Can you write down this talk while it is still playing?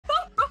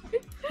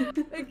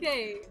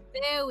Okay,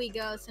 there we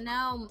go. So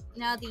now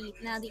the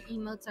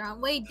emotes are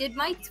on. Wait, did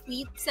my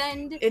tweet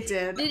send? It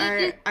did. Did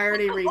I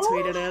already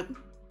retweeted it.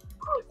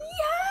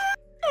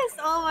 Yes!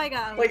 Oh my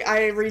god. Like,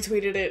 I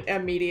retweeted it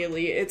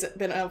immediately. It's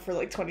been up for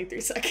like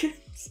 23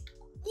 seconds.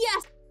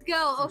 Yes!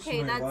 Go!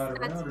 Okay,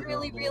 that's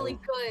really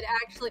good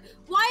actually.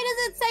 Why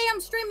does it say I'm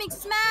streaming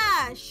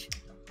Smash?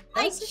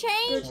 I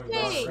changed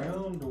it!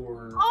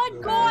 Oh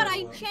god,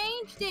 I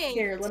changed it!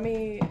 Here, let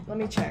me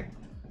check.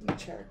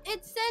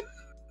 It said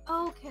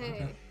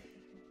okay.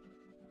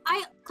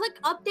 I click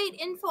update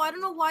info. I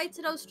don't know why it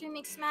said I was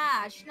streaming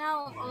Smash.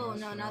 Now oh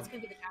no, now it's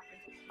gonna be the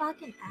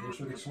fucking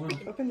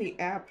app. Open the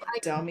app,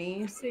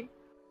 dummy.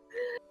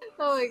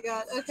 Oh my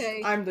god,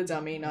 okay. I'm the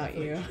dummy, not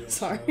you.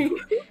 Sorry.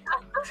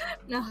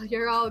 No,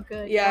 you're all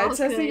good. Yeah, it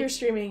says that you're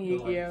streaming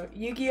Yugioh.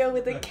 Yugioh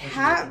with a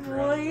cat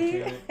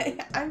boy.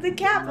 I'm the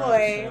cat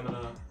boy.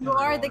 You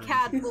are the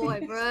cat boy,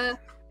 bruh.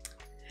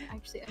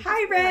 Actually,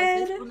 hi,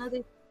 Red.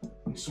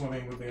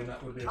 Swimming would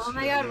be oh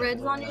my god,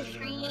 Red's on your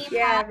stream.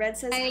 Yeah, Red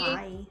says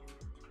hi.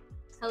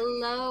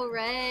 Hello,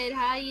 Red.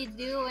 How you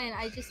doing?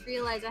 I just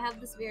realized I have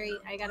this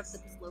I gotta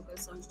put this logo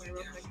somewhere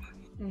real quick.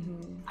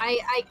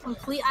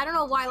 I don't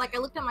know why, like I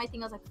looked at my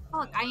thing, I was like,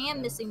 fuck, I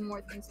am missing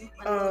more things in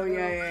my logo.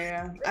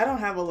 Yeah. I don't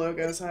have a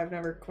logo, so I've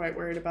never quite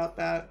worried about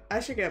that. I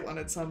should get one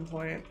at some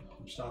point.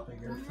 I'm stopping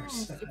here for a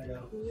second.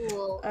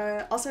 Cool.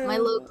 Also, my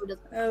logo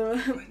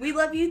doesn't we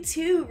love you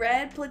too,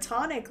 Red,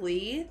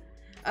 platonically.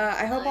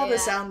 I hope all the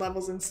sound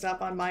levels and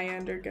stuff on my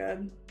end are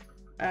good.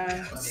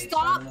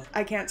 Stop!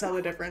 I can't tell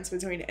the difference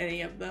between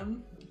any of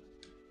them.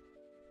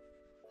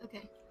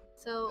 Okay,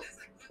 so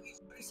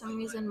for some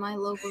reason my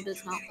logo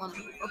does not want to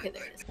move. Okay,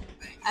 there it is.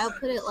 I'll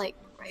put it like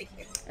right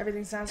here.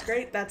 Everything sounds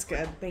great? That's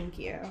good, thank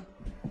you.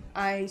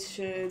 I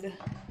should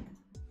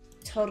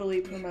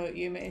totally promote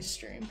Yume's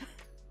stream.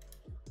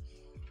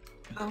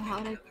 Oh, how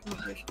did I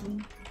promote your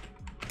stream?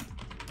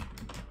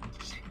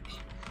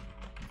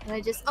 And I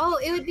just, oh,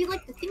 it would be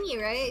like the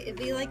thingy, right? It'd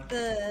be like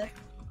the...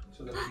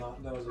 So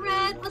that was a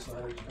Red,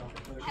 one-sided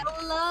competition.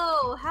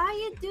 Hello, how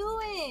you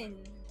doing?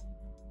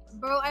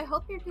 Bro, I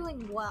hope you're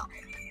doing well.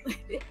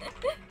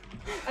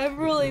 I'm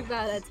really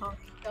bad at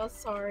talking. Oh,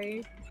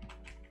 sorry.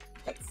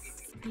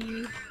 Let's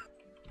see.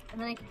 And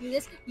then I can do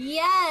this.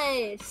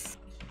 Yes!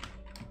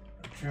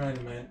 I'm trying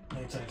to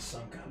maintain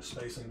some kind of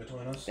spacing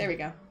between us. There we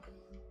go.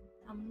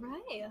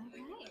 Alright.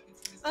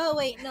 Oh,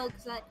 wait, no,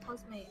 because that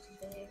caused my...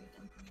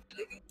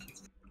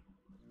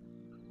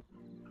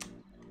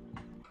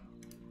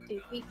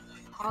 Dude, we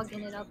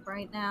hogging it up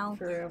right now.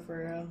 For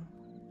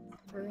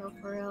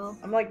real.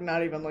 I'm like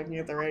not even looking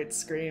at the right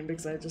screen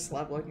because I just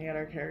love looking at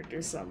our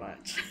characters so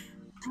much.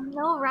 I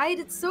know, right?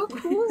 It's so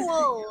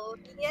cool!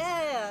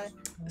 Yeah!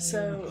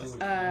 So,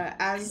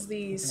 as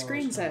the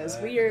screen says,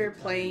 we are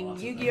playing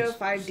Yu-Gi-Oh!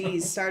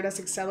 5D's Stardust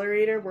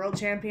Accelerator World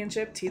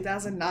Championship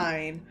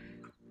 2009.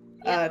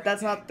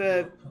 That's not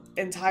the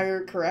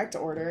entire correct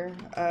order.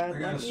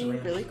 Let me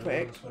really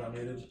quick.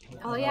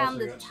 Oh yeah, on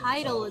the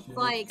title it's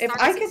like if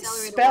I could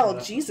spell,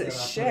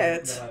 Jesus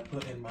shit.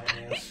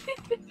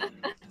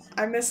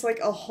 I missed like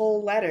a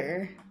whole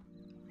letter.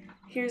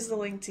 Here's the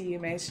link to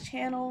Yume's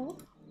channel.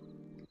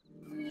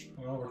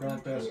 Well, we're going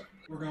past.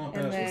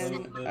 And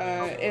then,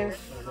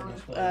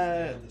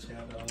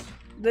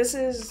 this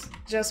is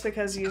just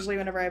because usually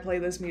whenever I play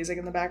this music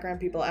in the background,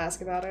 people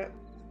ask about it.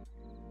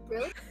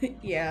 Really?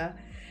 Yeah.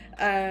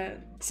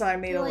 So I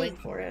made a link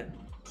for it.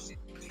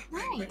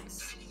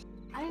 Nice.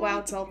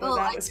 Wow, Telpa,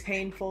 that was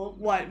painful.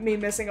 What, me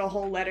missing a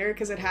whole letter?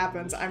 Because it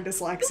happens. I'm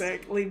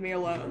dyslexic. Leave me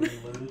alone.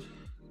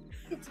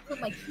 I get to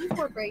put my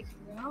keyboard right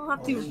here. I don't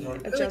have to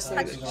adjust the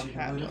way the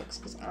chat looks,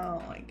 because I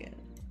don't like it.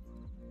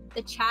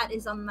 The chat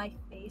is on my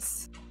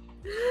face.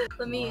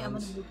 I'm gonna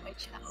move my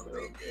chat a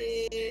little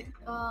bit.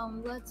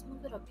 Let's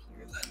move it up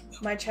here.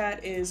 My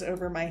chat is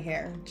over my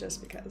hair,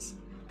 just because.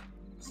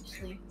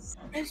 Actually,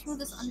 I just move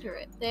this under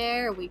it.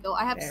 There we go.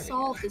 I have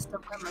solved this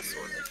dilemma,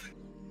 sort of.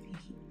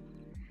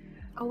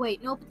 Oh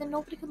wait, no, but then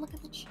nobody could look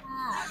at the chat.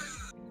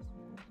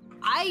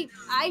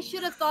 I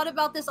should have thought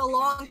about this a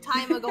long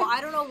time ago.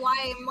 I don't know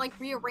why I'm like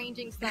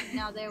rearranging stuff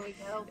now. There we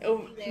go.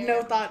 Oh,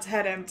 no thoughts,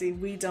 head empty.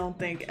 We don't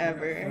think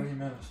ever.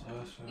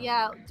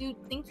 Yeah, dude,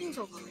 thinking's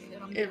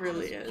overrated. It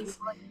really is.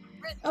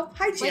 Oh,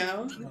 hi,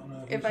 Joe.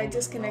 If I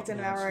disconnect in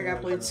an hour, I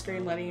got blue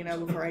screen letting you know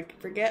before I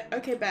forget.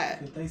 Okay,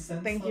 bet.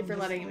 Thank you for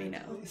letting me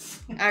know.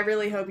 I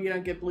really hope you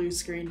don't get blue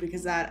screen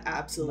because that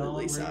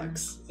absolutely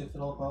sucks. If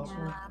at all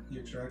possible,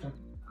 you extract them.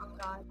 Oh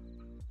god.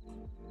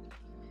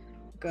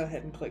 Go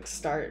ahead and click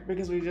start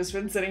because we've just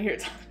been sitting here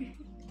talking.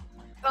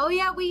 Oh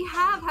yeah, we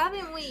have,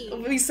 haven't we?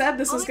 We said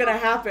this was gonna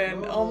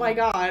happen. Oh my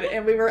god,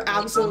 and we were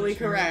absolutely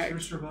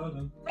correct.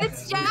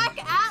 It's Jack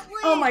Atlas!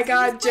 Oh my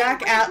god,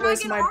 Jack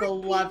Atlas, my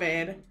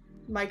beloved.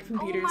 My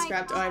computer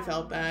scrapped. Oh, I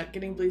felt that.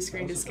 Getting blue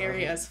screen is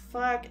scary as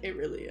fuck. It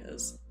really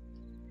is.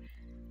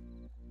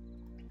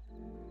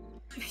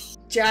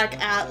 Jack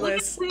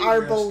Atlas,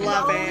 our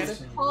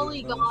beloved.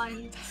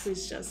 Polygon.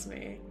 It's just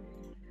me.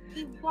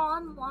 He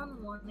won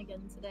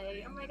again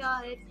today. Oh my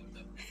god.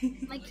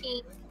 My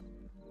king.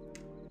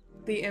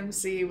 the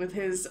MC with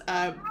his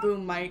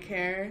boom mic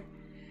hair.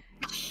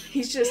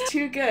 He's just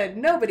too good.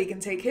 Nobody can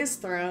take his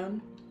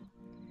throne.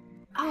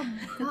 Oh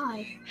my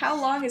god. How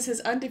long is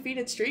his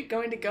undefeated streak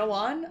going to go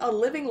on? A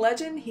living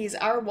legend, he's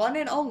our one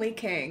and only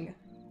king.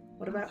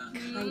 What about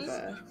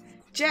Kaiba?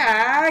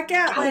 Jack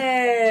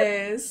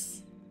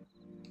Atlas!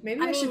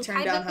 Maybe I should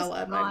turn down how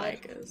loud my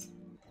mic is.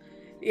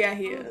 Yeah,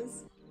 he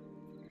is.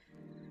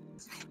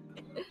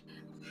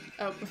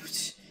 Oh.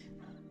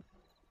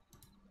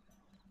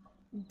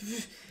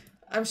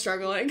 I'm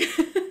struggling.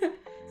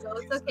 So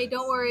it's okay,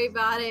 don't worry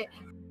about it.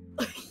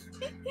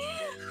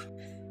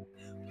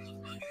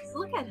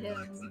 Look at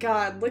him.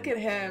 God, look at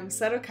him.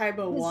 Seto Kaiba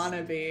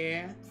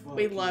wannabe.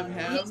 We love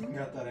him.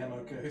 Got that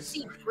ammo case.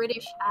 He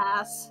British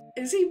ass.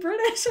 Is he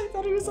British? I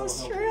thought he was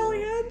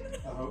Australian.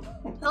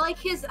 But like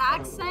his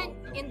accent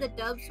in the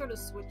dub sort of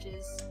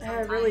switches.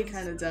 It really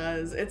kind of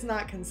does. It's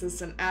not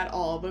consistent at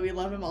all, but we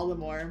love him all the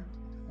more.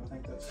 I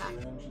think that's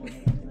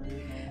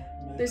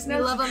There's no.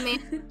 We love a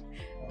man.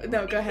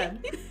 No, go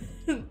ahead.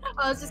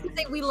 I was just gonna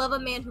say we love a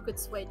man who could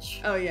switch.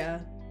 Oh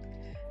yeah.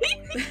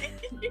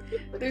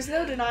 There's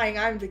no denying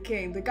I'm the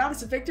king. The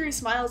goddess of victory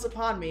smiles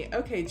upon me.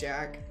 Okay,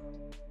 Jack.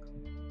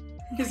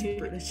 His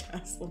British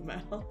ass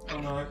Lamel.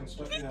 Oh no, I can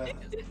start. Yeah,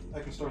 I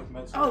can start with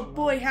med station. Oh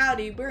boy,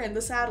 howdy! We're in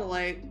the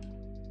satellite.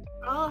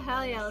 Oh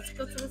hell yeah! Let's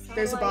go to the satellite.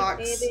 There's a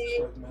box. Baby.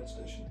 Start with med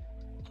station.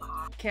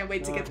 Can't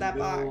wait to get that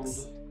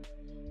box.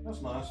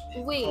 That's nice.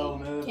 Wait,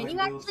 can you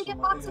actually get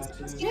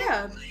boxes?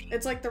 Yeah,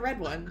 it's like the red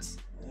ones.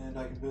 And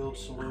I can build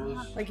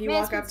saloons. Like you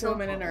walk up to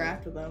them and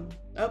interact with them.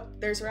 Oh,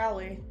 there's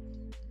Rowley.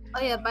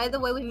 Oh yeah, by the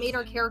way, we made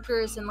our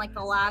characters in like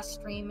the last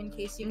stream in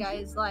case you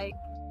guys like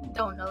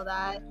don't know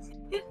that.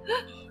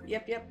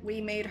 Yep,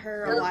 we made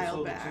her a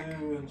while back.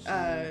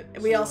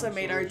 We also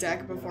made our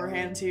deck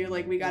beforehand too,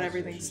 like we got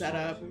everything set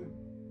up.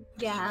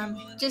 Yeah,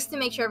 just to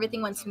make sure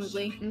everything went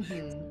smoothly.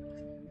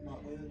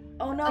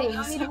 Oh no,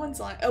 someone's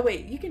lying. Oh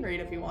wait, you can read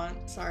if you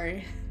want,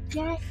 sorry.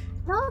 Yeah,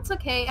 no, it's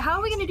okay. How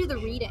are we gonna do the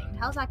reading?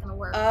 How's that gonna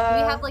work? Do we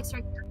have like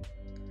certain...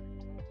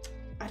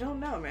 I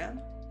don't know,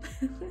 man.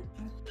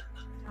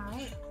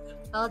 Alright.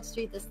 I'll just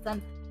read this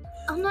then.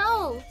 Oh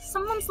no!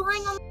 Someone's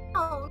lying on the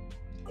phone!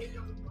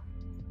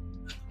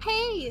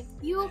 Hey!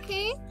 You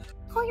okay?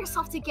 Pull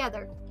yourself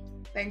together.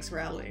 Thanks,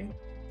 Rowley.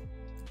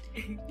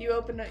 You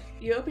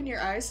open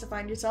your eyes to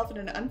find yourself in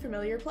an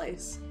unfamiliar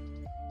place.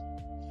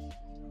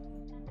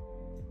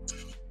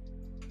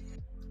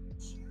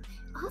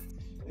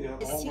 Yeah,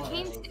 this you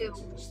came to.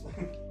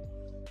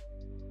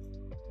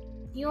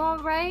 You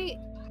alright?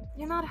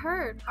 You're not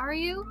hurt, are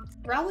you?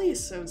 Rowley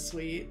is so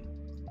sweet.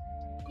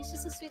 He's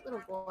just a sweet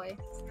little boy.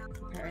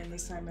 Alright,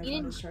 this time my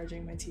phone is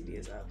charging, my TV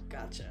is up.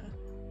 Gotcha.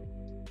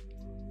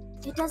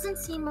 It doesn't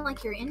seem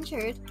like you're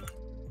injured.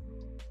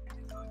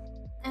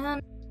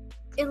 And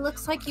it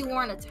looks like you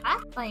weren't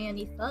attacked by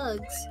any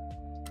thugs.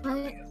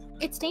 But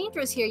it's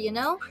dangerous here, you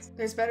know?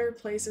 There's better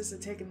places to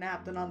take a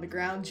nap than on the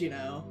ground, you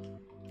know.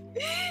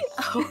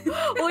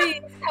 Oh,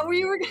 wait, is that where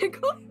you were gonna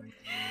go?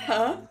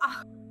 Huh?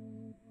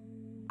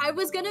 I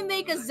was gonna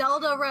make a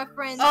Zelda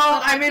reference.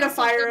 Oh, I made a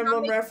Fire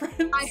Emblem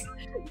reference.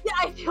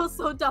 I feel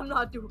so dumb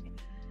not doing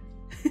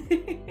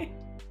it.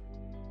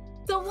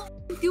 So what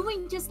are you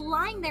doing just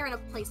lying there in a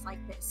place like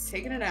this?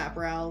 Taking a nap,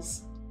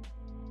 Rouse.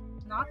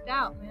 Knocked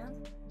out,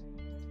 man.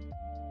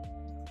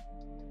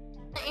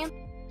 And,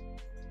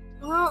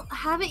 well,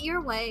 have it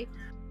your way.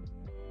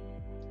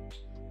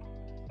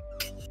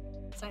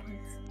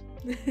 Silence.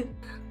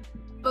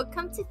 But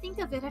come to think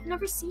of it, I've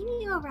never seen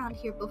you around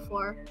here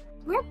before.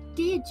 Where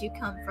did you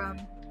come from?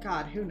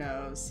 God, who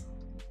knows?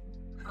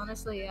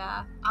 Honestly,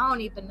 yeah. I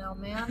don't even know,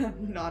 man.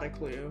 Not a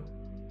clue.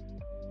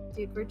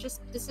 Dude,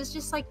 this is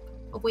just like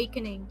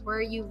Awakening,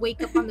 where you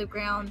wake up on the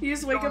ground. You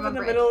just wake up in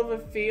the middle of a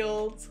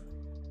field.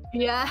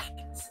 Yeah.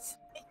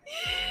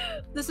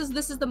 This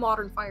is the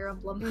modern Fire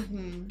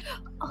Emblem.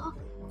 Oh,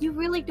 you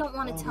really don't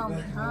want to tell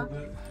me, huh?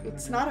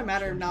 It's not a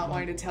matter of not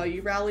wanting to tell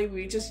you, Rowley.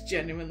 We just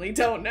genuinely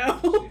don't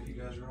know.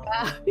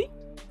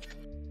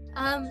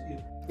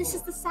 This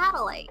is the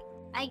satellite.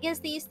 I guess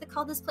they used to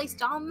call this place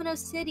Domino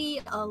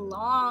City a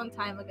long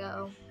time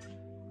ago.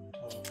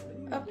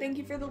 Oh, thank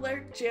you for the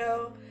lurk,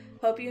 Joe.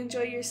 Hope you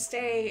enjoy your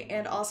stay,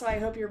 and also I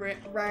hope your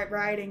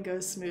riding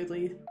goes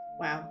smoothly.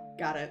 Wow,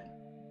 got it.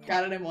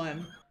 Got it in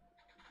one.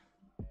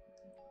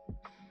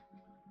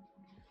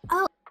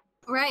 Oh,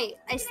 right.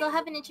 I still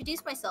haven't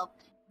introduced myself.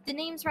 The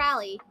name's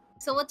Rally.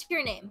 So what's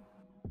your name?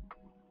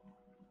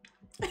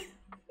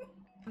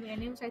 Your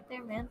name's right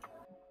there, man.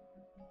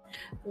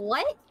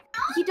 What?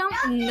 You don't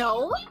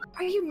know?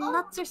 Are you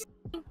nuts or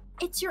something?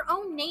 It's your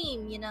own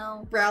name, you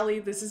know. Rally,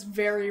 this is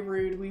very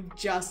rude. We've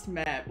just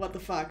met. What the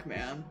fuck,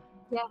 man?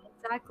 Yeah,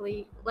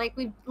 exactly. Like,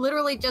 we've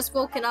literally just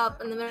woken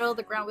up in the middle of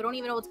the ground. We don't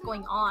even know what's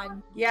going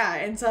on. Yeah,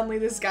 and suddenly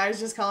this guy's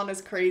just calling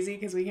us crazy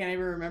because we can't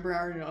even remember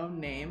our own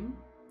name.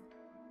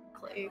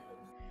 Oh,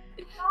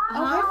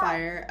 hi,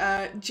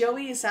 Fire.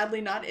 Joey is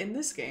sadly not in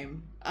this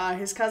game.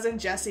 His cousin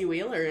Jesse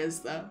Wheeler is,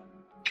 though.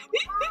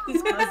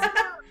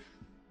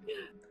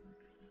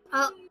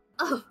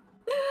 Oh.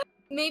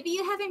 Maybe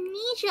you have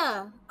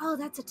amnesia. Oh,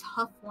 that's a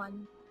tough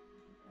one.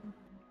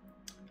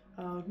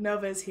 Oh,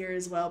 Nova's here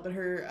as well, but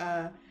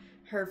her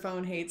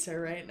phone hates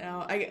her right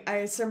now.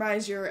 I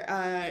surmise you're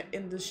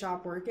in the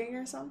shop working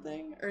or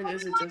something, or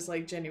is it just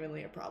like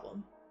genuinely a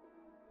problem?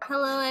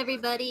 Hello,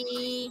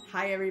 everybody.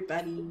 Hi,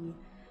 everybody.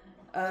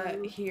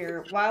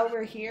 Here, while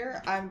we're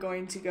here, I'm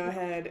going to go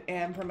ahead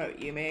and promote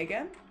Yume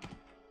again.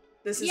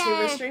 This is who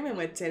we're streaming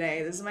with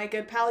today. This is my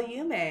good pal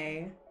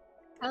Yume.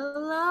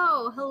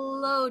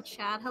 Hello,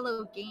 chat.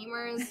 Hello,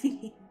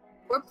 gamers.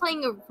 We're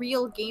playing a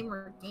real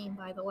gamer game,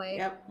 by the way.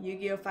 Yep,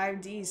 Yu-Gi-Oh!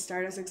 5D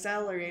Stardust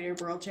Accelerator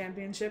World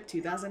Championship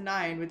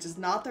 2009, which is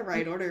not the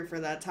right order for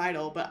that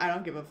title, but I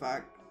don't give a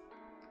fuck.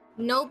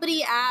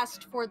 Nobody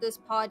asked for this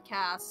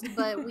podcast,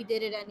 but we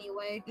did it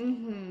anyway.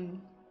 Mm-hmm.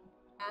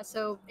 Yeah,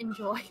 so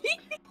enjoy.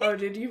 Oh,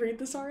 did you read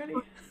this already?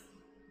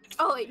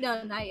 Oh, wait,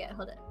 no, not yet.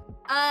 Hold it.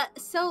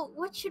 So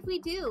what should we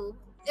do?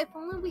 If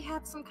only we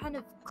had some kind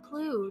of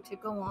clue to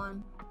go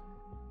on.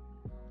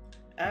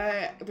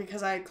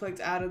 Because I clicked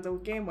out of the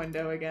game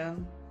window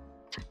again.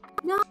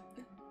 No.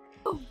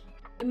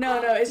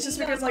 No, it's just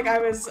because, like, I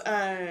was,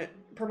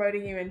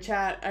 promoting you in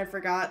chat, I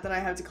forgot that I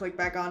have to click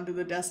back onto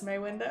the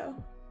Decime window.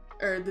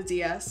 Or the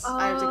DS.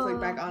 I have to click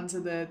back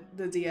onto the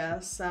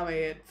DS, that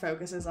way it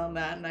focuses on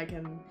that and I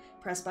can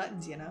press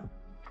buttons, you know?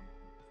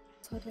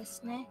 So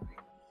desu.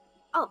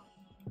 Oh.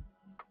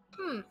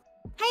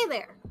 Hey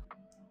there.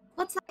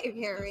 What's that you're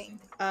carrying?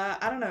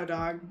 I don't know,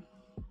 dog.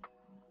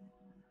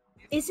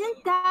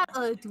 Isn't that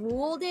a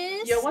dual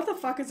disc? Yo, what the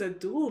fuck is a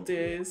dual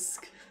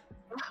disc?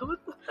 What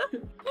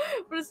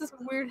is this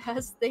weird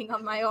ass thing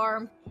on my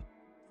arm?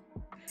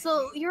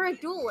 So, you're a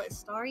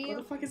duelist, are you? What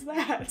the fuck is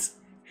that?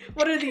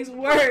 What are these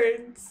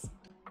words?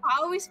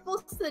 How are we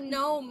supposed to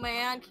know,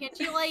 man? Can't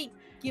you, like,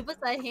 give us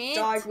a hint?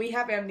 Dog, we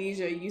have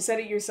amnesia. You said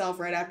it yourself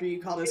right after you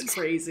called us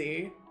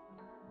crazy.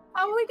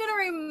 How are we gonna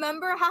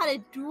remember how to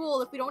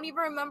duel if we don't even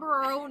remember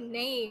our own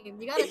name?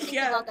 You gotta think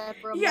about that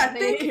for a moment. Yeah,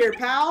 think here,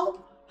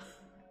 pal.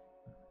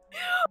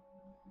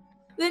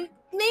 Then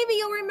maybe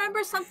you'll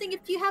remember something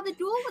if you have a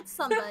duel with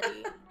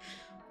somebody.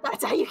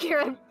 That's how you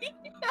carry me.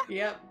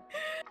 Yep.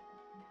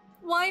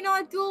 Why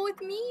not duel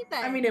with me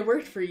then? I mean, it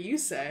worked for you,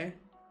 say.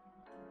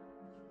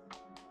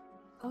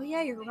 Oh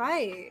yeah, you're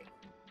right.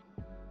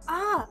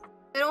 I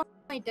don't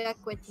have my deck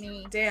with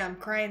me. Damn,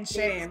 crying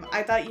shame.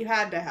 I thought you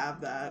had to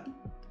have that.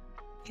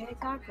 Yeah,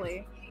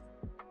 exactly.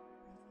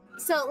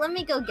 So let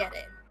me go get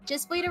it.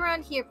 Just wait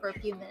around here for a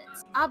few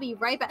minutes. I'll be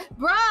right back.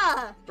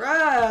 Bruh!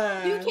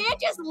 Bruh! You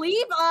can't just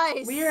leave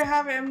us! We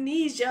have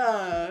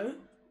amnesia!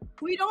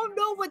 We don't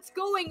know what's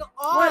going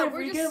on! What if We're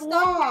we just get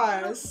stuck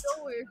lost?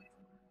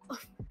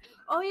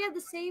 Oh yeah, the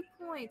save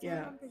points.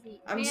 Yeah.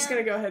 I'm Man. just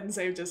gonna go ahead and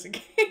save just in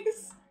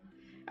case.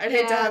 I'd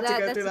hate to have to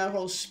go through that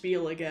whole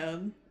spiel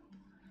again.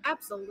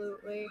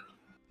 Absolutely.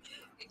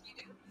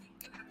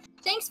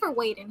 Thanks for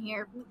waiting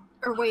here.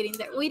 Or waiting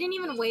there. We didn't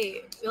even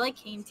wait. We like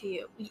came to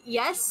you.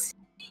 Yes?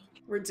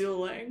 We're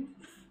dueling.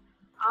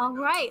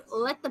 Alright,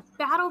 let the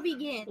battle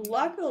begin.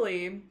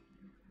 Luckily,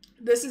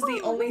 this is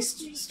the only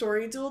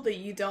story duel that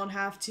you don't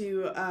have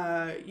to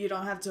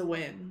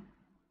win.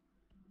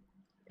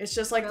 It's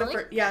just like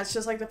it's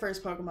just like the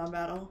first Pokemon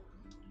battle.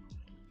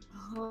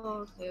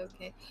 Oh,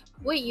 okay.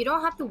 Wait, you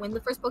don't have to win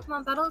the first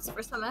Pokemon battle? It's the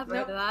first time I've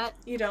heard of that.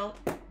 You don't.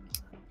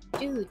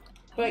 Dude.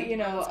 But you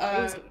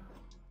know,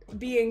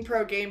 being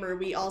pro gamer,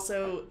 we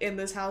also in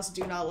this house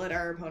do not let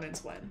our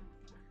opponents win.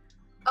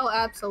 Oh,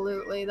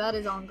 absolutely. That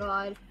is on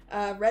God.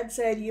 Red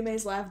said,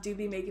 Yume's laugh do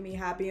be making me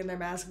happy and their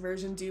mask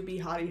version do be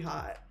hottie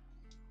hot.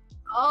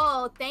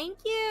 Oh, thank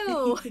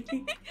you.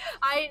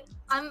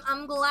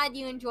 I'm glad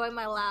you enjoy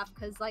my laugh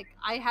because like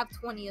I have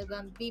 20 of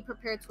them. Be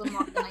prepared to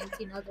unlock the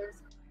 19 others.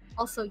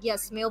 Also,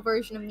 yes, male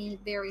version of me,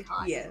 very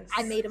hot. Yes.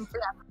 I made him for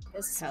that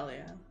purpose. Hell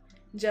yeah.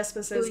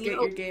 Jespa says, get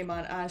your game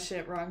on. Ah,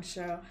 shit, wrong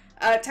show.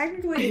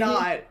 Technically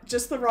not.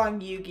 Just the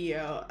wrong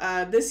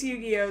Yu-Gi-Oh! This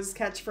Yu-Gi-Oh's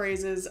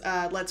catchphrase is,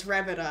 let's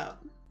rev it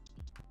up.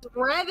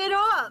 Rev it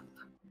up!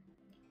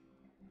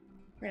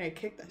 We're gonna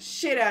kick the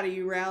shit out of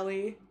you,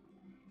 Rowley.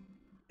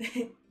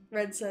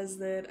 Red says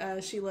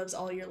that, she loves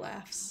all your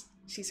laughs.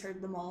 She's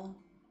heard them all.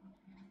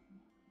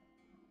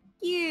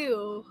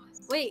 You.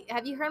 Wait,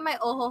 have you heard my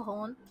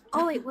Ohohon?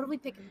 Oh wait, what are we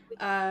picking?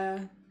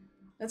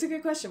 That's a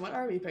good question. What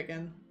are we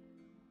picking?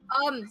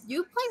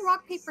 You play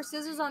rock, paper,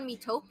 scissors on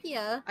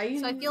Metopia,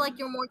 so I feel like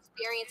you're more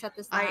experienced at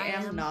this than I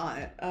am.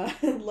 Not.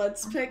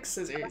 Let's pick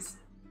scissors.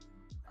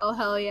 Oh,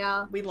 hell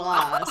yeah. We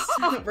lost.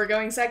 We're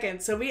going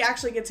second, so we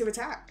actually get to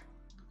attack.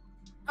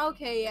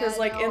 Okay, yeah. Because,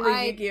 like, in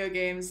the Yu-Gi-Oh!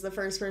 Games, the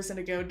first person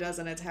to go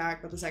doesn't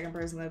attack, but the second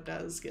person that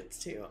does gets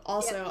to.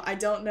 Also, I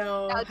don't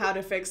know how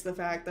to fix the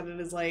fact that it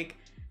is, like,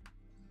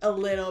 a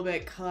little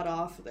bit cut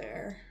off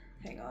there.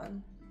 Hang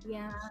on.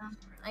 Yeah.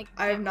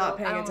 I'm not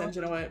paying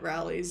attention to what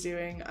Rowley's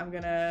doing. I'm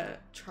gonna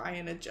try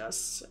and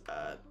adjust.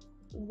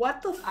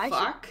 What the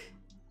fuck?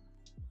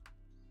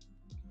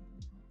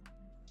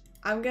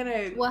 I'm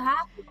gonna... What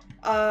happened?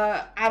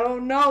 I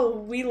don't know.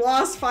 We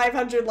lost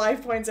 500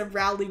 life points and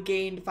Rowley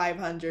gained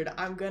 500.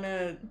 I'm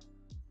gonna...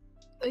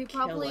 They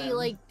probably,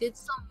 like, did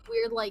some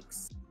weird, like,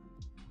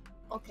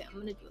 Okay, I'm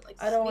gonna do it like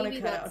this. I don't want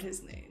to cut out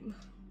his name.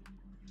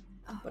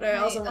 But I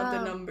also want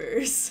the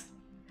numbers.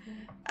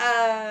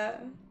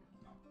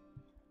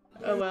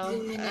 Oh well.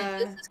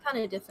 This is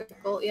kind of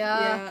difficult, yeah.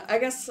 Yeah, I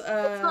guess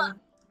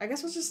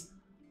we'll just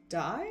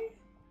die?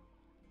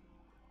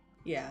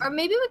 Yeah. Or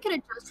maybe we could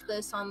adjust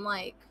this on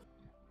like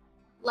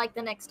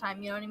the next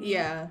time, you know what I mean?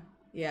 Yeah.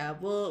 Yeah,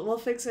 we'll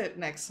fix it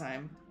next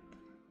time.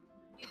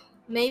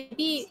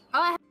 Maybe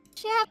I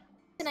actually have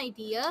an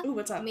idea. Ooh,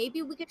 what's up?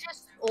 Maybe we could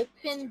just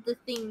open the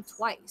thing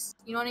twice.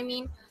 You know what I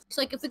mean?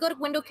 So like if we go to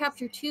window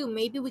capture 2,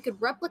 maybe we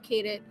could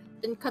replicate it,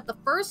 then cut the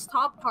first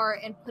top part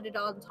and put it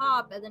on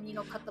top, and then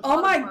cut the bottom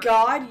Oh my part.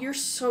 god, you're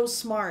so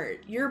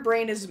smart. Your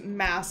brain is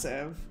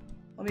massive.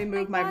 Let me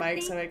move my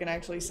mic so I can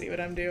actually see what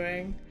I'm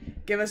doing.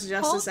 Give us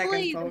just a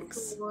second,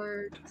 folks.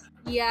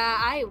 Yeah,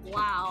 I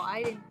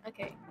didn't.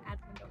 Okay, add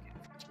window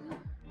capture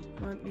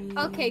 2. Let me...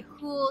 Okay,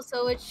 cool.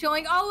 So it's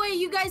showing. Oh wait,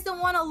 you guys don't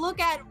want to look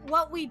at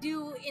what we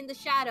do in the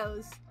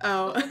shadows.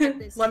 Oh,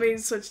 let me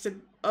switch to.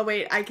 Oh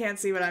wait, I can't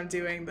see what I'm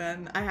doing.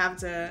 Then I have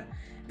to.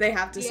 They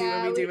have to see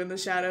what we do in the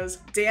shadows.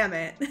 Damn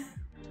it.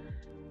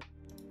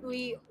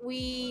 We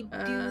do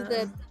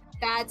the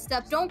bad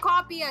stuff. Don't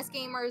copy us,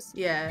 gamers.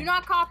 Yeah. Do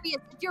not copy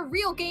us. If you're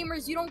real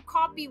gamers, you don't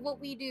copy what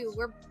we do.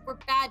 We're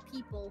bad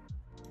people.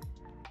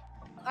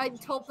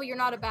 Hopefully you're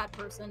not a bad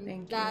person.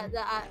 Thank you.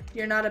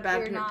 You're not a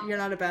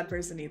bad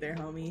person either,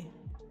 homie.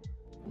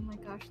 Oh my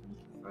gosh, thank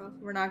you, bro.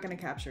 We're not gonna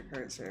capture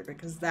cursor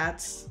because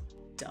that's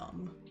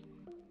dumb.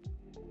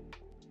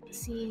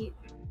 See,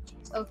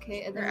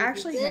 okay, and then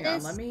actually, hang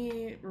on. Let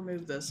me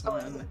remove this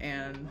one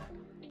and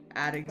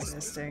add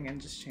existing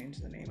and just change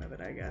the name of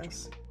it, I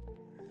guess.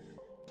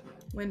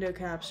 Window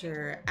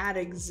capture, add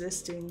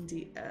existing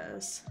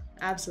DS.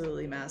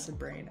 Absolutely massive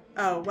brain.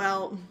 Oh,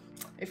 well,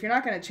 if you're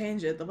not gonna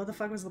change it, then what the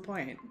fuck was the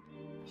point?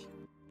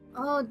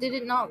 Oh, did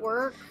it not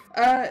work?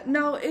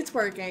 No, it's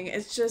working.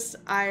 It's just,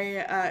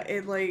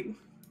 it like...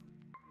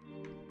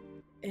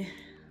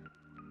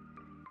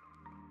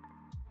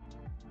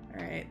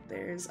 Alright,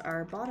 there's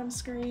our bottom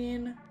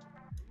screen.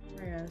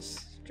 We're gonna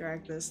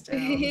drag this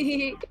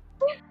down.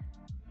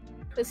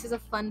 This is a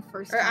fun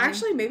first Or time.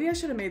 actually, maybe I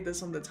should have made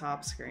this on the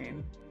top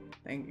screen.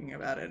 Thinking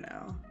about it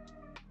now.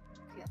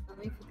 Okay, let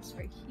me put this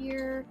right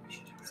here.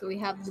 So we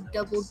have the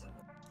double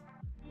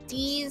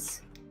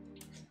D's.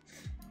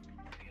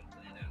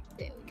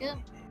 There we go.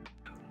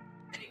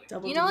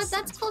 Double you know D's. what?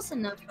 That's close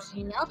enough for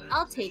me.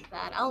 I'll take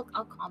that. I'll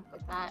comp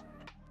with that.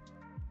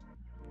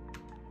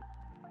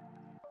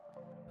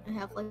 I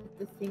have like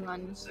the thing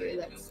on here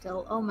that's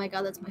still. Oh my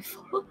god, that's my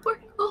phone.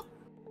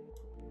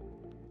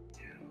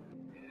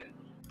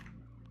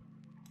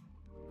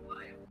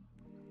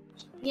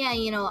 Yeah,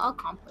 I'll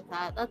comp with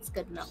that. That's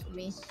good enough for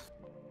me.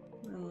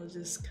 And we'll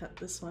just cut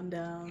this one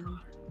down.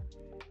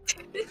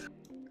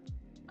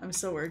 I'm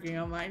still working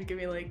on mine. Give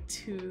me like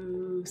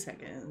 2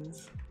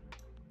 seconds.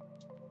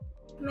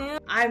 Man.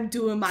 I'm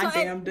doing my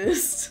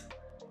damnedest.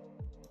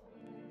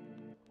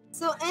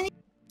 So any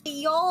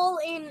y'all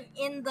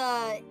in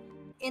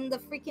the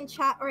freaking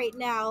chat right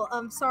now,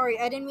 sorry,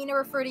 I didn't mean to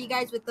refer to you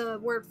guys with the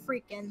word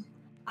freaking.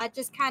 I'm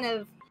just kind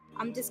of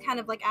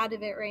like out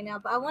of it right now,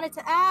 but I wanted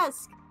to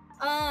ask,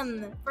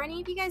 for any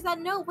of you guys that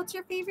know, what's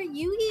your favorite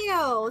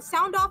Yu-Gi-Oh?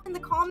 Sound off in the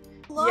comments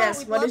below.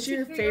 Yes, what is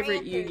your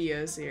favorite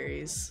Yu-Gi-Oh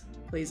series?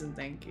 Please and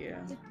thank you.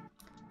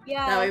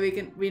 Yeah. That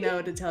way we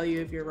know to tell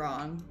you if you're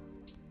wrong.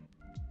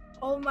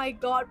 Oh my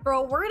god,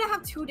 bro, we're gonna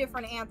have 2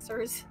 different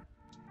answers.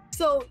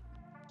 So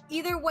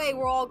either way,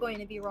 we're all going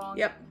to be wrong.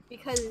 Yep.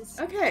 Because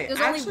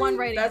there's only one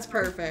right that's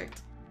answer.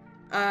 perfect.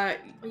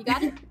 You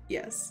got it?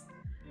 Yes.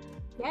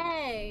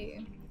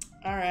 Yay.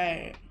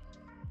 Alright.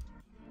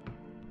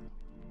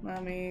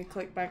 Let me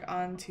click back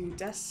onto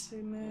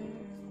Decimal.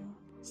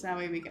 So that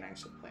way we can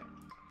actually play.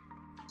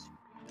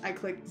 I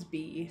clicked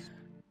B.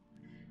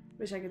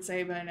 Wish I could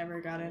say, but I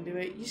never got into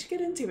it. You should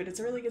get into it. It's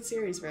a really good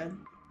series, Red.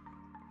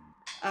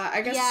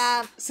 I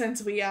guess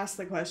since we asked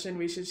the question,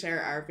 we should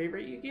share our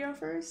favorite Yu-Gi-Oh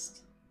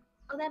first.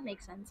 Oh, that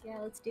makes sense. Yeah,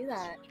 let's do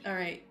that.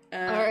 Alright.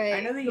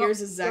 I know that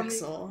yours is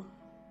Zexal.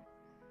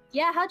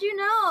 Yeah, how'd you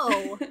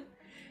know?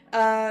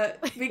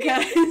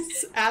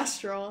 Because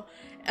Astral.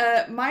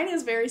 Mine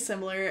is very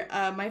similar.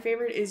 My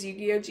favorite is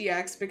Yu-Gi-Oh!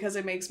 GX because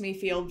it makes me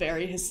feel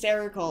very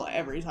hysterical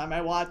every time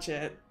I watch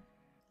it.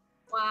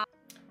 Wow.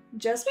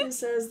 Jesper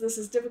says this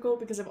is difficult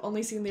because I've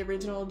only seen the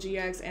original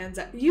GX and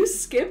You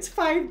skipped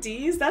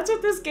 5Ds? That's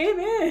what this game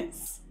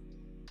is!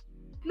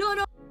 No,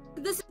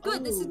 this is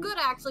good. This is good,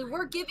 actually.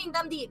 We're giving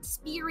them the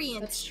experience.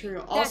 That's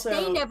true. Also,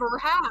 that they never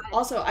had.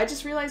 Also, I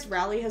just realized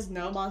Rally has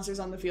no monsters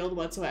on the field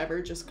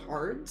whatsoever, just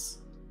cards.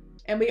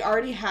 And we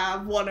already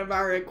have one of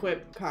our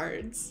equipped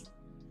cards.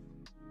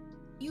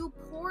 You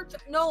poor...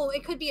 No,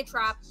 it could be a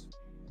trap.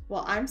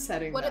 Well, I'm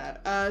setting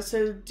that.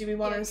 So do we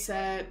want to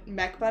set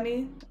Mech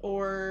Bunny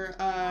or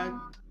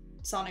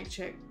Sonic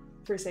Chick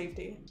for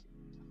safety?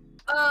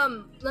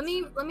 Let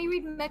me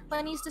read Mech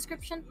Bunny's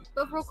description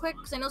real quick,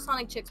 because I know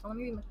Sonic Chick's, but let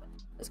me read Mech Bunny.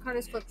 This card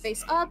is flipped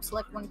face up,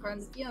 select one card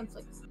in the view, and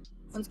flick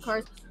one's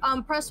card.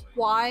 Press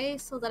Y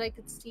so that I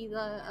could see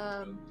the,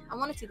 I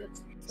want to see the,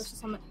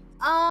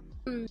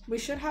 We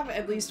should have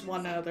at least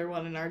one other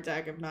one in our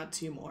deck, if not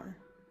two more.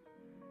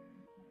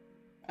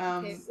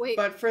 Okay, wait.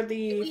 But for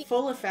the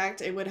full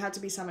effect, it would have to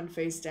be summoned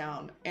face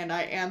down, and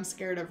I am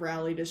scared of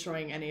Rally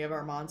destroying any of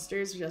our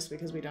monsters just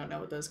because we don't know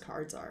what those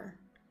cards are.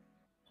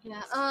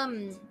 Yeah.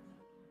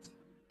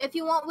 If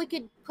you want, we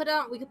could put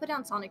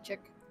down Sonic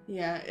Chick.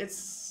 Yeah,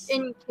 it's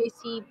in case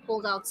he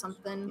pulled out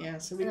something. Yeah,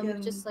 so we and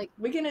can just like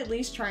we can at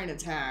least try and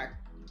attack.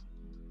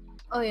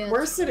 Oh yeah.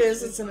 Worst it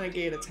is, it's a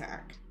negate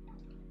attack.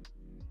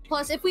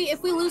 Plus, if we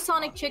lose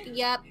Sonic Chick,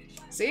 yep.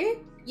 See?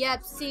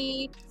 Yep.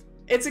 See.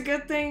 It's a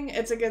good thing.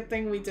 It's a good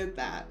thing we did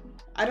that.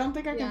 I don't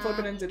think I can flip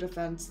it into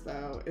defense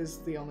though. Is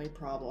the only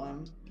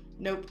problem.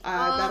 Nope.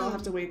 That'll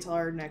have to wait till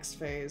our next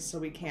phase, so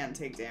we can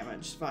take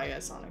damage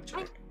via Sonic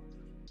Chick.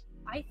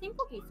 I think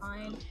we'll be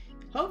fine.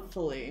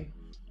 Hopefully.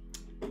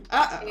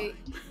 Uh-oh. Okay.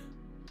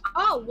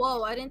 Oh,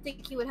 whoa, I didn't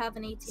think he would have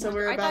an 18. So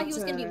I thought he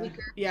was gonna be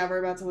weaker. Yeah, we're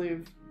about to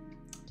leave.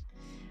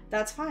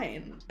 That's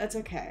fine. That's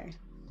okay.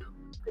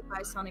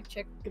 Goodbye, Sonic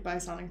Chick. Goodbye,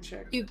 Sonic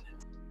Chick.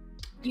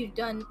 You've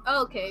done.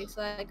 Oh, okay,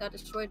 so I got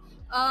destroyed.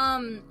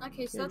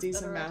 Okay, so that's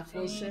decent better, math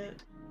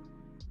bullshit.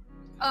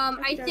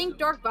 I think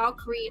Dark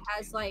Valkyrie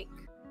has like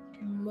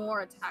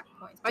more attack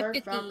points by Dark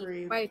 50.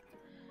 Valkyrie.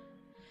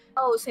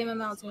 Oh, same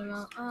amount.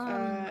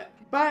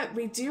 But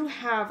we do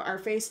have our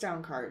face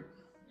down card.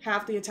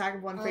 Half the attack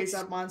of one face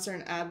up monster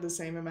and add the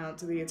same amount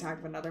to the attack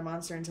of another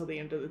monster until the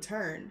end of the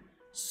turn.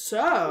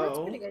 So, that's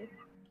pretty good.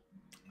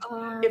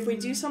 If we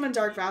do summon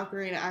Dark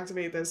Valkyrie and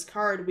activate this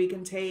card, we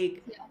can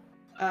take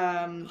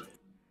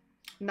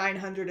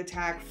 900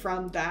 attack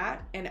from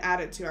that and add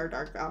it to our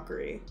Dark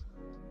Valkyrie.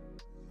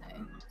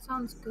 Okay,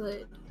 sounds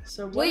good.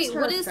 So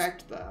what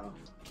effect though?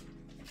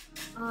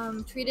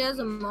 Treat it as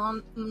a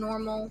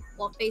normal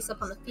while face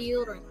up on the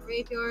field or in the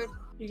graveyard.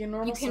 You can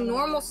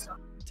normal summon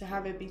to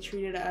have it be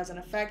treated as an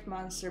effect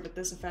monster, but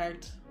this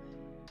effect,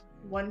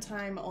 one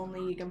time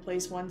only, you can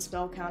place one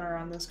spell counter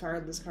on this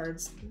card. This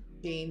card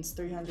gains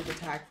 300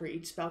 attack for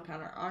each spell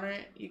counter on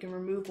it. You can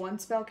remove one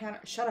spell counter.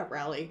 Shut up,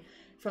 Rally.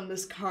 From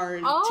this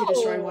card to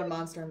destroy one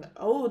monster.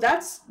 Oh,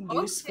 that's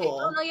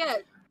useful. Oh, no, yeah.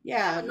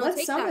 Yeah,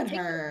 let's summon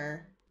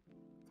her.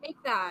 Take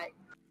that.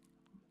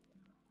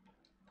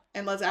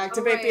 And let's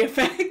activate the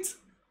effect.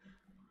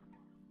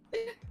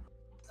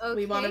 Okay,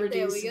 we want to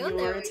reduce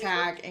your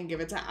attack and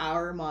give it to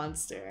our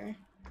monster.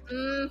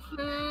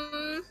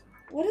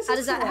 What is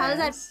it? How does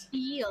that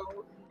feel?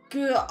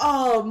 Good.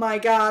 Oh my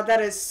god, that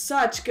is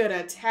such good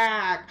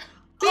attack.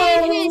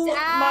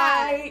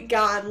 My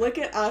god, look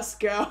at us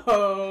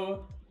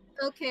go.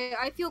 Okay,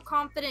 I feel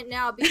confident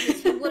now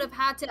because he would have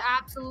had to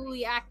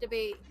absolutely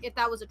activate if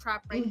that was a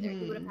trap right there.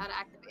 He would have had to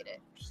activate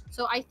it.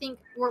 So I think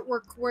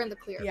we're in the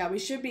clear. Yeah, we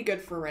should be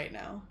good for right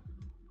now.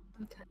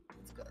 Okay,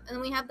 that's good. And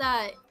then we have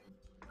that.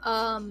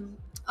 Oh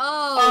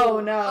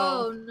no.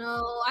 Oh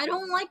no! I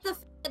don't like the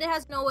fact that it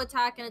has no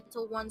attack and it's a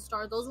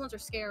 1-star. Those ones are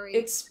scary.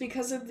 It's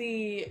because of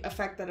the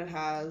effect that it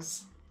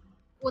has.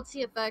 What's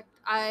the effect?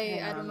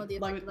 I don't know the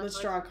effect. Let's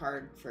draw a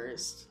card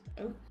first.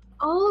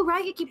 Oh,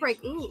 Raigeki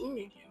Break.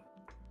 Ooh.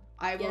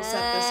 I will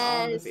set this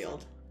on the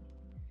field.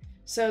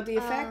 So the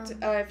effect,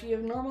 if you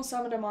have normal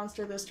summoned a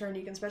monster this turn,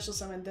 you can special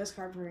summon this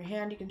card from your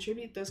hand. You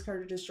contribute this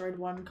card to destroy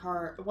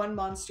one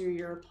monster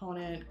your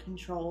opponent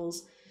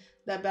controls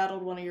that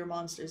battled one of your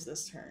monsters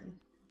this turn.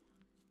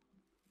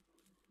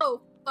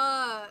 Oh,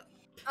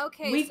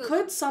 okay. We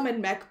could summon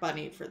Mech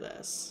Bunny for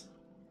this.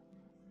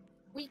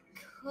 We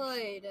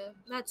could.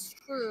 That's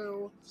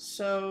true.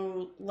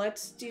 So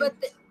let's do.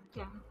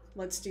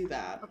 Let's do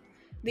that. Okay.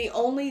 The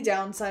only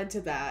downside to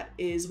that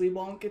is we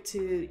won't get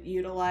to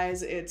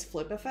utilize its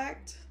flip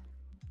effect.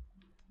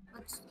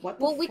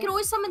 We can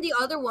always summon the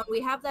other one.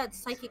 We have that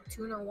Psychic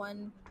Tuner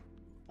one.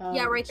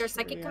 Yeah, right there,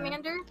 Psychic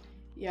Commander.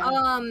 Yeah.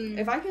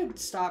 If I could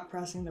stop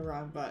pressing the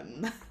wrong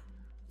button,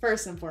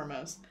 first and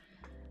foremost.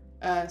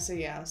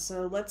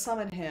 So let's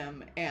summon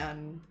him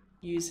and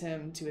use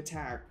him to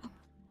attack.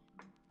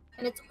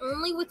 And it's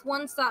only with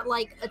ones that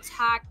like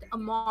attacked a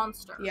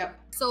monster. Yep.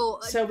 So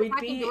we'd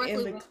be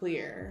in the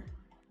clear.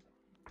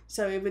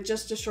 So it would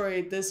just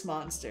destroy this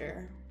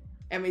monster,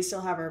 and we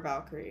still have our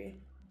Valkyrie.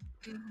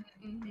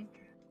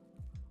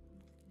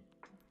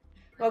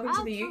 Welcome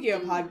to the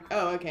Yu-Gi-Oh pod.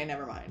 Oh, okay,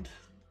 never mind.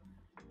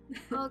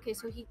 Okay,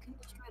 so he can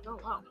destroy it. Oh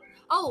wow.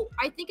 Oh,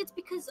 I think it's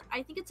because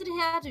it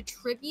had a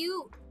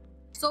tribute,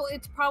 so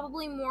it's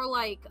probably more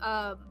like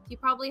he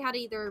probably had to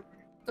either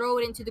throw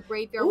it into the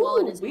graveyard while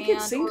in his hand. We could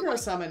synchro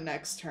summon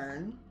next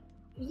turn.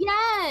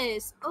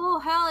 Yes. Oh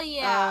hell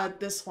yeah.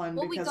 This one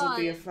because of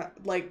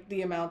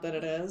the amount that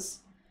it is.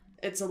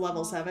 It's a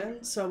level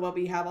 7, so what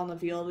we have on the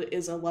field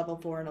is a level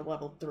 4 and a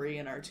level 3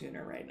 in our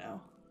tuner right now.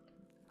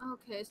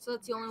 Okay, so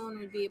that's the only one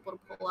we'd be able to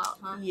pull out,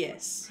 huh?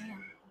 Yes.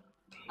 Damn.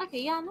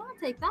 Okay, yeah, no, I'll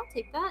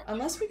take that.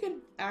 Unless we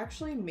could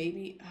actually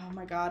maybe... Oh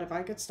my god, if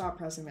I could stop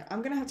pressing that.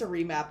 I'm gonna have to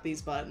remap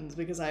these buttons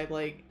because I,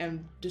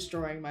 am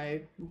destroying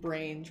my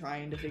brain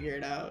trying to figure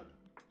it out.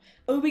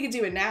 Oh, we could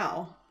do it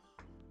now.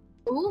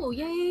 Oh,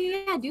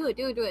 yeah. Do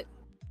it.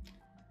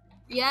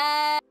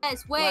 Yes!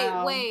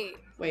 Wait.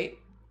 Wait.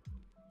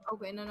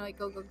 Okay, no,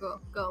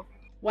 go.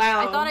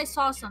 Wow. I thought I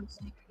saw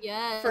something.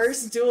 Yes.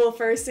 First duel,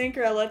 first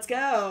synchro. Let's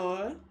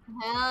go.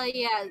 Hell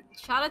yeah.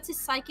 Shout out to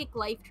Psychic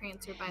Life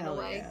Transfer, by the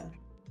way. Yeah.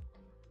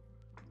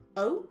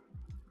 Oh?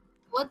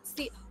 What's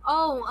the...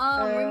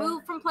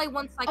 remove from play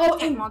one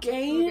psychic and monster.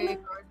 gain?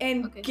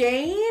 And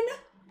gain?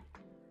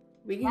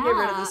 We can get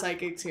rid of the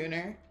Psychic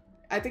Tuner.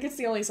 I think it's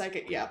the only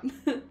Psychic... Yep.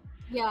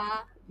 Yeah.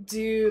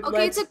 Dude, okay,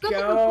 let's it's a good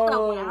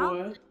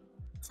go.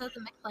 So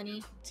the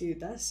McBunny. Dude,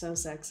 that's so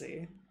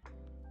sexy.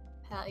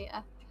 Hell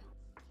yeah.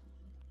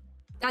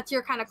 That's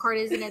your kind of card,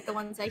 isn't it? The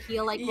ones that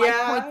heal like life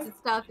points and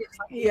stuff.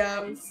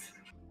 Yeah.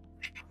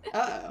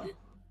 Uh-oh.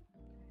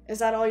 Is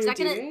that all you're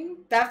doing?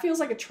 That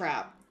feels like a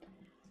trap.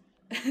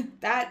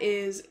 That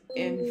is,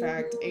 in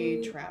fact,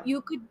 a trap.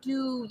 You could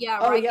do,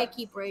 right,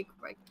 keep break.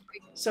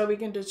 So we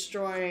can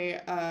destroy,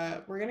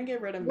 we're gonna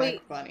get rid of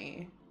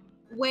McBunny.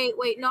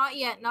 Wait, not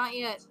yet.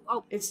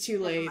 Oh. It's too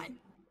late.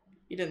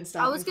 You didn't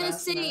stop. I was gonna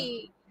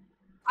say,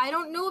 I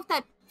don't know if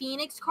that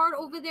Phoenix card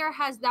over there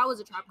that was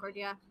a trap card,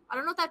 yeah. I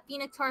don't know if that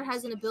Phoenix card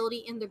has an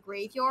ability in the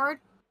graveyard.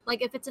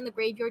 Like, if it's in the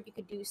graveyard, you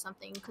could do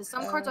something. Because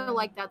some cards are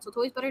like that, so it's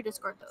always better to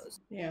discard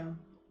those. Yeah.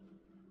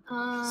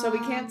 So we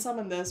can't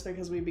summon this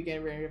because we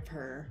begin rid of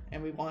her,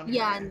 and we want her.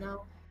 Yeah,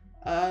 no.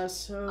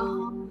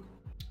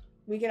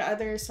 We can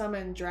either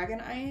summon Dragon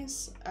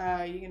Ice,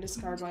 you can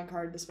discard one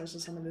card to special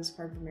summon this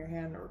card from your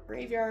hand or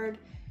graveyard.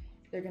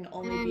 There can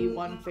only be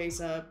one face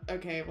up.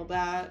 Okay, well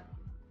that...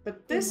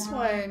 But this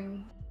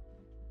one...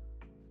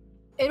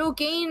 It'll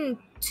gain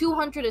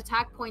 200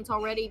 attack points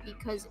already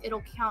because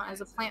it'll count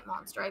as a plant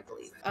monster, I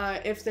believe.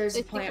 If there's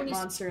a plant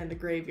monster in the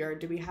graveyard,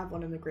 do we have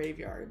one in the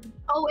graveyard?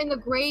 Oh, in the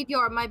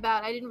graveyard, my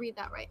bad. I didn't read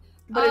that right.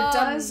 But it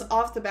does,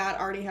 off the bat,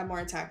 already have more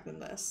attack than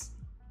this.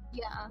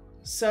 Yeah.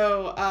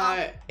 So,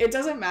 it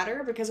doesn't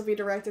matter because if we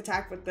direct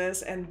attack with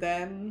this and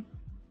then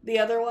the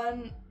other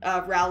one,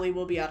 Rowley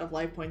will be out of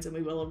life points and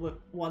we will have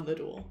won the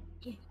duel.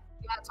 Yeah,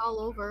 it's all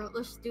over.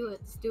 Let's do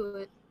it. Let's do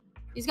it.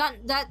 He's got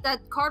that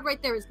card right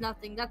there is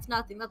nothing. That's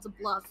nothing. That's a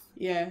bluff.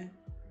 Yeah.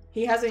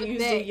 He hasn't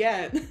used it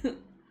yet.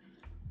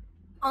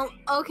 Oh,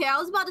 okay. I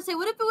was about to say,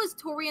 what if it was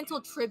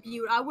Toriental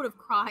Tribute? I would have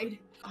cried.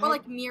 Or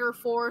like Mirror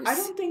Force. I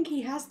don't think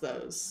he has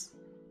those.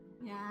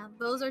 Yeah,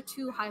 those are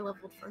too high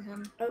leveled for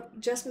him. Oh,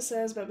 Jespa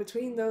says, but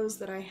between those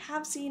that I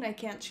have seen, I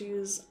can't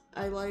choose.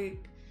 I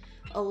like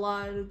a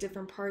lot of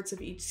different parts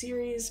of each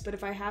series, but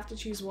if I have to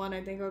choose one,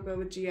 I think I'll go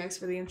with GX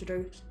for the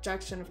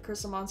introduction of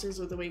Crystal Monsters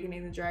with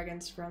Awakening the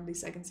Dragons from the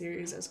second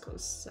series as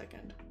close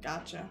second.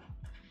 Gotcha.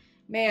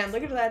 Man,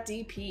 look at that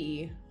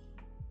DP.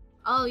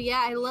 Oh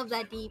yeah, I love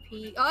that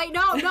DP. Oh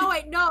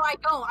wait,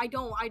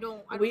 I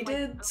don't. We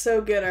did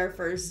so good our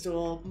first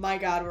duel. My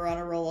god, we're on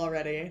a roll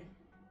already.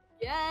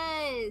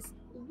 Yes.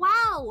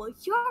 Wow,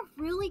 you're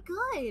really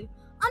good.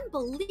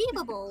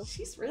 Unbelievable.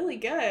 She's really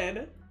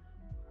good.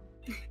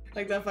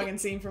 Like that fucking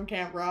scene from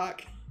Camp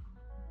Rock.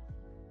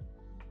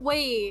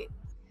 Wait.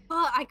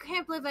 I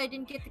can't believe I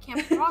didn't get the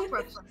Camp Rock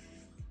reference.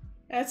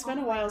 It's been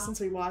a while since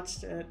we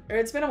watched it. Or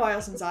it's been a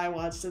while since I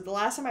watched it. The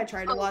last time I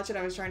tried to watch it,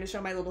 I was trying to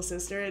show my little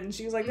sister, and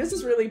she was like, this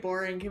is really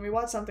boring. Can we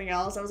watch something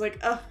else? I was like,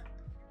 ugh.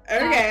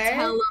 Okay.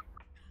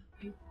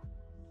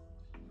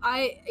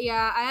 I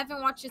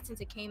haven't watched it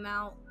since it came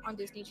out on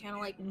Disney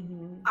Channel, like, I don't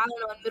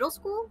know, in middle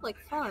school? Like,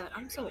 fuck,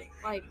 I'm so,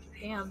 like,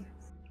 damn.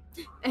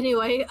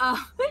 Anyway,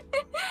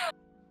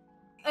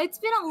 it's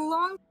been a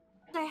long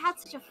time. I had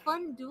such a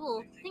fun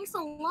duel. Thanks a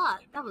lot.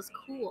 That was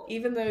cool.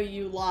 Even though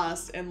you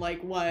lost in,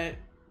 like, what,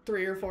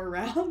 3 or 4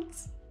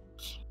 rounds?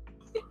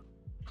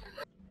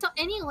 So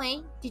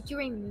anyway, did you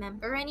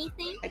remember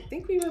anything? I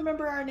think we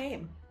remember our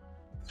name.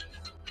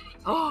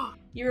 Oh!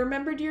 You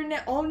remembered your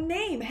own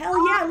name! Hell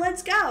yeah,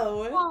 let's go!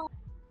 Oh,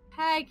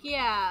 heck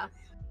yeah.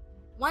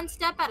 One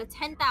step out of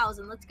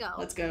 10,000, let's go.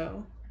 Let's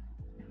go.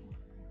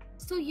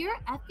 So you're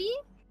Effie?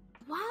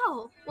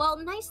 Wow. Well,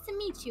 nice to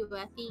meet you,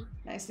 Effie.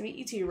 Nice to meet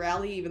you too,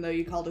 Rowley, even though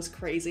you called us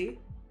crazy.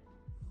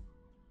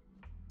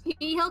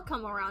 He'll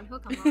come around. He'll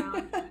come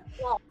around.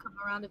 We'll come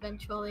around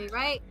eventually,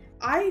 right?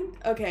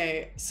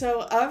 Okay,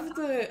 so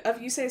of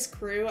Yusei's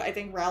crew, I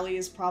think Rowley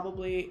is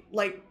probably,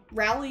 like,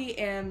 Rowley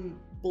and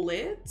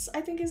Blitz,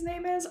 I think his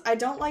name is. I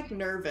don't like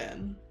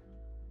Nervin.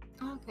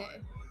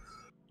 Okay.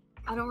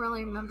 I don't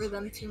really remember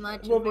them too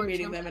much. We'll be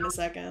meeting them in a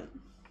second.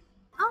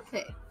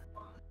 Okay.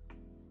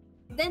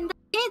 Then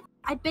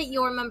I bet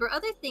you'll remember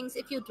other things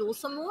if you duel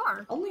some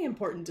more. Only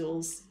important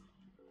duels.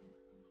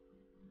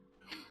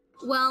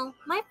 Well,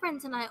 my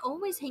friends and I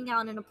always hang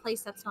out in a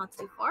place that's not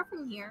too far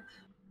from here.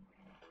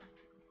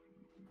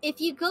 If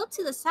you go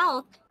to the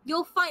south,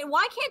 you'll find...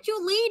 Why can't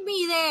you lead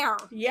me there?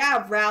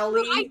 Yeah,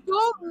 Rowley. I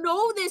don't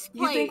know this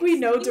place. You think we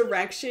know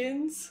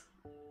directions?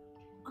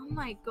 Oh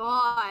my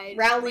god.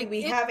 Rowley,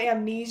 we have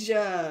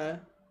amnesia.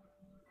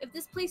 If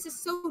this place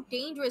is so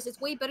dangerous, it's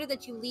way better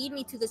that you lead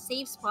me to the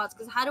safe spots,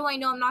 because how do I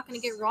know I'm not going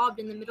to get robbed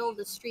in the middle of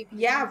the street?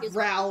 Yeah,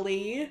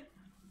 Rowley.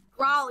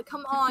 Rowley,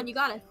 come on, you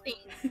gotta think.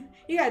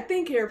 You gotta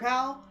think here,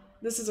 pal.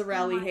 This is a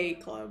Rowley hate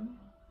club.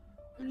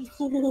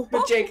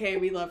 But JK,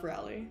 we love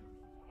Rowley.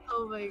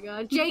 Oh my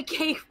god.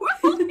 JK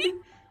Rowley.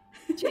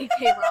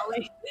 JK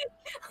Rowley.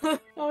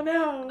 Oh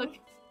no. Okay.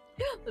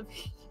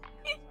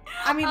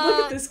 I mean,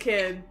 look at this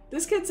kid.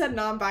 This kid said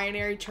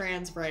non-binary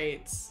trans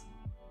rights.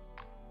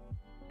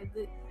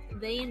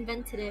 They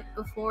invented it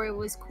before it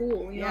was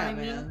cool, you know what I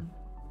mean? Man.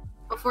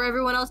 Before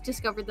everyone else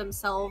discovered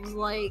themselves,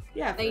 like,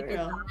 Yeah, they for did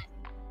real. that.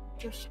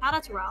 Just shout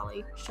out to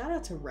Raleigh. Shout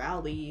out to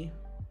Rowley.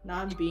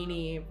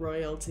 Non-beanie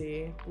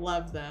royalty.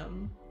 Love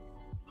them.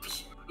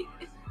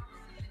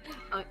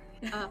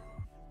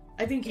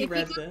 I think you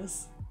read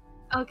this.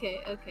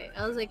 Okay.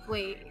 I was like,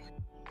 wait.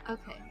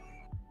 Okay.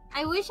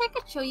 I wish I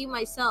could show you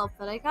myself,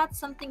 but I got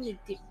something to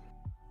do.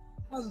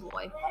 Oh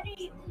boy.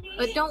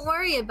 But don't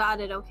worry about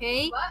it,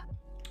 okay? What?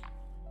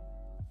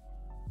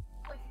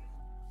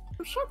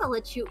 I'm sure they'll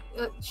let you.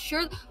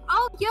 Sure.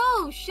 Oh,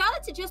 yo! Shout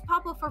out to Just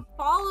Papa for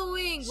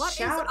following. What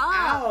is up?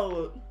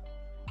 Out.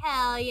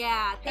 Hell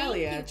yeah! Hell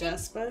Thank yeah, you.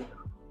 Jespa.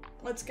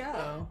 Let's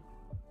go.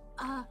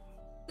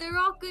 They're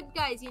all good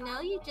guys, you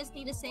know. You just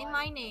need to say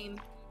my name.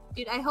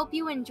 Dude, I hope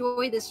you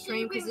enjoy this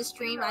stream, because this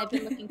stream I've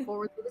been looking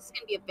forward to. This is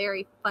gonna be a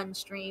very fun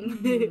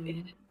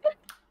stream.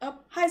 Oh,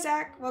 hi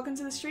Zach. Welcome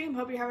to the stream.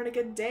 Hope you're having a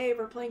good day.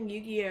 We're playing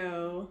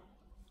Yu-Gi-Oh!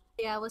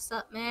 Yeah, what's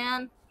up,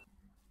 man?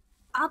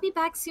 I'll be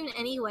back soon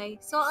anyway,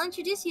 so I'll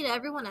introduce you to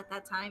everyone at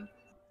that time.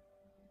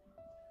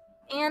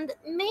 And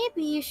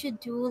maybe you should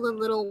duel a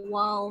little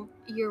while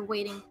you're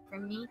waiting for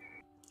me.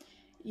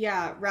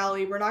 Yeah,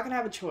 Rowley, we're not gonna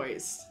have a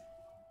choice.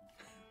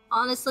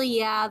 Honestly,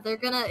 yeah,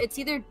 it's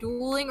either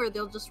dueling or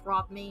they'll just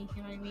rob me,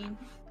 you know what I mean?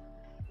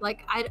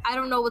 Like, I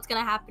don't know what's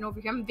gonna happen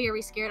over here. I'm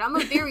very scared. I'm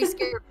a very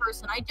scared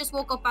person. I just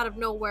woke up out of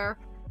nowhere.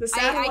 The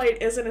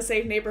satellite isn't a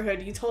safe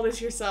neighborhood. You told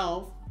us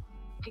yourself.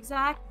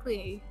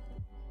 Exactly.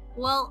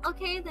 Well,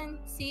 okay then.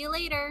 See you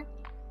later.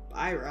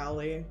 Bye,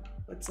 Rowley.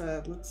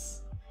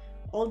 Let's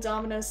Old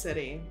Domino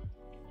City.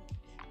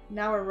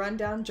 Now a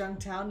rundown junk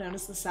town known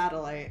as the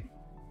Satellite.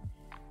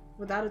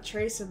 Without a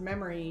trace of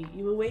memory,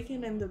 you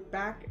awaken in the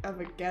back of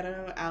a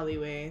ghetto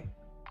alleyway.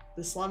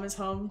 The slum is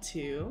home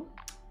to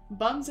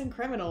bums and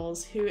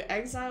criminals who,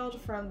 exiled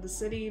from the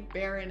city,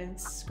 bear an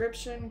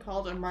inscription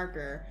called a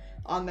marker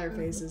on their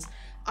faces.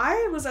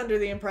 I was under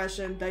the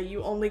impression that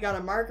you only got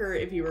a marker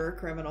if you were a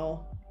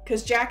criminal.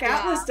 Because Jack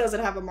Atlas doesn't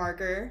have a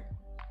marker.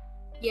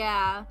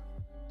 Yeah.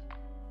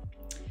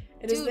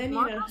 Dude,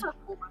 markers are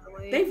cool, by the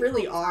way. They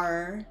really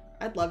are.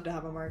 I'd love to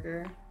have a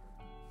marker.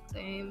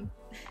 Same.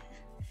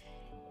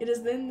 It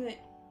is then that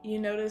you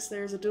notice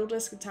there's a duel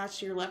disc attached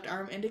to your left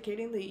arm,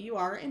 indicating that you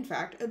are, in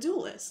fact, a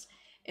duelist.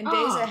 In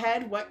days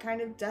ahead, what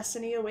kind of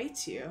destiny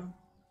awaits you?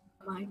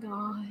 Oh my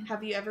god.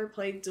 Have you ever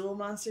played Duel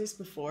Monsters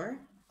before?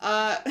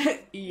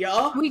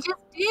 Yeah. We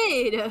just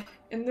did!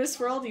 In this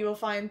world, you will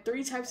find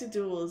 3 types of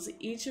duels,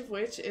 each of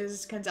which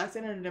is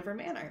conducted in a different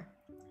manner.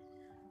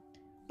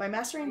 By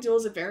mastering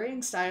duels of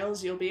varying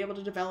styles, you'll be able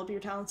to develop your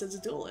talents as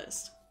a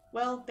duelist.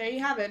 Well, there you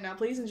have it. Now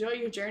please enjoy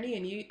your journey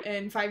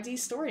in 5D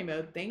story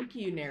mode. Thank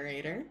you,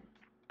 narrator.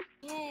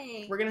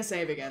 Yay. We're gonna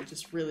save again,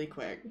 just really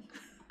quick.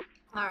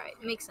 Alright,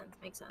 makes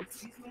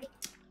sense.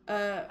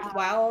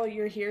 While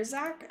you're here,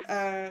 Zach,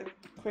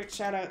 quick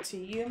shout out to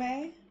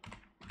Yume.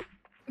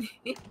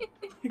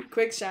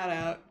 Quick shout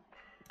out.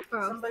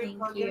 Bro, thank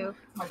you.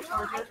 My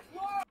charger.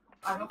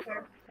 I don't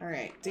care.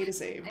 Alright, data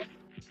save.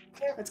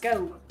 Let's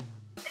go.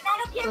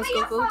 Let's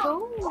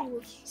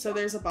go. So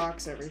there's a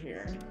box over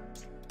here.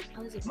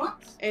 Oh, there's a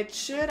box. It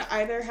should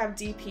either have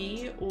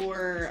DP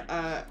or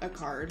a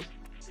card.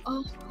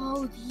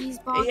 Oh, these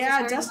boxes.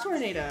 Yeah, are Dust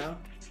Tornado.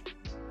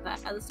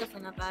 That's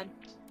definitely not bad.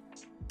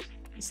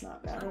 It's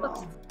not bad at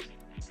all.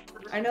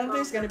 I know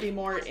there's gonna be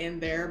more in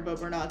there, but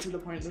we're not to the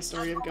point in the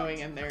story of going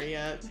in there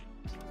yet.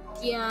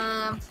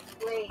 Yeah.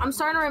 I'm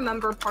starting to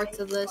remember parts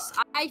of this.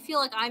 I feel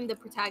like I'm the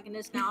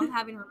protagonist now. I'm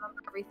having to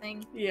remember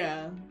everything.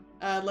 Yeah.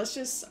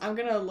 I'm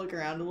gonna look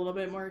around a little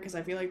bit more because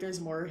I feel like there's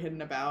more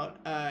hidden about,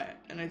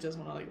 and I just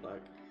wanna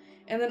look.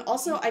 And then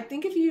also, I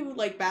think if you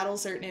battle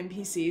certain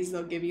NPCs,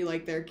 they'll give you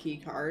their key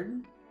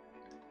card.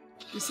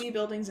 You see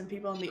buildings and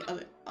people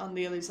on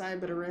the other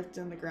side, but a rift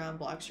in the ground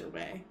blocks your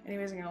way.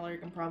 Anyways, I'm gonna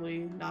lurk and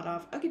probably nod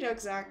off. Okie doke,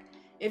 Zach.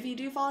 If you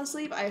do fall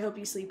asleep, I hope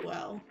you sleep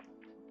well.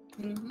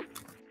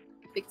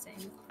 Big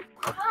same.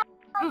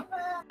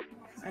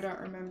 I don't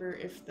remember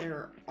if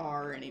there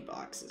are any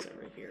boxes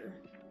over here.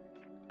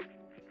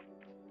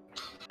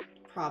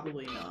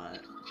 Probably not.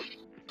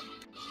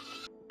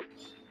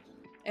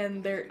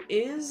 And there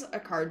is a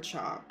card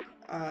shop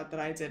that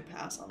I did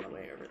pass on the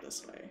way over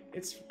this way.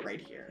 It's right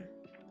here.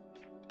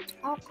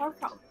 Oh, card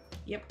shop.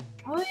 Yep.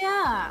 Oh,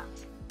 yeah.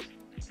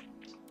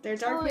 They're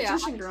Dark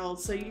Magician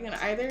Girls, so you can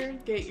either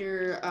get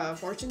your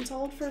fortune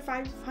told for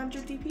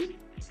 500 DP.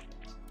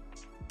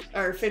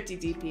 Or 50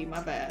 DP,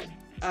 my bad.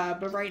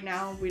 But right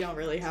now, we don't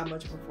really have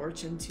much of a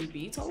fortune to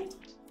be told.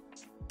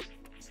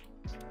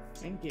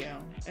 Thank you.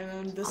 And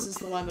then this is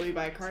the one that we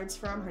buy cards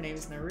from. Her name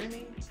is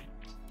Narumi.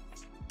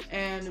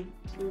 And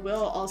we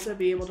will also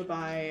be able to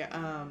buy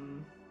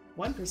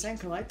 1%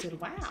 collected.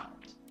 Wow.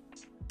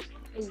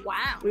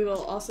 Wow. We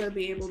will also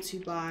be able to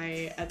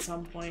buy, at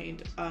some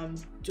point,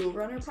 dual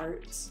runner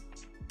parts.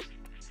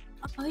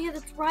 Oh yeah,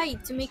 that's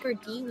right. To make our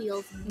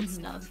D-wheels and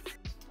stuff.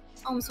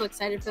 Oh, I'm so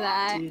excited for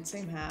that. Dude,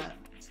 same hat.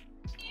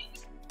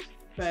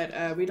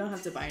 but we don't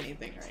have to buy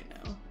anything right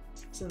now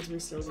since we're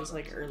still just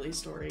like early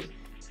story.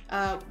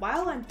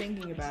 While I'm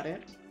thinking about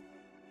it.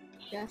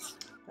 Yes.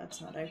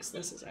 That's not X,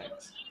 this is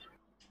X.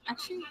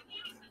 Actually.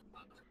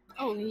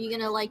 Oh, are you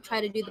gonna like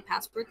try to do the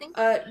password thing?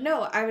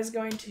 No, I was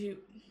going to,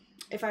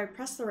 if I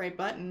press the right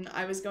button,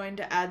 I was going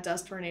to add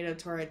Dust Tornado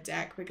to our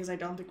deck because I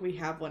don't think we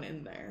have one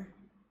in there.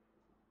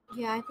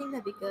 Yeah, I think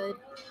that'd be good.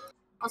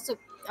 Also,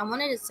 I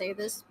wanted to say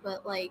this,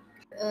 but like,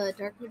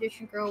 Dark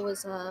Magician Girl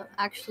was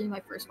actually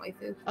my first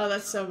waifu. Oh,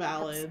 that's so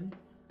valid.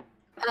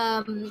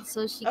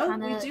 So she Oh,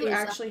 kind of we do is,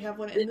 actually have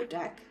one in the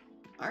deck.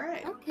 All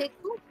right. Okay,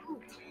 cool.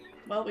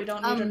 Well, we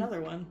don't need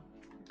another one.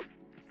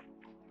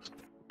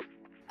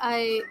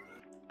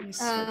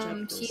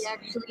 She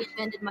actually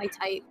invented my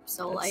type,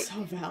 so that's like.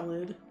 So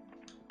valid.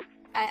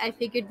 I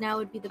figured now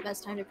would be the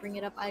best time to bring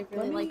it up. I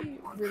really like. Let me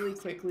really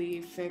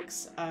quickly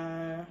fix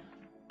my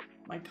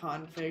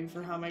config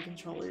for how my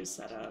controller is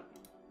set up.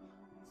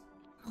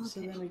 Okay. So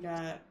then we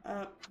got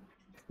up,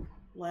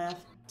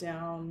 left,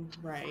 down,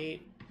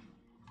 right,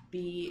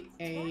 B,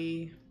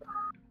 A,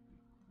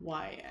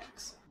 Y,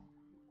 X.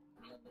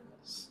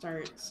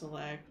 Start,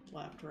 select,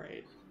 left,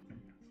 right.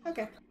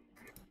 Okay.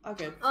 All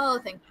good. Oh,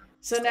 thank you.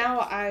 So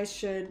now I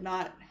should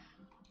not...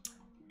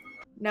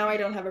 Now I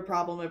don't have a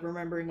problem of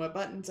remembering what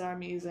buttons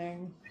I'm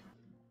using.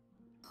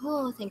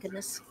 Oh, thank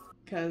goodness.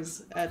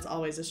 Because that's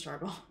always a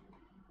struggle.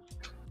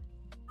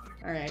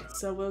 Alright,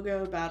 so we'll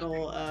go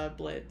battle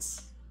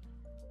Blitz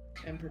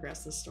and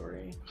progress the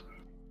story.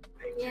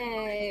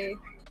 Yay.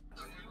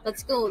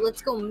 Let's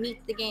go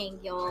meet the gang,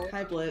 y'all.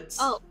 Hi, Blitz.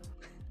 Oh.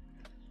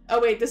 Oh,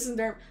 wait, this is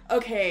Nerv.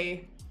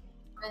 Okay.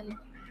 And...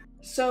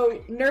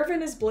 So,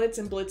 Nervin is Blitz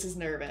and Blitz is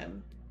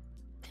Nervin.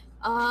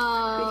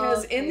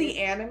 Because in the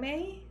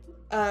anime,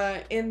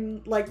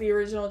 in like the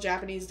original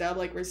Japanese dub,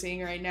 like we're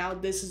seeing right now,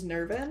 this is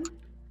Nervin.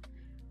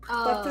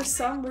 But for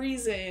some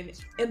reason,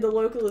 in the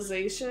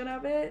localization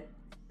of it,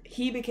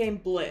 he became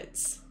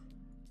Blitz.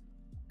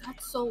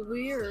 That's so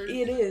weird.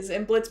 It is,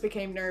 and Blitz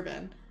became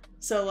Nervin.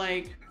 So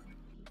like,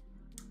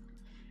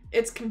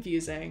 it's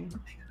confusing.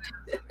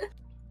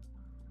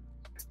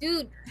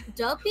 Dude,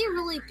 dub be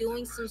really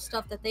doing some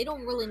stuff that they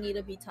don't really need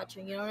to be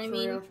touching, you know what I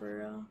mean? For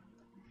real.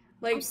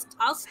 Like,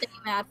 I'll stay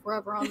mad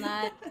forever on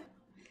that.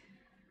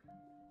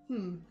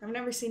 I've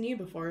never seen you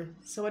before,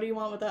 so what do you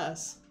want with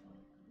us?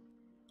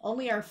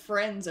 Only our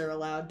friends are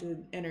allowed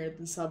to enter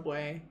the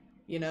subway,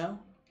 you know?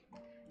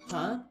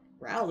 Huh?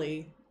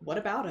 Rowley, what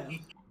about him?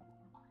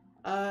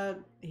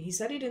 He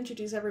said he'd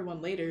introduce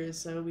everyone later,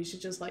 so we should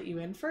just let you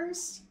in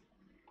first?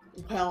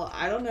 Well,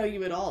 I don't know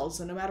you at all,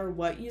 so no matter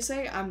what you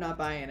say, I'm not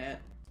buying it.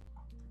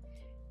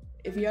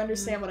 If you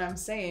understand what I'm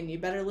saying, you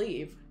better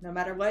leave. No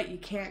matter what, you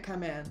can't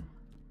come in.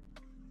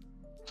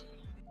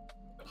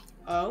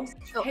 Oh?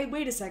 Hey,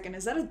 wait a second.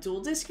 Is that a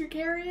dual disc you're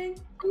carrying?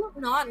 I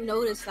did not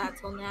notice that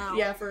till now.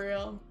 Yeah, for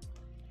real.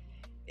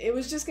 It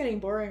was just getting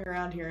boring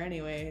around here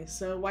anyway,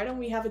 so why don't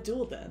we have a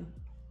duel then?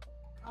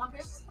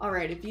 Okay.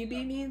 Alright, if you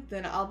beat me,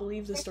 then I'll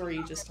believe the story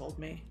you just told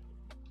me.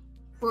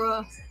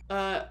 Bruh.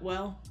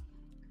 Well...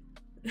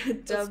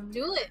 Let's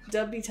do it.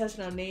 Dub be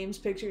touching on names,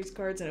 pictures,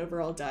 cards, and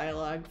overall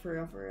dialogue. For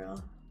real, for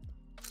real.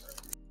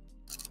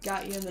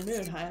 Got you in the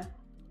mood, huh?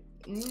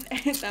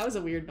 That was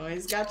a weird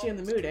noise. Got you in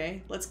the mood, eh?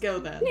 Let's go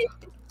then.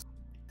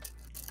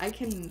 I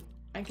can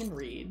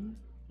read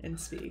and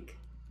speak.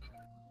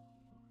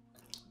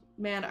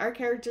 Man, our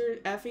character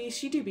Effie,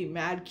 she do be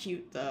mad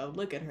cute though.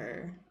 Look at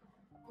her.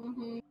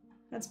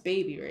 That's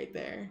baby right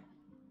there.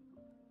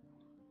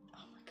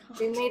 Oh my god.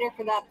 They made her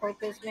for that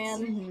purpose,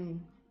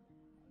 man.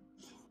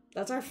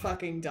 That's our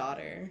fucking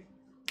daughter.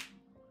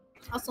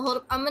 Also, hold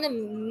up. I'm gonna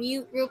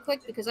mute real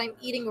quick because I'm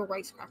eating a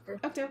rice cracker.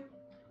 Okay.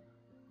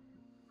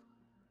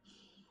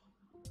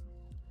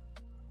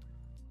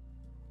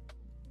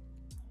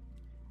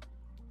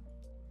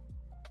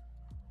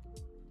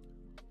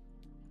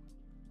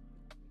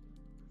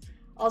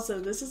 Also,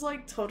 this is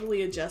like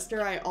totally a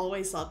jester. I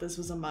always thought this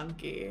was a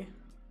monkey.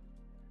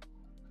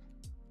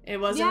 It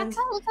wasn't. Yeah, it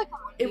kind of looks like a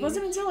monkey. It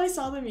wasn't until I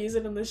saw them use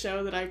it in the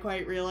show that I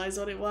quite realized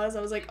what it was.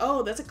 I was like,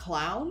 oh, that's a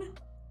clown?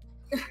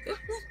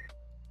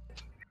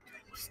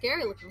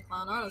 Scary looking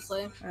clown,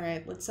 honestly.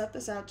 Alright, let's set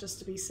this out just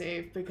to be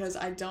safe because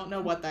I don't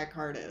know what that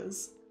card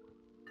is.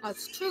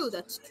 That's true,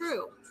 that's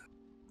true.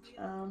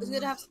 It's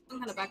good to have some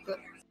kind of backup.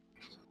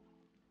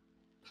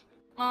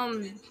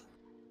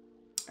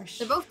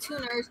 They're both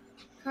tuners.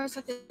 Cards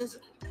like this.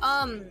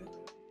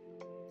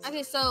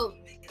 Okay, so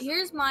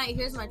here's my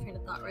train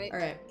of thought, right?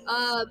 Alright.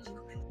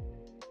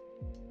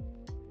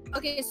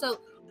 Okay, so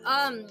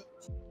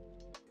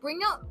bring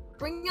out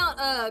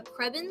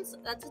Krebins,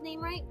 that's his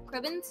name, right?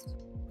 Krebins?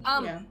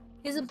 Yeah.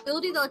 His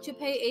ability that lets you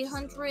pay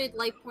 800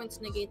 life points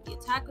to negate the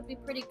attack would be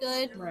pretty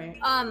good. Right.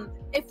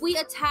 If we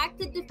attack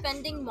the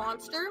defending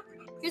monster,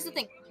 here's the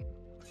thing.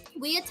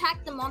 We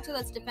attack the monster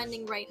that's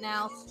defending right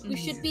now, we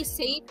should be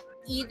safe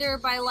either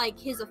by like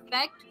his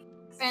effect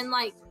and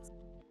like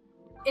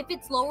if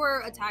it's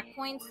lower attack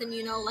points, then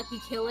you know, like we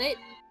kill it,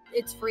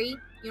 it's free,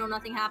 you know,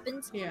 nothing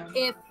happens. Yeah.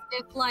 If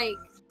like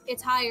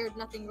it's higher,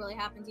 nothing really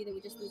happens either.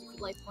 We just lose a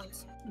few life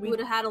points. We would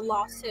have had a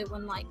loss hit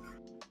when like.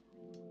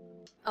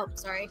 Oh,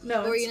 sorry.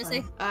 No, what were you gonna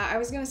say? I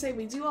was gonna say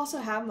we do also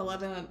have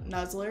Malevolent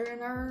Nuzzler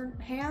in our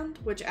hand,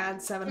 which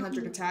adds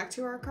 700 attack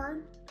to our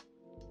card.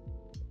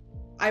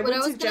 I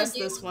would suggest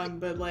this one,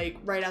 but like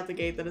right out the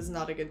gate, that is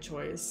not a good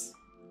choice.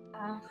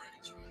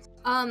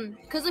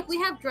 Because like we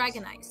have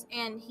Dragon Ice,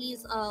 and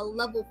he's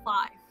level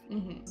 5,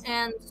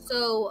 and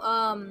so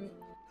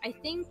I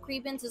think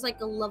Grievance is like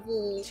a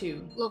level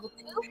 2. Level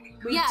 2.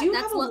 We do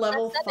have a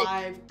level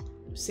 5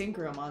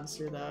 synchro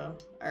monster though.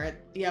 Or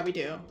yeah, we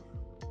do.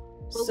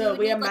 But so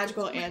we have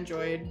Magical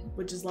Android,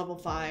 which is level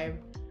 5.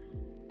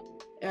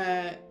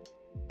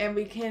 And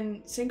we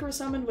can synchro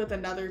summon with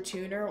another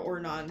tuner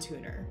or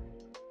non-tuner.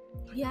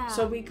 Yeah.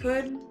 So we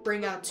could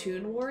bring out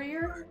Toon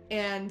Warrior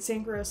and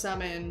synchro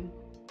summon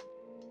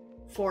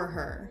for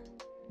her.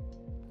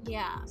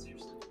 Yeah.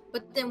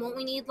 But then won't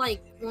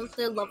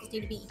the levels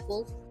need to be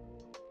equal?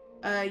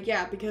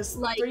 Yeah, because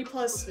like, 3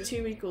 plus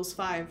 2 equals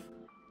 5.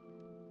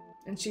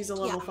 And she's a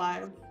level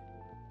 5.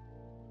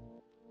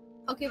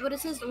 Okay, but it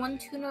says 1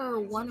 tuner or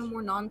 1 or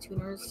more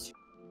non-tuners.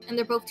 And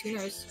they're both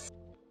tuners.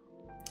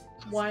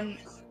 1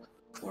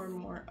 or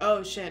more.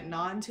 Oh shit,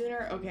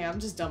 non-tuner? Okay, I'm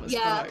just dumb as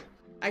fuck.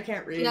 I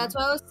can't read. Yeah, that's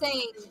what I was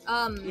saying.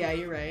 Yeah,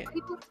 you're right.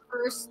 People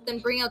first, then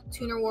bring out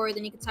Tuner Warrior,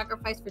 then you can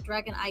sacrifice for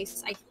Dragon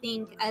Ice, I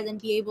think, and then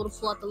be able to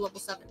pull out the level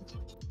 7.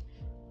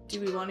 Do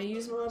we want to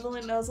use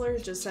Malevolent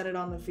Nuzzler? Just set it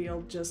on the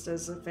field just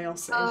as a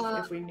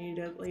failsafe if we need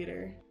it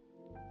later.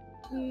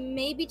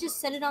 Maybe just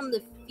set it on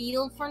the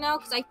field for now,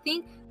 because I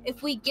think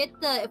if we get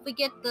the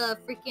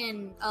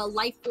freaking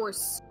Life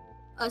Force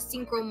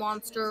synchro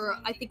monster,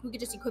 I think we could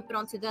just equip it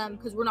onto them,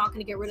 because we're not going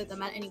to get rid of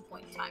them at any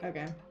point in time.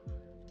 Okay.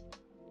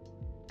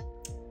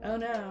 Oh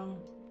no.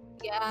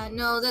 Yeah,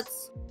 no,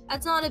 that's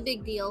not a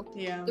big deal.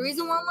 Yeah. The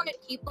reason why I wanted to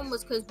keep them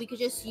was because we could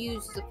just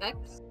use his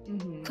effects.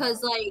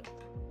 Because like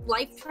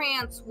Life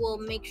Trance will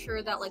make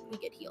sure that like we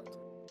get healed.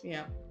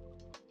 Yeah.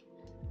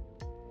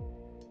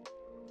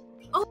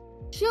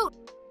 Oh shoot.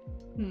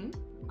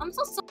 I'm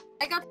so sorry.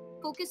 I got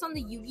focused on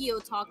the Yu-Gi-Oh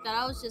talk that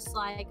I was just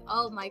like,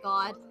 oh my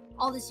god,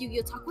 all this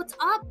Yu-Gi-Oh talk. What's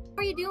up? How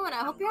are you doing?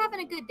 I hope you're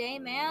having a good day,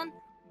 man.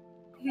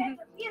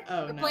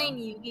 Oh We're playing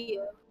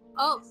Yu-Gi-Oh.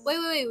 Oh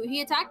wait,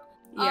 he attacked?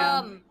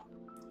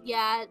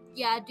 Yeah.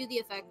 Yeah, do the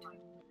effect.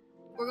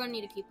 We're gonna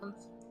need to keep him.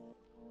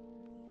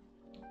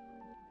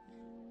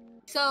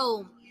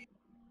 So,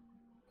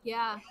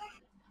 yeah.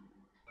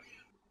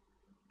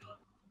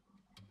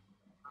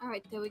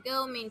 Alright, there we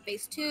go. Main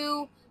phase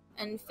 2.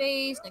 End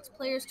phase. Next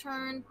player's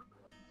turn.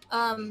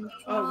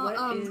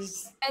 What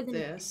is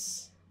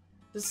this?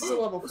 This is a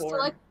level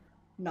 4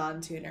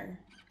 non-tuner.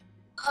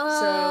 So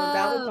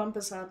that would bump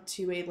us up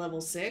to a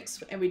level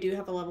 6, and we do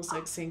have a level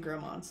 6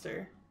 synchro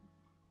monster.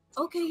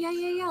 Okay,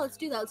 yeah. Let's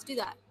do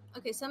that.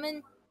 Okay,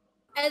 summon,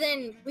 and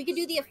then we could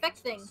do the effect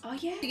thing. Oh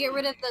yeah. To get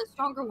rid of the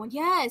stronger one.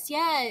 Yes.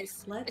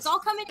 It's all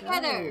coming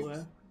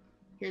together.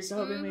 Here's to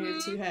hoping we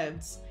get 2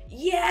 heads.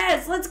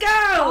 Yes, let's go!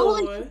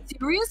 Oh,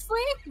 seriously?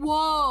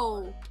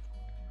 Whoa.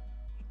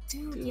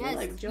 Dude, yes.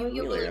 Like Joey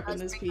Wheeler up in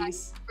this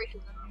piece.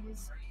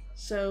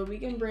 So we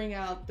can bring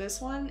out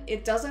this one.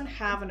 It doesn't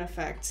have an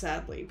effect,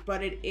 sadly,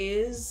 but it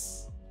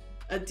is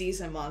a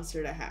decent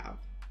monster to have.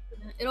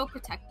 It'll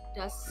protect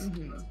us.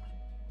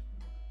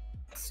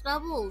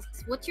 Snubbles,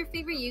 what's your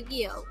favorite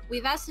Yu-Gi-Oh?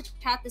 We've asked the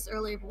chat this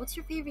earlier, but what's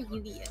your favorite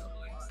Yu-Gi-Oh?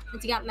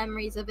 Since you got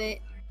memories of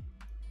it.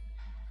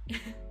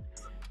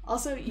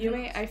 Also,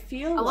 Yume, I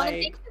feel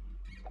like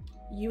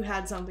you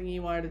had something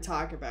you wanted to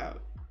talk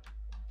about.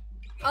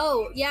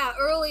 Oh, yeah,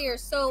 earlier.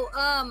 So,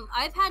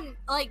 I've had,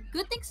 like,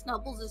 good thing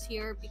Snubbles is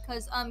here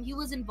because, he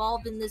was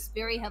involved in this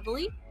very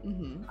heavily.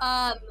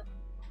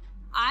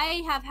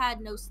 I have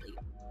had no sleep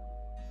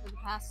for the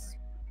past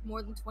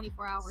more than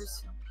 24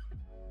 hours.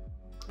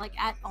 Like,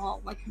 at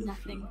all. Like,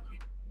 nothing.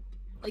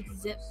 Like,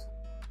 zip.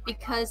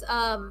 Because,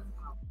 either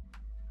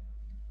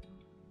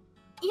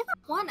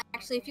one,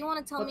 actually, if you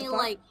want to tell me,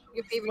 like,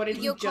 your favorite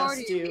Yu-Gi-Oh card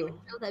or your favorite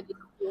show, that'd be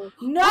cool.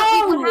 No!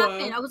 What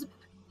happened? I was...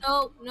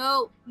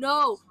 No.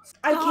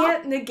 I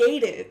can't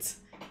negate it.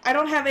 I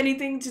don't have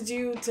anything to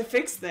do to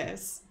fix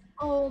this.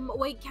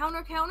 Wait,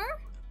 counter?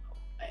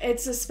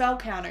 It's a spell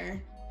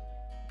counter.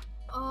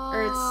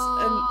 Or it's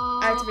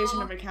an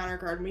activation of a counter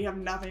card, and we have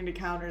nothing to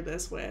counter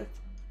this with.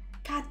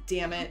 God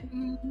damn it.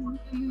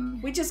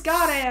 We just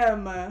got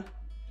him!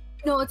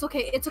 No, it's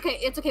okay.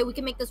 We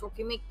can make this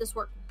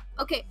work.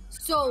 Okay,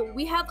 so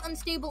we have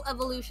Unstable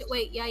Evolution.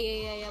 Wait, yeah.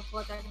 Pull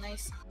out Dragon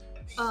Ice.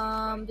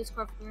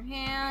 Discard from your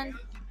hand.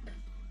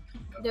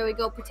 There we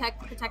go.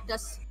 Protect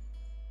us.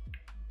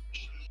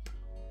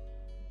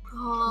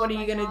 Oh, what are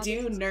you gonna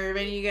do,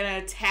 Nervin? Are you gonna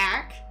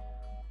attack?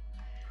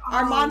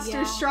 Our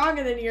monster's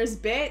stronger than yours,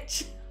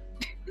 bitch!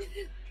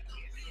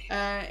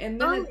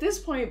 And then at this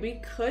point,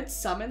 we could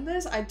summon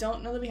this. I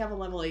don't know that we have a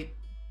level 8.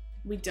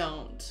 We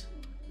don't.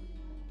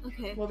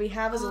 Okay. What we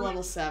have is a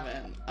level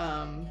 7.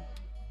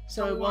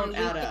 So it won't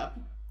add up.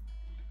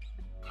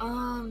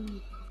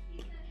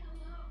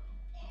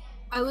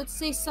 I would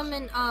say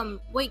summon,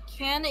 wait,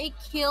 can it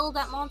kill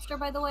that monster,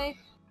 by the way?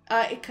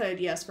 It could,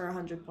 yes, for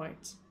 100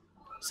 points.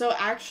 So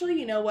actually,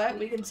 you know what?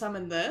 We can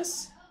summon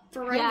this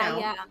for right now.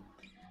 Yeah.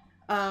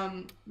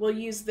 We'll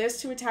use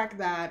this to attack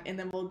that, and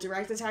then we'll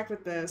direct attack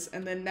with this,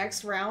 and then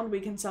next round we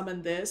can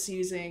summon this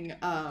using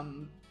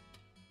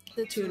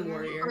The Toon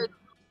Warrior.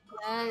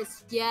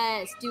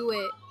 Yes, do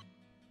it.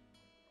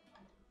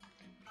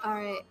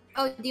 Alright.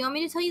 Oh, do you want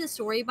me to tell you the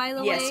story, by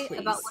the way, please.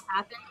 about what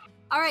happened?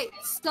 Alright,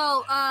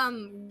 so,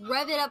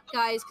 rev it up,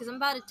 guys, because I'm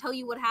about to tell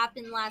you what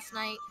happened last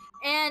night.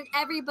 And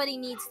everybody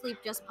needs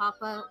sleep, just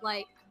Papa.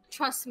 Like,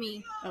 trust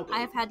me, I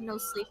have had no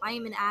sleep. I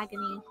am in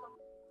agony.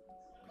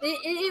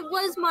 It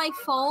was my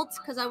fault,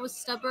 because I was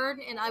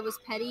stubborn and I was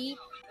petty,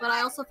 but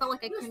I also felt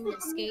like I couldn't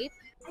escape.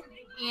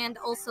 And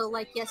also,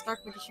 like, yes,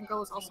 Dark Magician Girl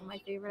was also my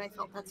favorite. I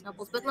felt that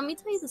Snubbles. But let me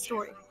tell you the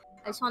story.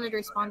 I just wanted to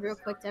respond real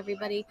quick to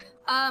everybody.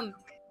 Last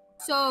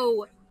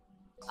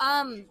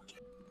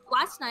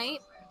night,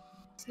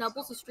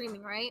 Snubbles was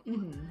streaming, right?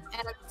 Mm-hmm.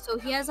 And so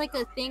he has, like,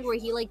 a thing where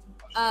he, like,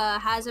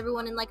 has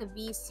everyone in, like, a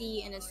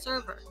VC in his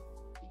server.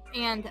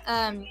 And,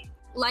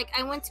 like,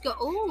 I went to go,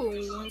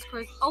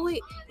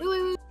 wait,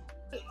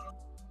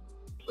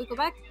 go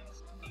back.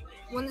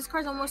 When this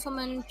card's almost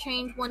summoned,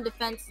 change one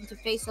defense into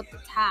face-up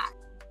attack.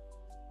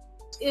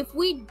 If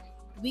we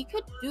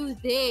could do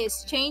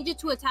this, change it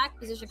to attack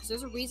position, because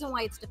there's a reason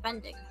why it's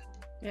defending.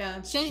 Yeah,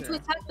 that's change true.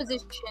 it to attack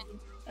position,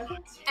 Okay.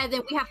 and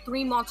then we have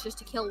 3 monsters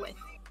to kill with.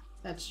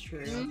 That's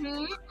true.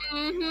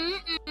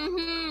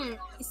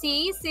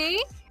 See?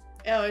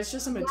 Oh, it's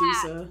just a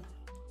Medusa.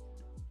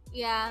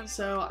 Yeah.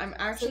 So I'm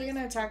actually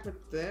gonna attack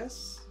with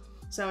this,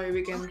 so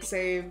we can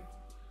save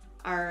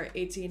our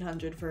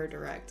 1800 for a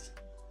direct.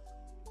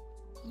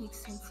 Makes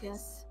sense,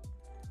 yes.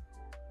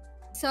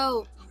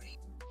 So,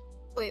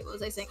 wait, what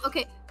was I saying?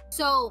 Okay,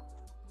 so,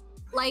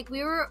 like,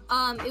 we were,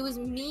 it was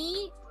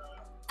me,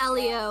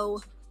 Elio,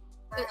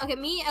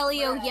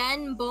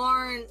 Yen,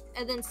 Barn,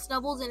 and then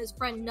Snubbles and his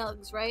friend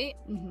Nugs, right?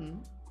 Mm-hmm.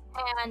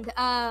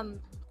 And,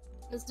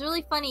 it's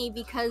really funny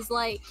because,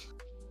 like,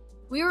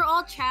 we were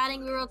all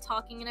chatting, we were all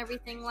talking and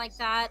everything like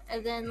that,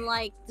 and then,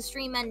 like, the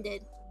stream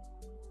ended.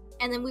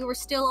 And then we were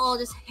still all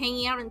just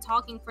hanging out and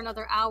talking for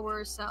another hour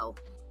or so.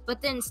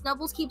 But then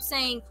Snubbles keeps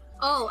saying,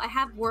 oh, I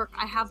have work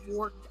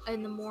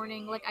in the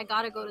morning, like, I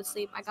gotta go to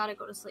sleep.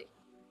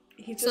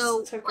 He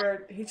just took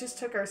our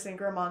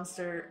synchro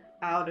monster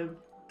out of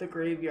the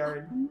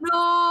graveyard.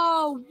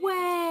 No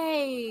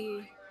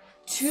way!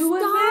 Two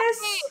of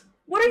this?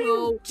 What are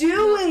you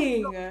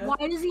doing? No.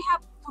 Why does he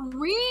have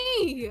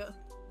 3?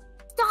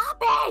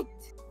 Stop it!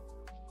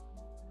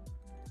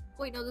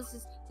 Wait, no, this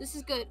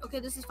is good. Okay,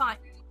 this is fine.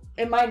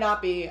 It might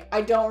not be.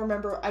 I don't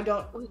remember.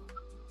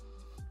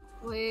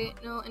 Wait,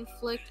 no,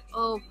 inflict.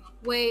 Oh,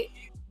 wait.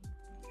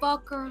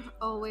 Fucker.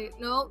 Oh, wait.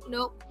 Nope.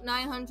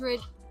 900.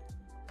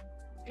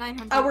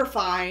 Oh, we're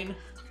fine.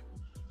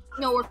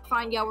 No, we're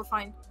fine. Yeah, we're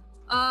fine.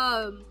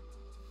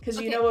 Because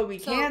you know what we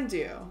can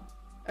do?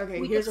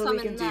 Okay, here's what we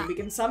can do. We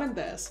can summon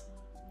this.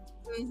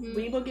 Mm-hmm.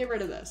 We will get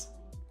rid of this.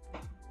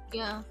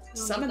 Yeah.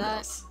 Summon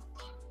this.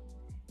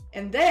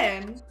 And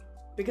then,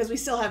 because we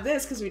still have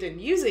this because we didn't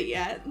use it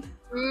yet,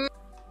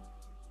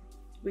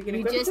 we can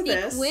equip it to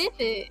this. Equip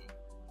it.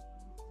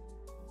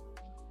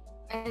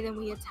 And then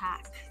we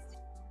attack.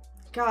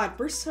 God,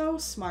 we're so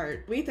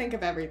smart. We think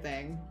of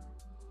everything.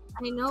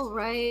 I know,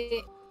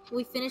 right?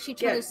 We finish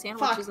each other's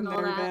sandwiches and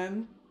all that.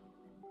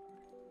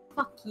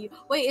 Fuck you.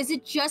 Wait, is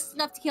it just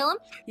enough to kill him?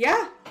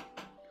 Yeah.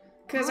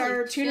 Because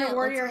our Tuner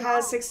Warrior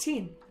has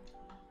 16.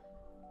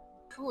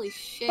 Holy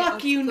shit.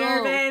 Fuck you,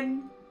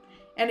 Nervin.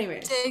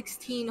 Anyways.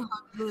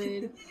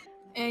 1600.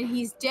 And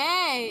he's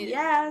dead.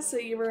 Yeah, so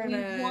you were in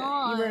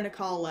a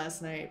call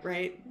last night,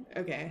 right?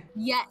 Okay.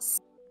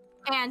 Yes.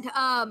 And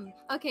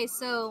okay,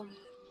 so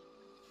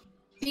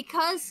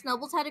because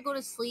Snubbles had to go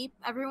to sleep,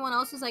 everyone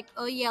else was like,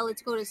 oh yeah,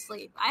 let's go to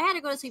sleep. I had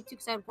to go to sleep too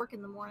because I had work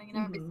in the morning and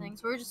everything.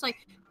 So we were just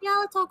like, yeah,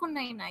 let's all go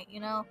night,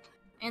 you know?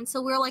 And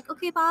so we were like,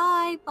 okay,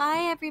 bye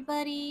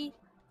everybody.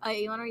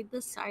 You want to read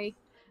this? Sorry.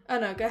 Oh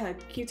no, go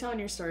ahead. Keep telling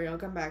your story. I'll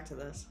come back to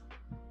this.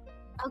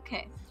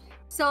 Okay.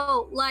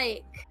 So,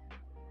 like,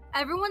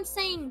 everyone's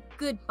saying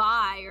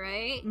goodbye,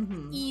 right?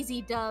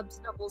 Easy dub,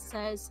 Snubbles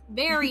says.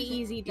 Very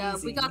easy dub.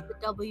 Easy. We got the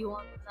W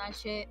on that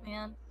shit,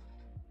 man.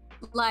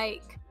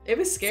 Like, it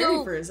was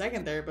scary for a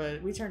second there,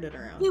 but we turned it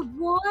around. It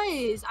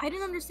was. I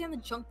didn't understand the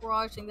junk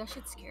barrage thing. That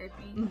shit scared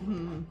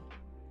me.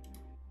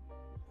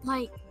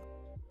 Like,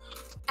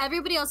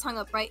 everybody else hung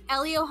up, right?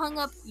 Elio hung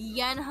up.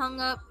 Yen hung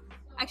up.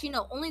 Actually,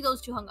 no. Only those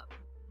 2 hung up.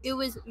 It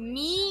was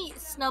me,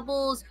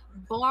 Snubbles,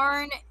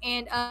 Barn,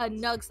 and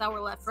Nugs that were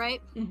left,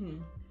 right?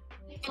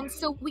 And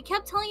so we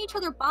kept telling each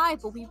other bye,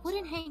 but we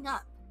wouldn't hang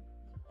up.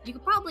 You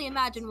could probably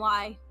imagine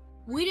why.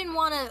 We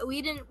wanted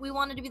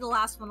to be the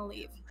last one to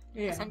leave,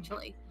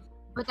 essentially.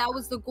 But that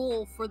was the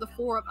goal for the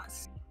 4 of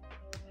us.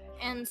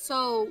 And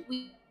so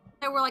we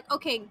were like,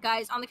 okay,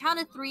 guys, on the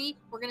count of 3,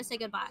 we're gonna say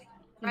goodbye,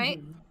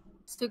 right?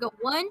 So go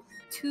 1,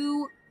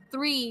 2,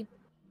 3,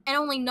 and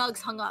only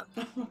Nugs hung up.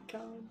 Oh my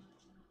god.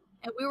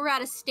 And we were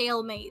at a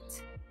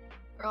stalemate.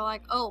 We were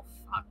like, oh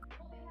fuck.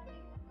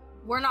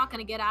 We're not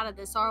gonna get out of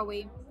this, are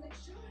we?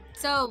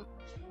 So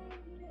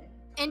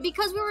And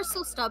because we were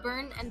so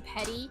stubborn and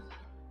petty,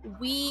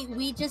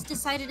 we just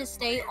decided to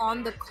stay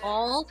on the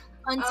call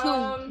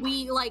until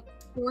we like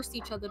forced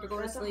each other to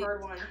go to sleep. That's a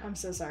hard one. I'm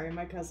so sorry.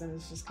 My cousin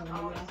is just coming to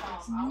the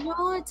office.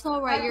 No, it's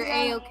alright. You're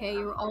A-okay.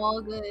 You're all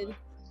good.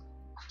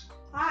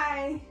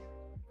 Hi.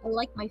 I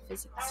like my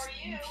physics.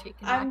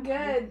 I'm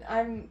good.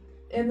 I'm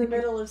in the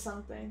middle of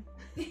something.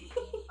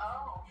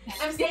 Oh.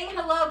 I'm saying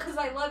hello because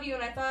I love you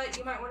and I thought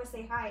you might want to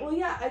say hi. Well,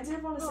 yeah, I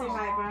did want to say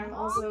hi, but I'm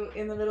also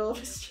in the middle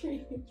of a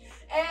stream.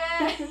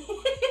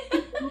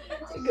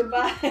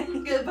 Goodbye.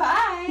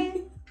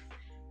 Goodbye.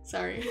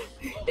 Sorry.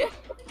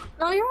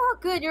 No, you're all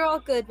good. You're all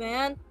good,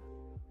 man.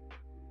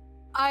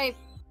 I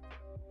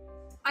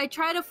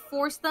try to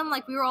force them,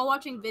 like we were all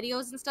watching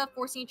videos and stuff,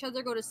 forcing each other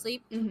to go to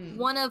sleep. Mm-hmm.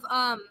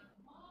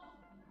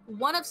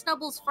 One of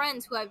Snubble's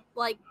friends who I've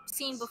like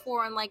seen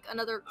before on like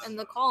another in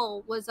the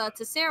call was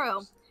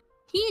Tessero.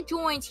 He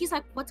joins, he's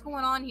like, what's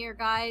going on here,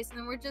 guys?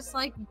 And we're just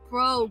like,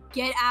 bro,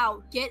 get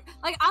out.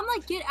 I'm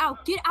like, get out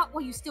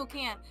while you still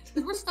can.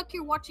 Because we're stuck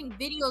here watching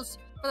videos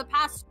for the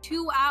past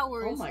 2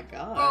 hours. Oh my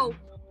god. Bro,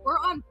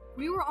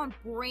 we were on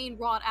brain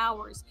rot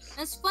hours.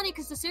 And it's funny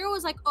because Tessero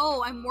was like,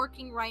 oh, I'm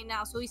working right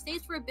now. So he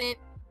stays for a bit,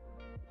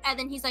 and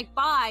then he's like,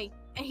 bye.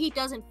 And he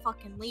doesn't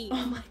fucking leave.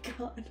 Oh my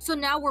god. So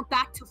now we're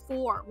back to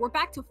 4. We're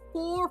back to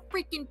 4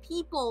 freaking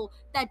people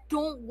that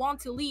don't want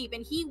to leave.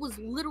 And he was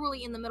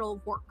literally in the middle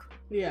of work.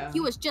 Yeah.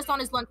 He was just on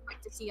his lunch break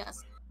to see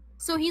us.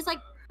 So he's like,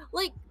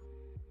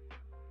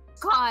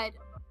 God.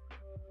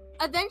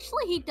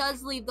 Eventually he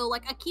does leave though.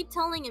 Like I keep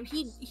telling him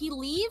he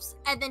leaves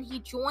and then he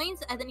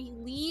joins and then he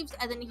leaves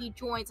and then he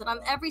joins. And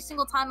every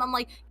single time I'm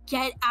like,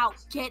 get out.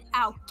 You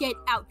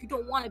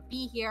don't want to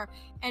be here.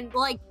 And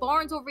like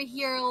Barnes over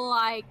here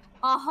like,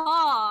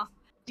 aha.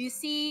 You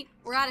see,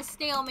 we're at a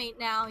stalemate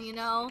now, you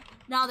know?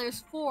 Now there's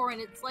 4 and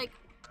it's like,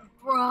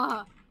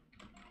 bruh.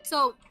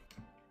 So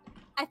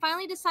I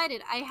finally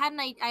decided I had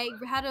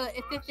an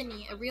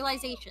epiphany, a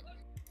realization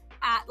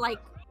at like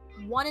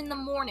 1 in the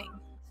morning,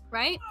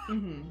 right?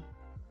 Mm-hmm.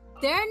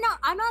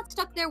 I'm not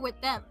stuck there with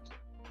them.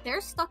 They're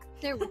stuck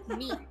there with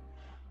me.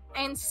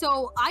 And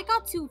so I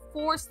got to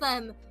force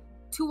them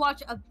to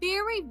watch a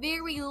very,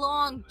 very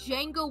long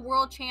Jenga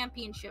World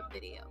Championship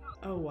video.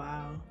 Oh,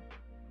 wow.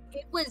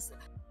 It was,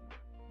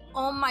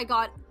 oh my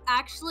god.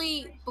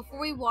 Actually, before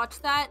we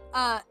watched that,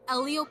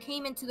 Elio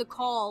came into the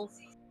call,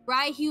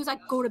 right? He was like,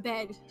 go to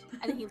bed.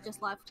 And then he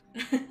just left.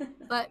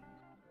 But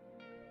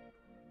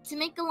to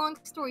make a long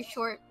story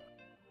short,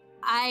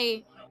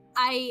 I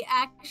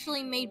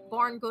actually made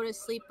Barn go to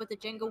sleep with the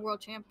Jenga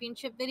World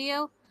Championship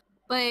video,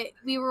 but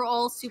we were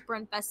all super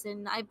invested,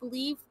 and I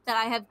believe that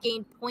I have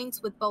gained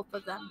points with both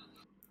of them.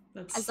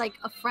 As like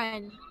a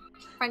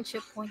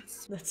friendship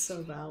points. That's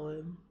so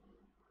valid.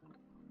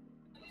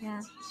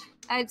 Yeah.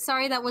 I'm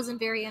sorry that wasn't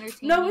very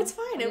entertaining. No, it's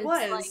fine. It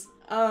was. Like...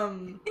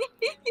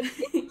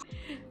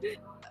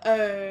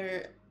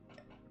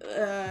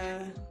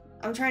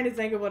 I'm trying to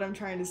think of what I'm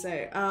trying to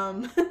say.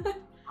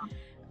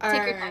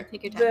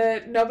 Take your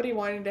time. Nobody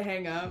wanting to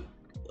hang up.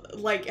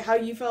 Like, how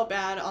you felt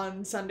bad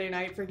on Sunday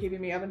night for keeping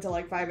me up until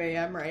like 5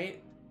 a.m.,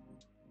 right?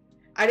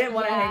 I didn't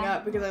want to hang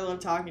up because I love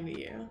talking to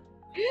you.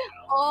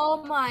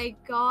 Oh my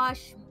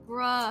gosh,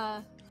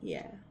 bruh.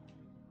 Yeah.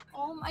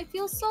 I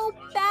feel so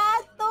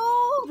bad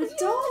though. But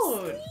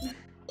don't.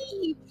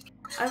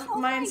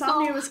 My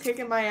insomnia was God.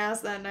 kicking my ass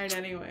that night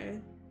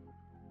anyway.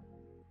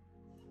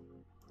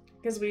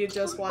 Because we had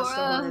just watched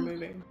a horror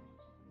movie.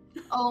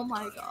 Oh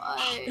my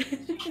god.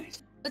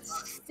 But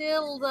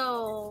still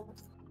though,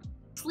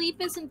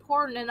 sleep is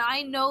important and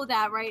I know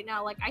that right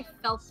now. Like I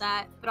felt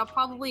that, but I'll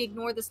probably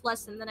ignore this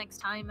lesson the next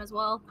time as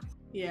well.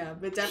 Yeah,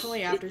 but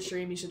definitely after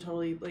stream you should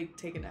totally like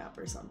take a nap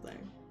or something.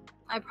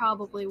 I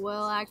probably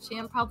will actually.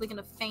 I'm probably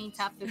gonna faint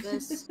after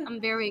this. I'm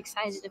very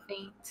excited to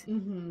faint.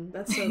 Mm-hmm.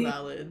 That's so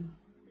valid.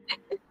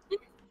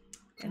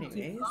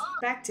 Anyways,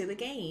 back to the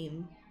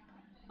game.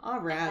 All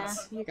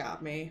rats, you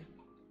got me.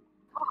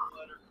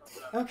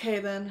 Okay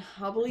then,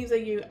 I'll believe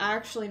that you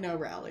actually know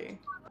Rally.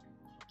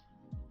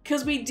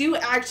 Cause we do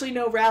actually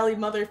know Rally,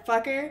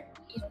 motherfucker.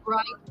 He's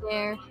right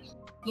there.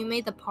 You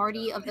made the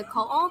party of the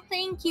call. Oh,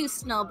 thank you,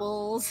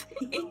 Snubbles.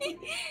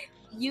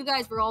 You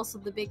guys were also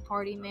the big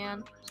party,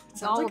 man.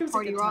 Sounds like it was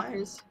party a good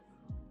rockers. time.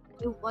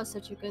 It was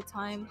such a good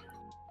time.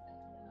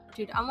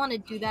 Dude, I want to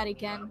do that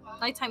again.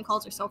 Nighttime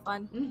calls are so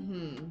fun.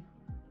 Mm-hmm.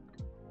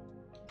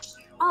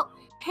 Oh,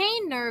 hey,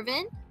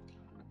 Nervin.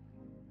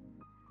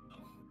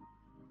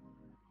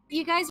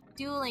 You guys were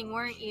dueling,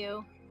 weren't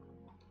you?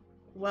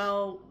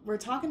 Well, we're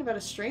talking about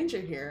a stranger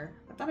here.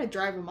 I thought I'd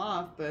drive him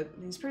off, but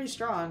he's pretty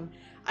strong.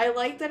 I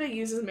like that it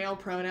uses male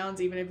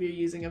pronouns even if you're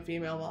using a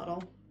female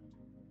model.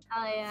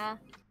 Oh, yeah.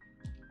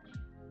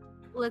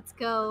 Let's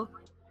go.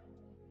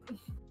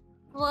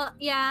 Well,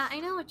 yeah, I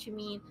know what you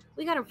mean.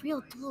 We got a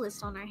real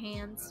duelist on our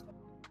hands.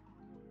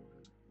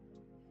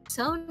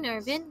 So,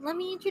 Nervin, let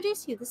me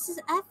introduce you. This is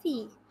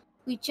Effie.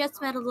 We just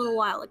met a little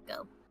while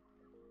ago.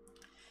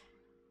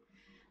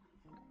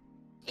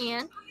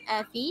 And,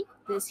 Effie,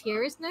 this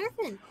here is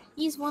Nervin.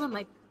 He's one of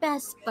my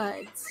best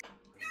buds.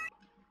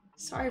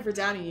 Sorry for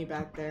downing you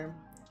back there.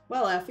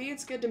 Well, Effie,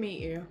 it's good to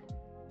meet you.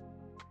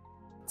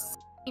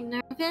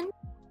 Nervin?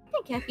 I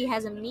think Effie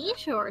has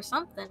amnesia or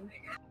something.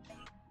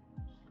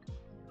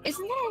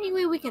 Isn't there any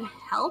way we can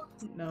help?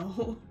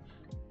 No.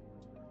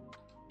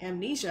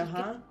 Amnesia,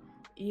 huh?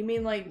 You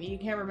mean like you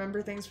can't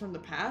remember things from the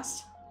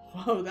past?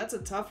 Whoa, that's a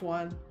tough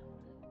one.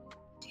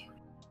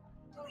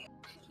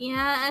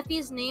 Yeah,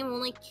 Effie's name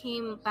only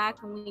came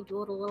back when we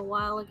dueled a little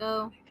while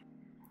ago.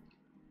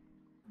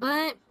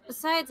 But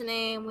besides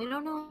name, we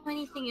don't know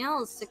anything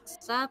else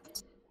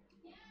except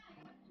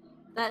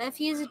that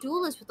Effie is a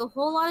duelist with a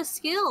whole lot of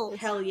skills.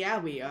 Hell yeah,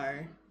 we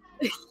are.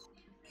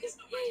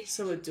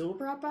 So a duel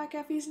brought back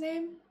Effie's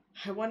name?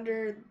 I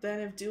wonder then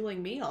if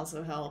dueling me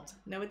also helped.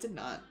 No, it did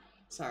not.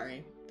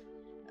 Sorry.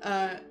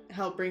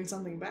 Help bring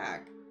something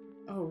back.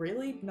 Oh,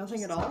 really?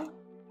 Nothing at all?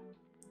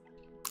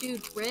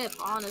 Dude, rip,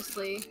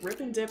 honestly. Rip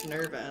and dip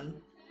Nervin.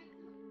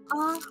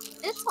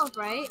 It's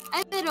alright.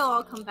 I bet it'll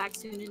all come back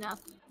soon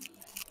enough.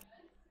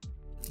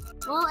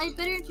 Well, I'd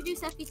better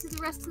introduce Effie to the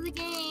rest of the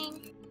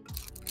gang.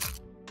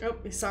 Oh,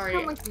 sorry.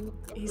 Come with me.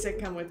 He said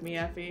come with me,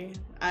 Effie.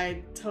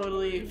 I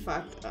totally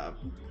fucked up.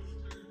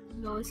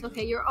 No, it's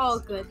okay. You're all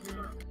good.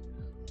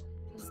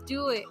 Let's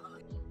do it.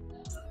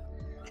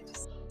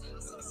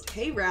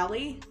 Hey,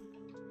 Rally.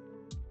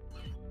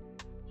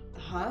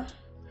 Huh?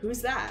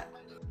 Who's that?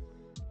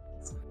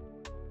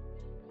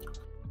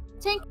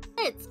 Tank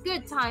hits.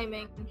 Good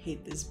timing.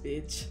 Hate this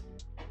bitch.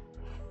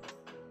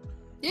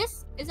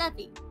 This is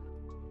Effie.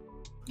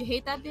 You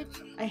hate that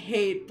bitch? I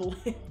hate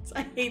Blitz.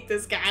 I hate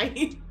this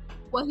guy.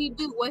 What he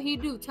do? What he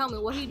do? Tell me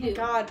what he Oh do. my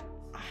god.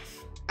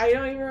 I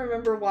don't even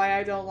remember why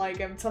I don't like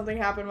him. Something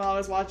happened while I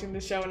was watching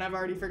the show and I've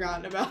already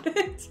forgotten about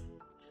it.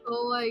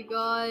 Oh my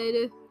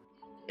god.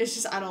 It's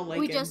just I don't like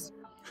him.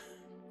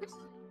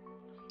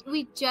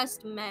 We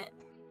just met.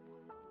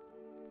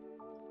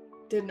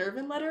 Did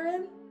Nervin let her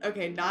in?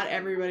 Okay, not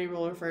everybody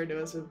will refer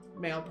to us with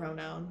male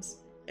pronouns.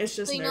 It's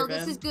just So, you Nervin. know,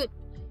 this is good.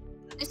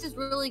 This is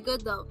really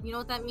good though. You know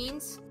what that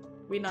means?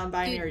 We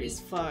non-binary Dude, as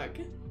fuck.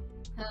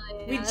 Yeah,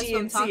 We that's what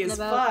I'm GNC talking as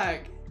about. fuck.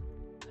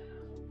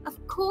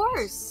 Of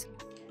course.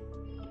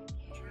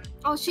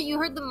 Oh shit, you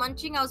heard the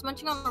munching? I was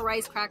munching on a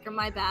rice cracker,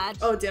 my bad.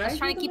 Oh, did I? I was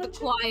trying to keep it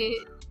quiet.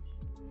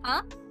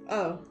 Huh?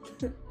 Oh.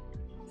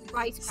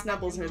 Rice cracker.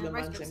 Snubbles heard the man.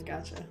 Rice munching,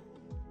 crackers. gotcha.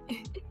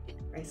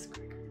 Rice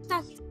cracker.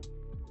 That's...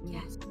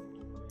 Yes.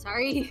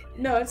 Sorry.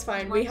 No, it's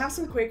fine. We have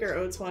some Quaker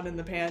Oats one in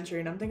the pantry,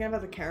 and I'm thinking about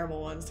the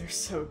caramel ones. They're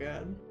so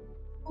good.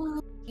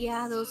 Ooh,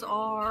 yeah, those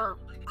are...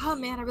 Oh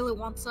man, I really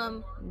want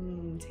some.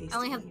 Tasty. I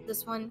only have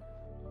this one.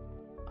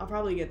 I'll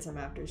probably get some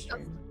after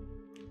stream.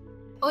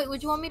 Oh wait,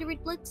 would you want me to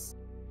read Blitz?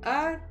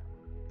 I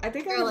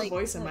think I Or, have like, a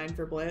voice in mind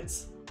for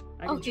Blitz.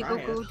 I can Okay,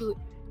 try go, it. do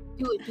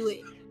it. Do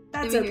it.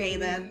 That's Let me okay hear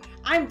it. then.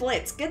 I'm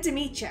Blitz. Good to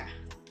meet ya.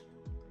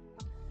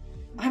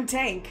 I'm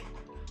Tank.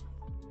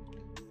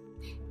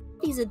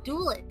 He's a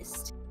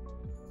duelist.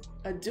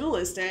 A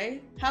duelist, eh?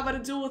 How about a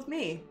duel with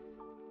me?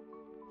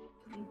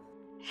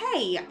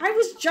 Hey, I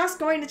was just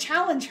going to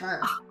challenge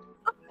her.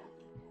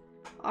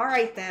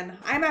 Alright then,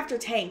 I'm after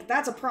Tank.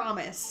 That's a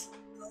promise.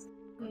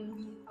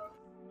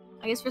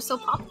 I guess we're so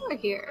popular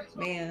here.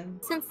 Man.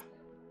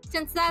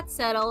 Since that's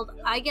settled,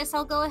 I guess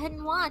I'll go ahead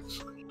and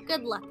watch.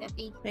 Good luck,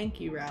 Effie. Thank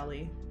you,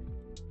 Rowley.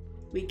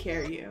 We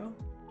care you.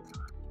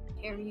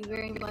 Care you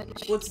very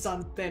much. Blitz is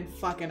on thin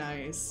fucking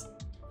ice.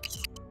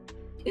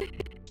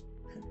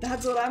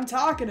 That's what I'm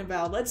talking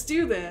about. Let's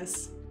do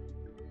this.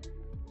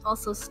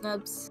 Also,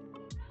 Snubs.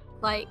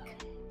 Like,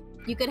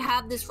 you could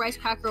have this rice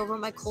cracker over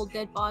my cold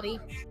dead body.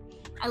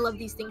 I love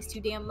these things too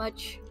damn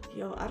much.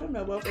 Yo, I don't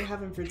know what we're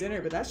having for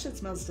dinner, but that shit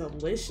smells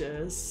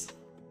delicious.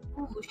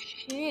 Oh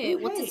shit,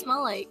 Ooh, what's hey. it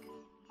smell like?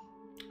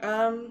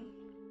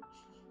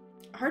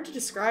 Hard to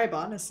describe,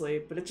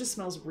 honestly, but it just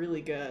smells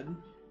really good.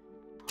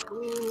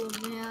 Oh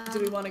man. Do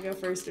we want to go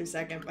first or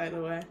second, by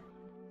the way?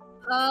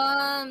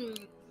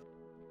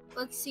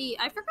 Let's see.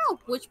 I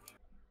forgot which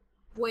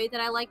way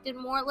that I liked it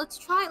more. Let's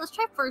try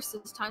first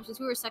this time since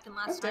we were second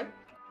last time.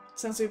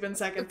 Since we've been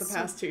second Let's the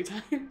past 2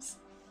 times.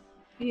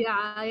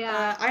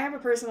 Yeah. I have a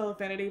personal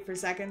affinity for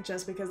second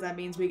just because that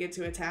means we get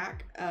to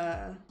attack.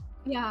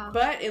 Yeah.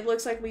 But it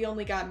looks like we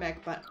only got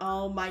mech, but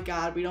oh my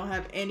god, we don't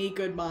have any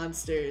good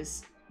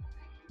monsters.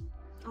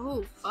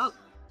 Oh fuck.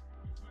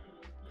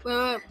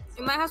 Wait.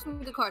 You might have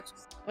some good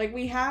cards. Like,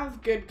 we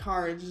have good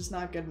cards, just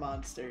not good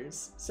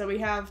monsters. So we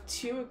have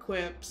 2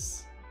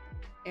 equips,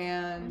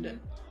 and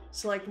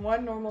select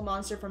 1 normal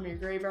monster from your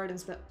graveyard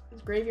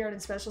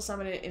and special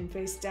summon it in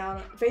face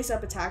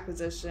up attack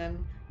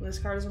position. When this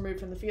card is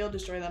removed from the field,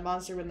 destroy that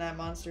monster. When that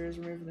monster is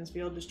removed from this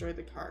field, destroy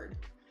the card.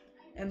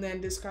 And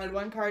then discard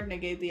 1 card,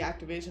 negate the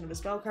activation of a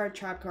spell card,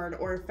 trap card,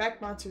 or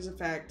affect monster's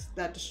effect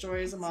that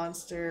destroys a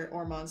monster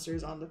or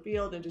monsters on the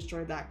field and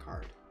destroy that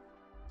card.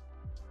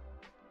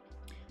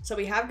 So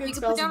we have good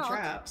spells and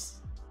traps.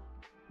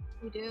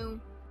 We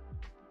do.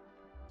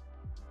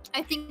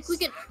 I think we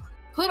could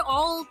put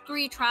all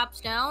 3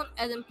 traps down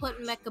and then put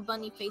Mecha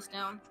Bunny face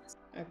down.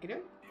 Okay.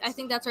 I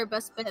think that's our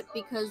best bet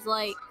because,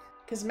 like...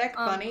 Because Mech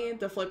Bunny,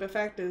 the flip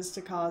effect is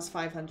to cause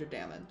 500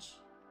 damage.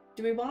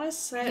 Do we want to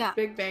set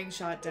Big Bang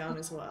Shot down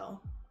as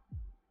well?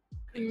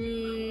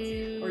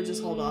 Or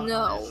just hold off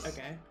No. on it?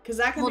 Okay. Because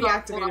that can be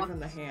activated from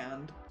the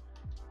hand.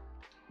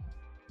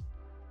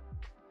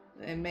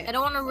 I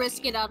don't want to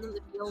risk it out in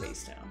the field.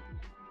 Face down.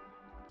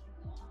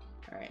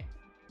 Alright.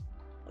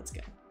 Let's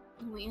go.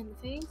 We in the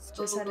face.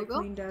 Just had to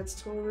clean Dad's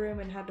tool room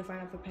and had to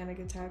find out for panic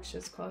attacks.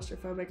 Just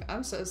claustrophobic.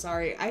 I'm so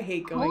sorry. I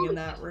hate going in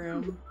that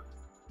room.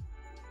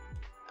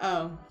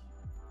 Oh.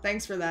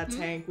 Thanks for that,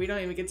 Tank. We don't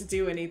even get to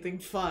do anything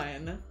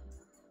fun.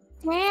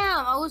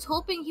 Damn, I was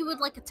hoping he would,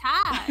 like,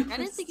 attack. I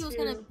didn't think he was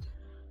gonna...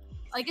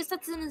 I guess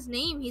that's in his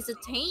name. He's a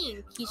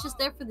tank. He's just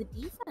there for the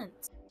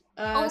defense.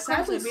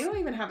 Sadly, we don't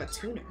even have a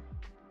tuner.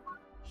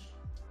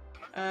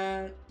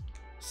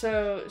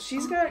 So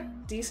she's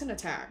got decent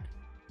attack.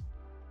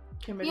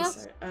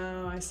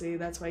 Oh, I see.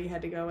 That's why you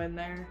had to go in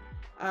there.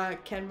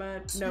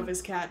 Kenma,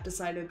 Nova's cat,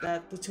 decided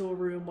that the tool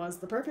room was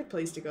the perfect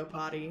place to go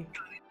potty.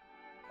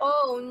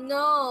 Oh,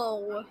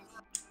 no.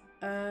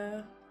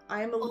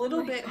 I am a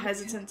little bit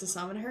hesitant to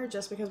summon her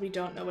just because we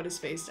don't know what his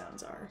face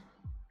downs are.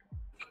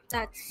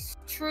 That's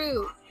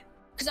true.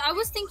 Because I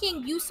was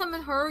thinking you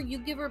summon her, you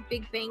give her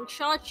Big Bang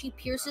shot, she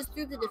pierces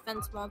through the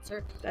defense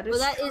monster. That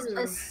is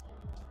true.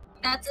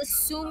 That's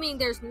assuming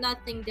there's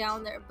nothing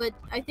down there. But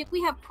I think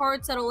we have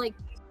cards that'll, like,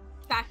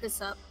 back us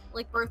up.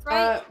 Like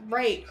Birthright?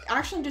 Right.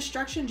 Action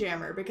Destruction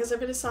Jammer. Because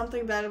if it is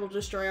something that will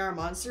destroy our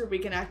monster, we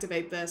can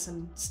activate this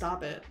and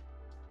stop it.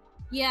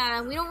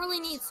 Yeah, we don't really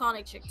need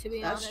Sonic Chick, to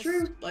be honest. That's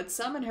true. Let's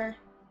summon her.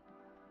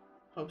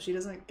 Hope she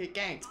doesn't get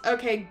ganked.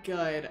 Okay,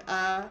 good.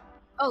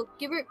 Oh,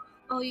 give her...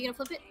 Oh, you gonna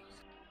flip it?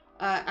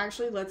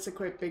 Actually, let's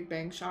equip Big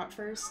Bang Shot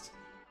first.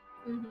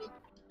 Mm-hmm.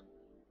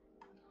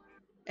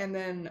 And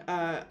then,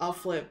 I'll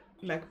flip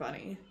Mech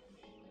Bunny.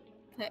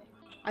 Okay.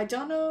 I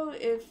don't know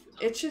if...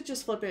 It should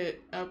just flip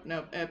it... Oh,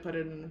 nope. It put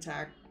it in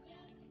attack.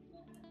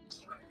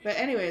 But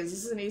anyways,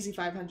 this is an easy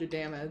 500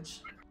 damage.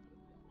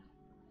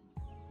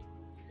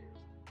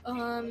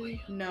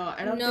 No,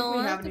 I don't think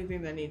we have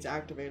anything that needs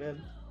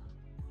activated.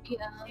 Yeah.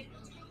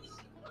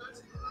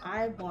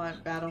 I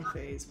want Battle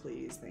Phase,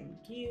 please.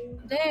 Thank you.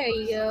 There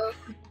you go.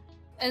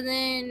 And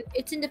then,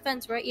 it's in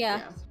defense, right?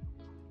 Yeah.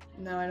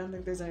 No, I don't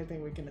think there's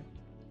anything we can...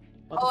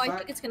 I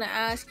think it's gonna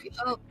ask you.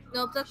 Oh,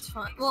 nope, that's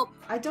fine. Well,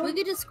 we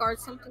could discard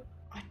something.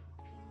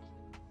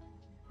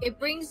 It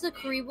brings the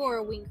Karibo or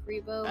a Wing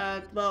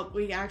Karibo. Well,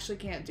 we actually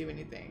can't do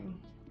anything.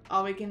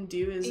 All we can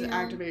do is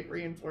activate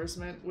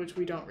Reinforcement, which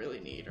we don't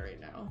really need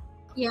right now.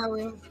 Yeah,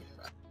 we...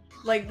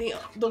 Like,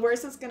 the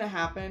worst that's gonna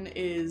happen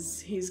is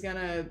he's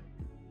gonna...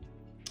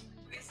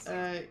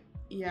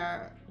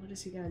 yeah, what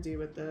is he gonna do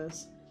with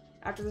this?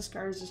 After this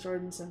card is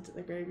destroyed and sent to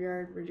the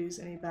graveyard, reduce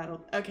any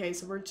battle... Okay,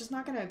 so we're just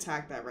not gonna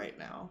attack that right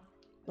now.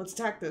 Let's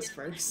attack this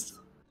first.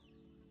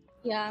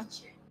 Yeah.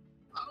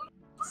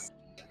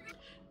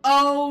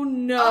 Oh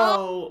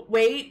no!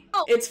 Wait,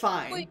 it's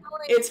fine. Wait.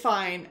 It's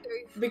fine.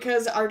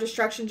 Because our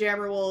Destruction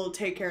Jammer will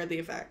take care of the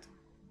effect.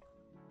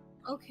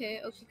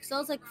 Okay, because I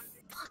was like,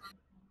 fuck.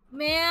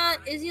 Man,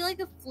 is he like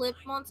a flip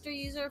monster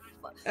user?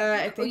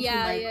 I think he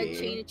might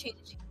be.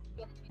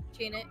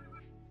 Chain it.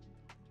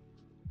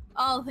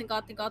 Oh, thank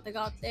God.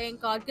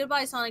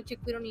 Goodbye, Sonic Chick,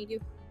 we don't need you.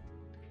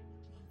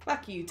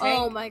 Fuck you, Tank.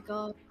 Oh my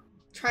god.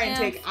 Try and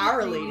take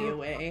our lady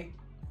away.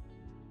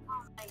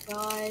 Oh my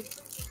god.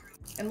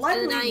 And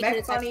luckily,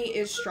 Mech Bunny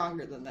is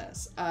stronger than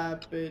this,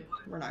 but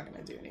we're not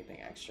gonna do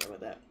anything extra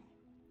with it.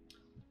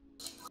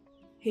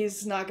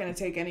 He's not gonna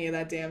take any of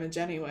that damage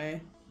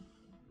anyway.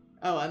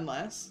 Oh,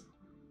 unless?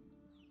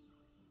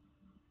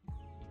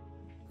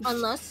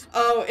 Unless?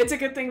 Oh, it's a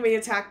good thing we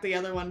attacked the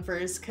other one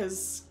first,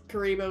 because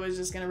Karibo is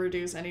just gonna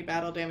reduce any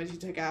battle damage you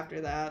took after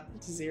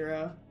that to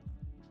 0.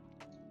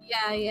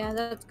 Yeah,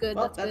 that's good.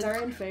 Well, that's our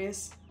end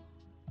phase.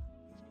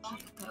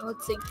 Okay,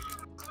 let's see.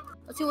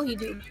 Let's see what he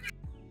do.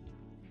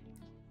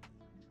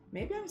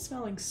 Maybe I'm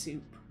smelling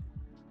soup.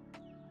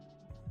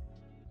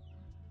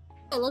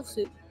 I love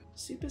soup.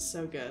 Soup is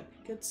so good.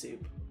 Good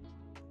soup.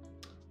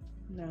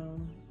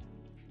 No.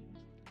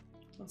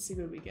 Let's see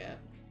what we get.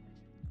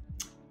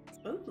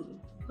 Ooh.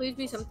 Please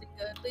be something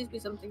good. Please be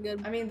something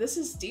good. I mean, this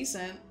is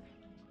decent.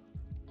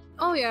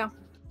 Oh, yeah.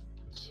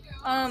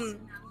 I'll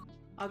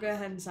go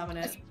ahead and summon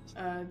it.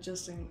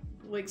 Just in...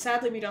 Like,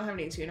 sadly, we don't have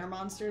any tuner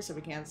monsters, so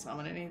we can't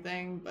summon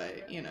anything,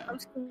 but, you know. I'm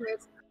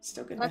scared.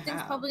 Still good to have. I think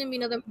it's probably gonna be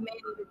another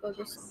man-eater bug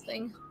or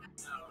something.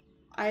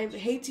 I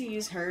hate to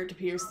use her to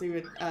pierce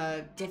through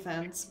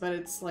defense, but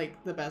it's,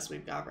 like, the best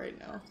we've got right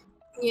now.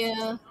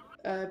 Yeah.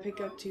 Pick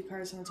up 2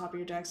 cards on the top of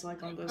your deck,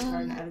 select one of those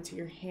cards and add it to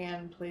your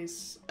hand,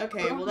 place...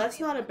 Okay, well that's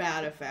not a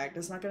bad effect.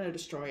 It's not gonna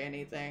destroy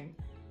anything.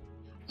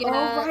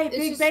 Yeah, oh right,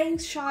 Big Bang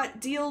Shot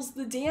deals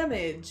the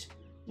damage!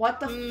 What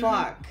the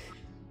fuck?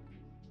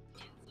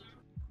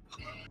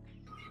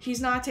 He's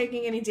not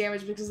taking any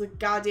damage because of the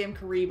goddamn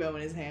Karibo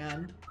in his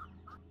hand.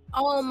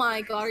 Oh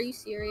my god, are you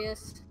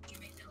serious?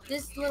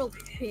 This little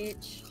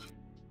bitch.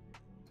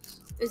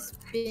 This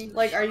bitch.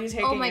 Like, are you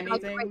taking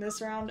anything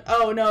this round?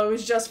 Oh no, it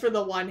was just for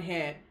the 1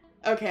 hit.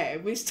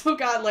 Okay, we still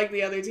got, like,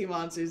 the other 2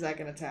 monsters that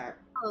can attack.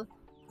 Oh,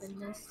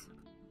 goodness.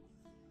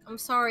 I'm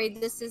sorry,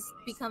 this has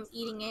become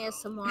eating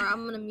ASMR.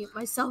 I'm gonna mute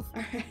myself.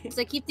 Alright. Because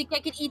I keep thinking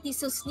I can eat these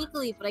so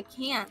sneakily, but I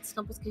can't.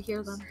 Snuffles could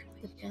hear them.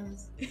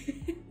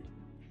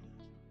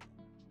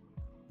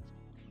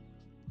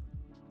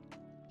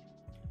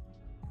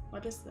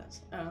 What is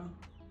this? Oh.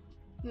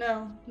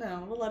 No,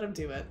 we'll let him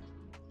do it.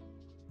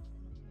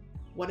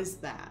 What is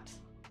that?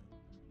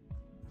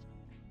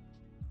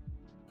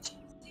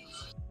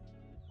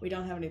 We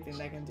don't have anything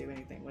that can do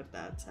anything with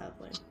that,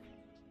 sadly.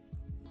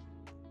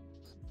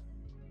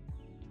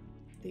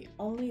 The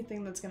only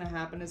thing that's gonna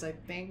happen is I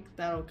think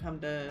that'll come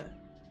to...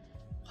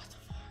 What the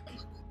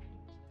fuck?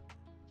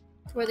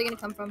 Where are they gonna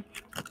come from?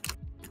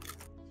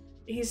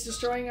 He's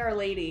destroying Our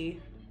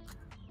Lady.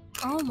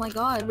 Oh my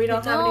god. We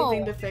don't have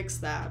anything to fix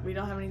that. We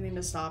don't have anything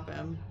to stop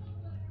him.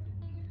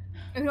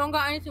 If we don't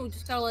got anything, we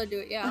just gotta let it do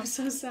it, yeah. I'm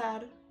so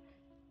sad.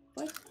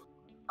 What?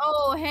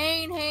 Oh,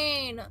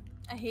 Hane.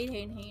 I hate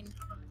Hane.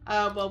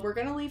 Well, we're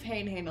gonna leave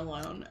Hane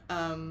alone.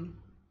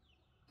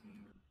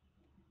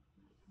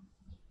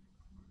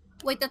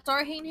 Wait, that's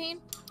our Hane?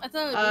 I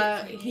thought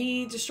it was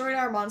he destroyed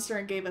our monster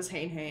and gave us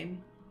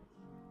Hane.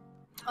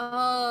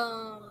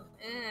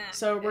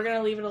 So we're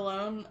gonna leave it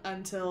alone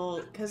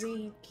until, cause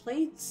he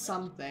played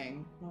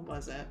something. What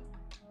was it?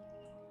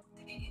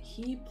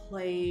 He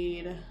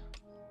played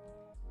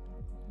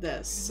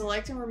this.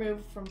 Select and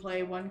remove from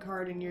play one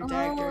card in your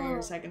deck during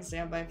your second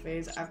standby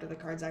phase. After the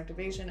card's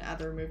activation, add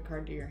the removed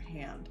card to your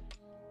hand.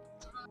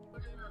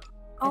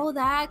 Oh,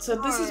 that. So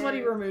this is what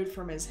he removed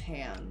from his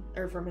hand,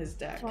 or from his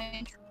deck.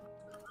 Okay.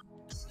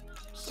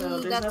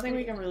 So there's nothing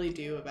we can really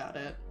do about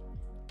it.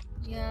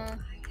 Yeah.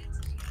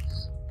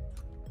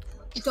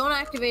 Don't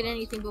activate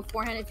anything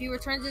beforehand. If you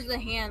return it to the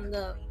hand,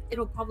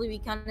 it'll probably be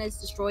counted as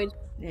destroyed.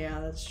 Yeah,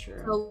 that's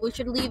true. So we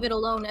should leave it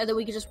alone, and then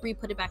we can just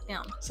re-put it back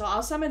down. So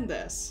I'll summon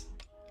this.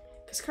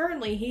 Because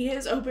currently he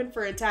is open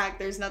for attack.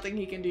 There's nothing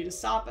he can do to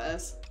stop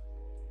us.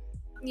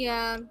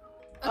 Yeah. Okay,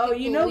 oh,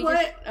 you know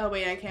what? Just... Oh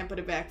wait, I can't put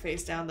it back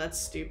face down. That's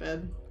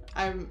stupid.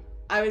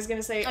 I was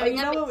gonna say,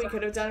 you know what we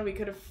could have done? We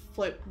could have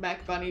flipped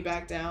Mech Bunny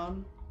back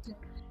down.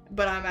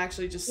 But I'm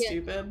actually just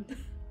stupid.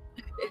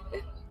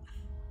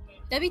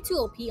 That'd be too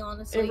OP,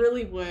 honestly. It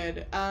really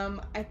would.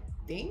 I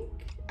think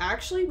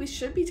actually we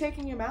should be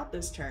taking him out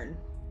this turn.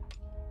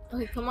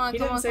 Okay, come on, he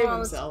didn't save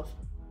himself.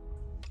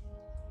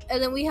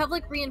 And then we have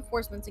like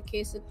reinforcements in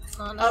case it's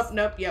not. Oh,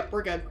 nope, yep,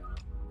 we're good.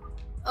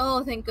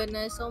 Oh, thank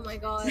goodness. Oh my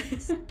god.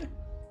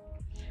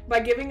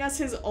 By giving us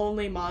his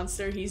only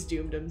monster, he's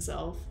doomed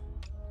himself.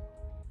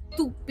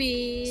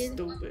 Stupid.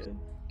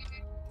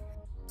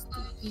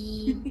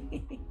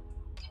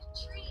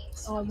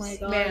 Oh my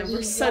god. Man,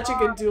 we're such a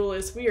good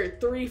duelist. We are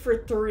 3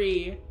 for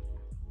 3.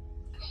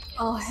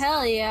 Oh,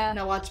 hell yeah.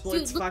 Now watch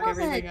Blitz fuck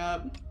everything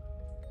up.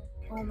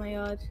 Oh my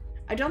god.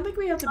 I don't think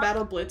we have to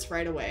battle Blitz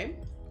right away.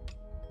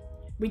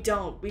 We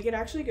don't. We could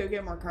actually go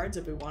get more cards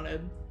if we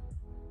wanted.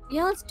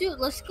 Yeah, let's do it.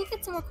 Let's go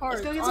get some more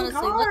cards. Let's go get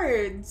some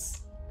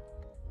cards.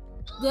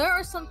 There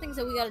are some things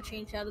that we gotta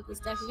change out of this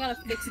deck. We gotta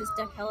fix this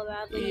deck hella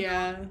badly.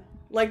 Yeah.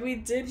 Like, we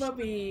did what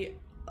we...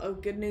 Oh,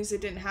 good news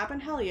it didn't happen?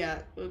 Hell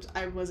yeah. Oops,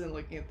 I wasn't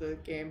looking at the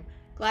game.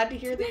 Glad to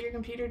hear that your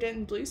computer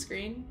didn't blue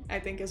screen, I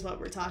think is what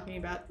we're talking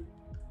about.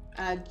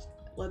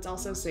 Let's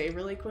also say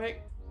really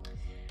quick.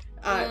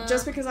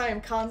 Just because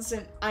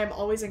I'm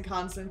always in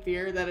constant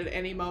fear that at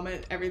any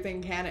moment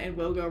everything can and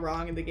will go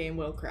wrong and the game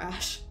will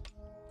crash.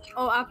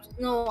 Oh,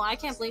 no, I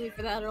can't blame you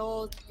for that at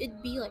all.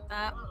 It'd be like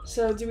that.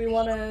 So, do we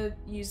want to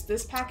use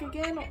this pack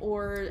again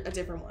or a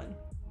different one?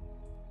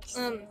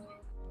 Let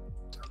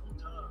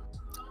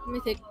me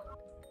think.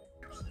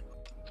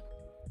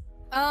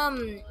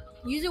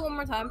 Use it one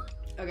more time.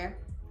 Okay.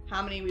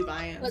 How many are we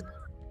buying?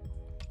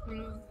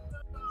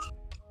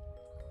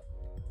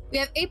 We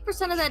have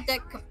 8% of that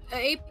deck,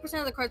 8%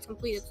 of the cards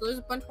completed, so there's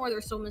a bunch more that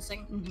are still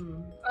missing.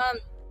 Mm-hmm.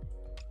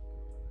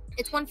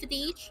 It's 150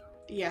 each?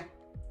 Yeah.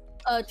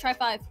 Try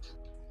 5.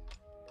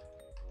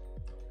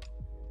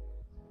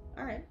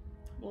 Alright.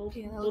 We'll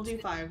do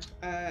 5.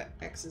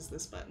 X is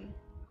this button.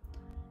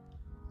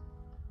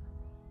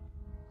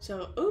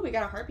 So, oh, we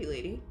got a Harpy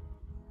Lady.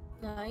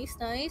 Nice.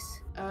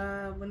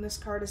 When this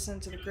card is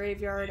sent to the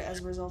graveyard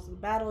as a result of the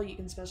battle, you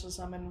can special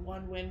summon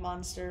one wind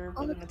monster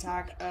with an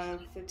attack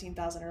of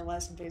 15,000 or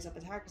less in face-up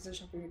attack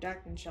position for your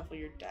deck and shuffle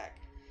your deck.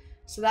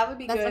 So that would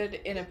be good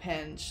in a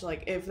pinch,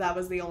 like if that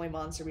was the only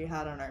monster we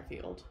had on our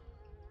field.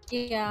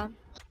 Yeah.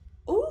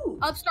 Ooh!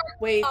 Upstart.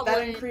 Wait,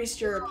 that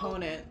increased your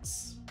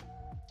opponents.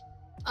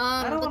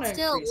 I don't want to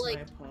increase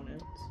my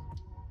opponents.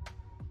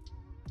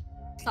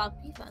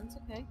 Stop defense,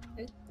 okay.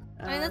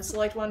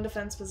 Select one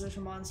defense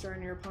position monster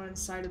on your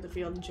opponent's side of the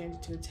field and change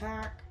it to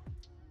attack.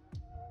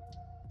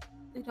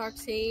 Dark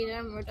Sage, I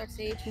remember Dark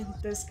Sage.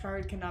 This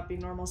card cannot be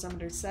normal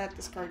summoned or set.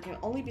 This card can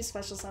only be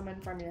special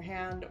summoned from your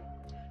hand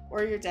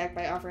or your deck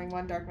by offering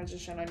one Dark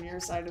Magician on your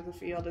side of the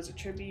field as a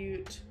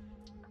tribute.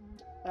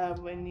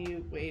 When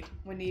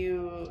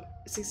you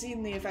succeed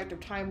in the effect of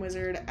Time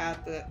Wizard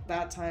at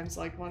that time,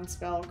 select one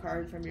spell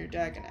card from your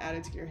deck and add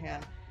it to your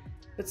hand.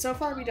 But so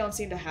far we don't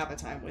seem to have a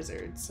Time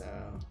Wizard, so...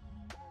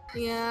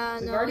 Yeah,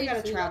 We've no, already got a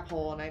usually trap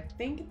hole, and I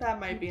think that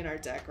might be in our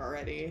deck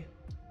already.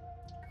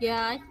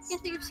 Yeah, I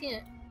think I've seen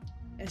it.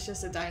 It's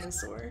just a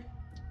dinosaur.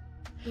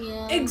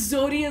 Yeah.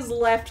 Exodia's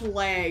left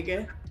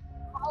leg.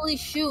 Holy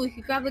shoot, we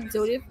could grab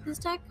Yugioh for this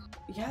deck?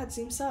 Yeah, it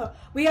seems so.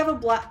 We have a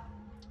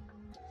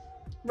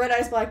Red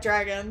Eyes Black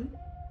Dragon.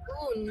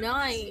 Oh,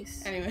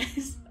 nice.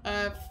 Anyways,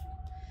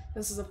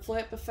 this is a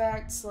flip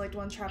effect. Select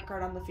one trap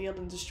card on the field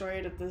and destroy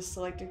it. If the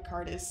selected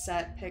card is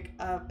set, pick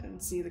up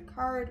and see the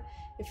card.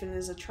 If it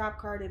is a trap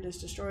card, it is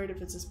destroyed.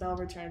 If it's a spell,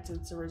 return it to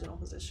its original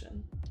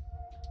position.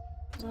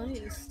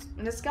 Nice.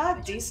 And it's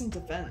got decent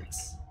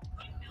defense.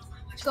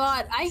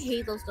 God, I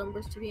hate those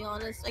numbers, to be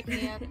honest. I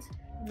can't.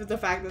 The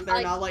fact that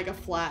they're not like a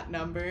flat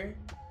number.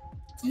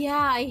 Yeah,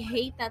 I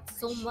hate that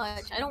so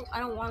much. I don't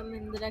want them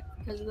in the deck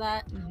because of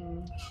that.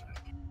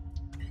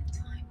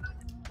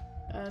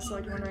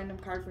 Select one random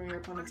card from your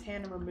opponent's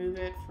hand and remove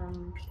it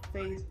from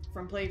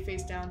play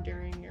face down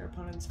during your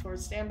opponent's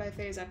forced standby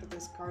phase. After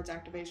this card's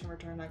activation,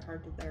 return that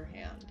card to their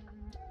hand.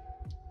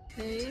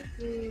 Okay.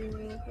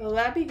 Well,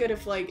 that'd be good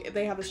if like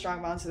they have a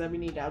strong monster that we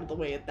need out of the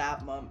way at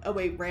that moment. Oh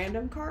wait,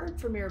 random card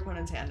from your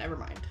opponent's hand. Never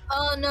mind.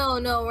 Oh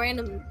no,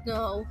 random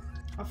no.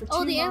 Offer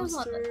two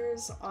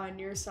monsters on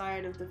your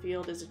side of the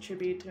field as a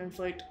tribute to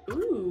inflict.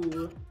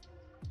 Ooh,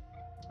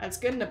 that's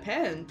good in a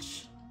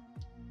pinch.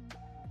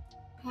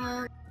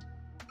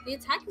 The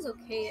attack is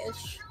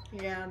okay-ish.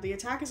 Yeah, the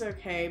attack is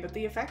okay, but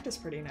the effect is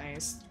pretty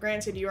nice.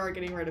 Granted, you are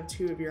getting rid of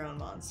 2 of your own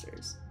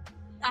monsters.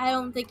 I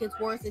don't think it's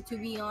worth it, to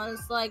be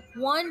honest. Like,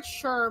 1,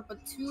 sure,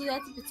 but 2,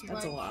 that's a bit too much.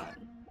 That's a lot.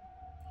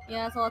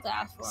 Yeah, that's a lot to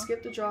ask for.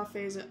 Skip the draw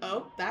phase.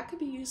 Oh, that could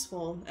be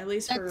useful, at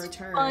least for a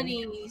turn.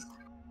 Funny.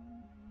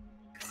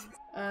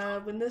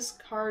 When this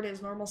card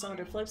is normal summoned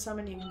or flip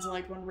summoned, you can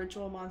select one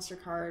ritual monster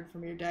card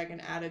from your deck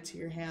and add it to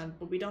your hand,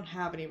 but we don't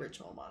have any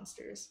ritual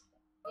monsters.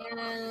 Yeah,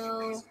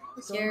 no.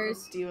 Who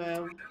cares?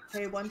 Duo.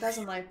 Pay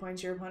 1,000 life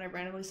points. Your opponent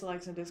randomly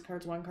selects and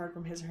discards one card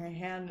from his or her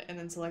hand, and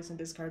then selects and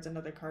discards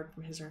another card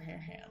from his or her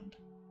hand.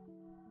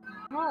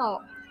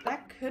 Oh.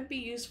 That could be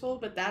useful,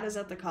 but that is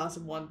at the cost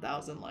of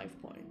 1,000 life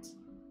points.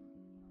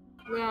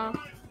 Yeah.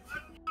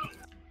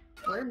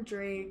 Worm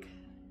Drake.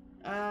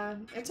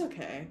 It's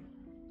okay.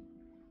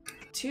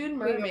 Toon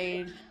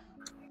Mermaid.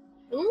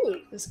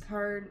 Ooh. This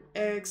card,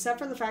 except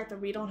for the fact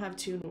that we don't have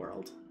Toon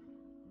World.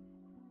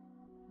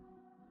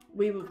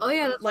 Oh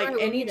yeah, that's like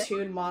right, any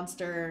Toon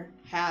monster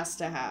has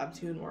to have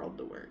Toon World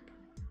to work.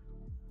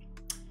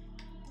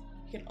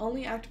 You can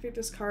only activate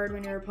this card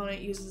when your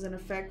opponent uses an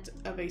effect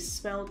of a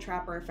spell,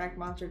 trap, or effect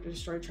monster to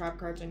destroy trap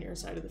cards on your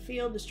side of the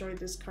field. Destroy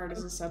this card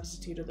as a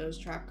substitute of those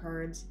trap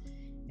cards,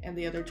 and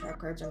the other trap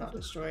cards are not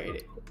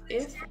destroyed.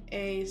 If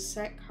a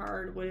set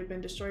card would have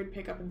been destroyed,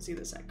 pick up and see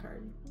the set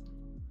card.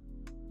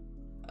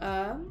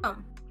 I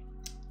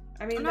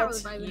mean,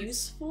 that's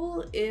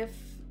useful if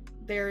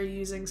they're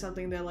using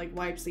something that like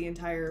wipes the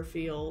entire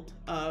field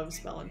of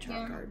spell and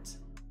trap cards,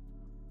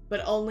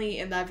 but only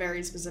in that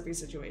very specific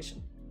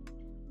situation.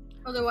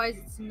 Otherwise,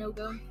 it's a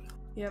no-go.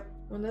 Yep.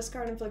 When this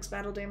card inflicts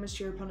battle damage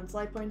to your opponent's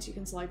life points, you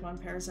can select one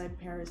parasite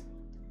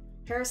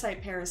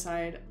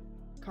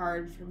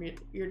card from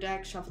your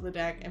deck, shuffle the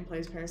deck, and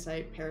place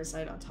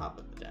parasite on top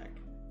of the deck.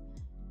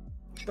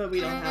 But we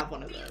don't have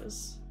one of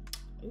those.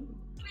 Ooh.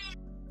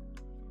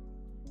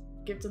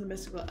 Gift of the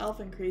Mystical Elf,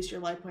 increase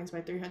your life points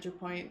by 300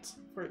 points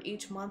for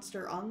each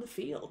monster on the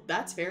field.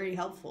 That's very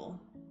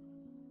helpful.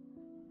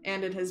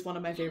 And it has one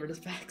of my favorite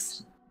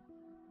effects.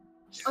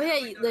 Oh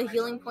yeah, the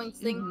healing points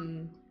thing.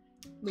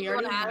 Mm-hmm. We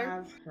already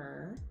have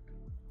her.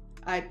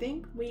 I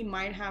think we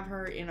might have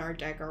her in our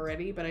deck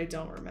already, but I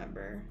don't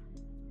remember.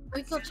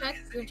 We can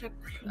check. We can check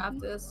after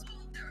this.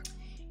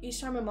 Each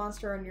time a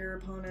monster on your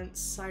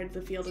opponent's side of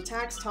the field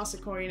attacks, toss a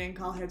coin and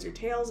call heads or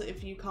tails.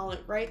 If you call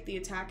it right, the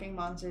attacking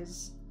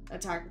monster's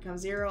attack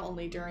becomes 0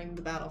 only during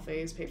the battle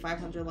phase. Pay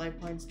 500 life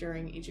points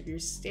during each of your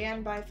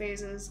standby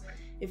phases.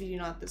 If you do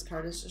not, this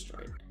card is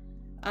destroyed.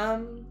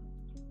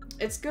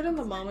 It's good in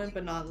the moment,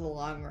 but not in the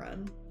long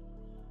run.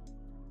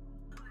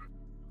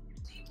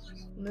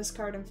 When this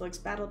card inflicts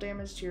battle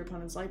damage to your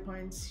opponent's life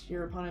points,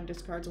 your opponent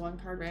discards one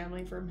card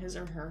randomly from his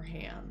or her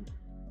hand.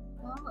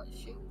 Oh,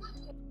 shoot.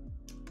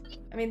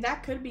 I mean,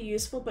 that could be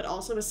useful, but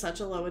also with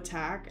such a low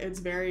attack, it's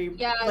very,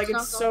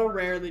 it's so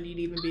rare that you'd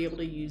even be able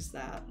to use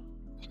that.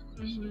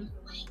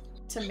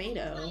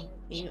 Tomato.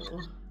 Ew.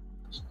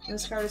 When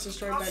this card is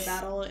destroyed by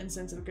battle,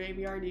 instance of the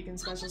graveyard, you can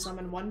special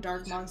summon one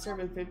dark monster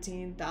with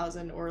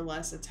 15,000 or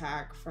less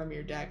attack from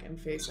your deck in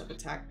face-up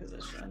attack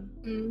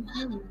position.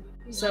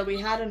 So we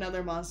had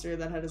another monster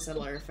that had a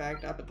similar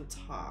effect up at the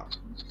top.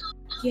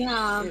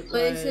 Yeah,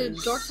 it's a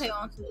dark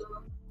monster.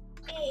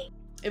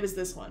 It was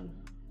this one.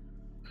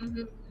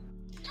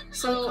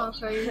 So,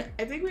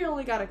 I think we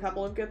only got a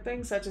couple of good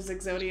things, such as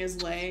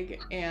Exodia's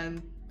leg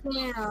and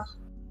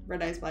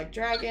Red Eyes Black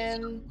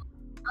Dragon,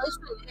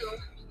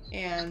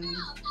 and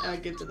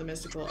Gift of the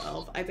Mystical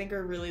Elf. I think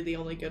are really the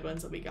only good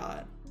ones that we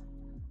got.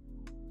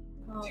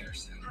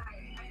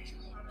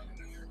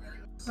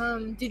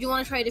 Did you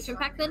want to try a different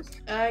pack then?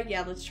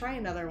 Yeah, let's try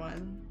another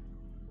one.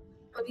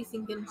 What are you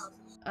thinking?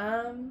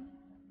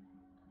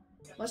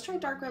 Let's try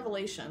Dark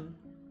Revelation.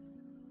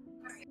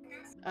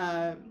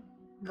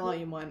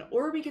 Volume 1.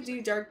 Or we could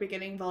do Dark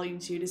Beginning Volume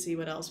 2 to see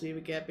what else we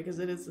would get, because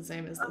it is the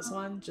same as this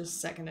one,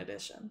 just 2nd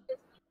edition.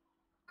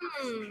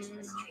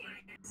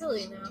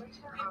 Really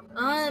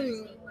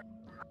no.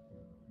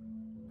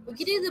 We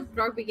could do the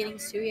Dark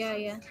Beginnings too,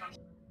 yeah.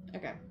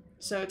 Okay.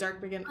 So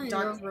Dark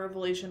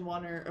Revelation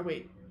 1 or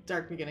wait,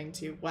 Dark Beginning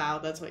 2. Wow,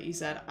 that's what you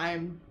said.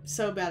 I'm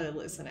so bad at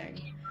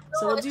listening.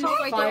 So we'll do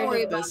 5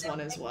 of this one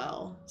as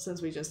well,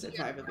 since we just did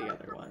 5 of the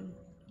other one.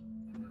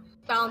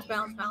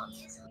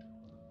 Balance.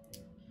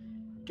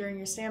 During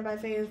your standby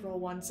phase, roll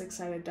 1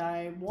 6-sided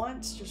die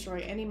once. Destroy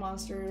any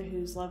monster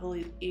whose level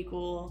is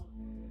equal.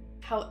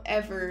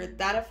 However,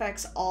 that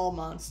affects all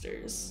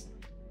monsters.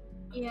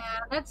 Yeah,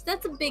 that's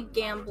a big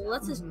gamble.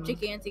 That's a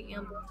gigantic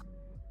gamble.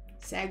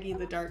 Saggy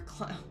the Dark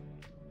Clown.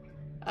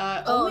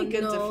 Only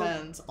good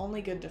defense.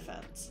 Only good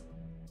defense.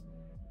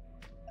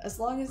 As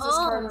long as this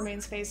card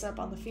remains face up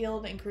on the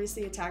field, increase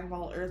the attack of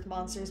all Earth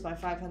monsters by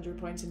 500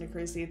 points and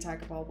decrease the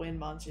attack of all Wind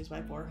monsters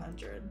by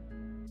 400.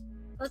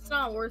 That's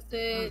not worth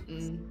it.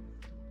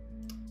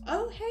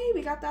 Oh, hey,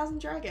 we got Thousand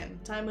Dragon.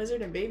 Time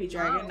Wizard and Baby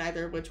Dragon,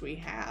 neither of which we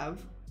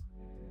have.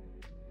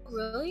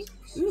 Really?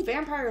 Ooh,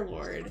 Vampire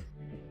Lord.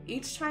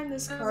 Each time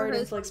this card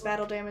inflicts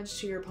battle damage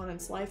to your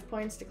opponent's life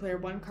points, declare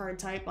 1 card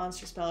type,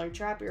 monster, spell, or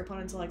trap. Your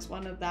opponent selects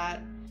 1 of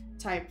that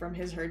type from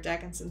his or her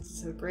deck and sends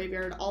it to the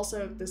graveyard.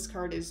 Also, if this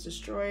card is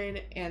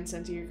destroyed and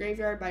sent to your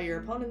graveyard by your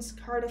opponent's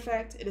card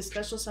effect, it is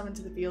special summoned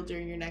to the field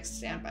during your next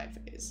standby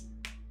phase.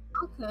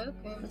 Okay.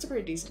 That's a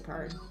pretty decent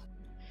card.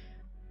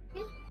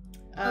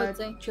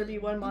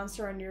 Tribute 1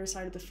 monster on your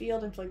side of the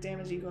field, inflict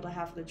damage equal to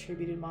half of the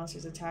tributed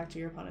monster's attack to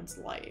your opponent's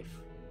life.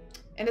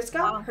 And it's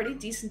got pretty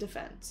decent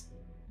defense.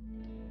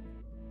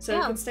 So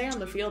it can stay on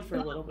the field for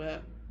a little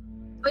bit.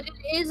 But it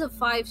is a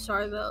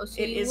 5-star though, so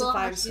it is a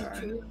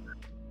 5-star.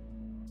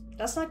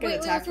 That's not good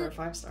attack for a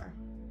 5-star.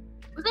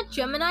 Was that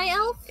Gemini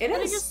Elf? It is.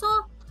 I just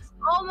saw.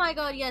 Oh my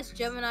god, yes,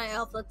 Gemini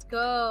Elf. Let's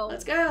go.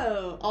 Let's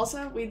go.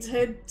 Also, we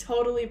did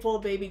totally pull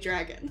Baby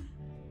Dragon.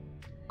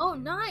 Oh,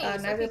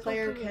 nice. Neither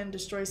player can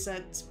destroy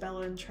set,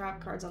 spell, and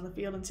trap cards on the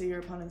field until your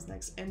opponent's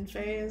next end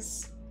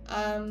phase.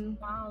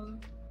 Wow.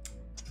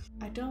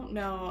 I don't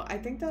know. I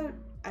think that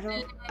I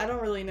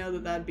don't really know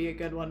that that'd be a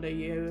good one to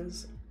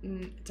use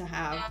to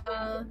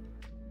have.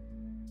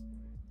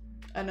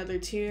 Another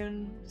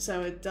tune,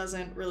 so it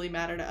doesn't really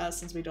matter to us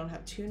since we don't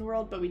have Toon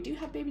World, but we do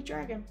have Baby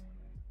Dragon,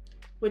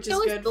 which is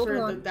good for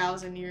the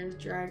 1,000 years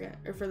dragon,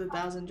 or for the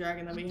 1,000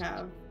 dragon that we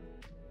have.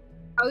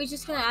 Are we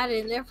just gonna add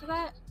it in there for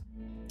that?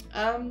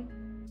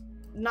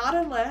 Not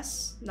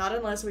unless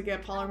we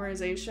get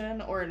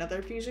Polymerization or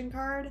another fusion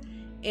card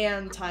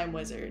and Time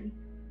Wizard.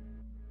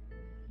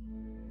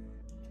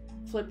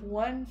 Flip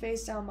 1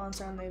 face down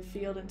monster on the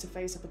field into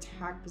face up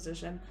attack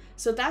position.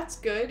 So that's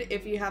good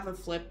if you have a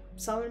flip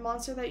summon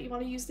monster that you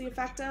want to use the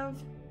effect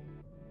of.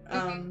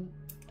 And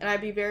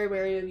I'd be very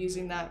wary of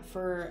using that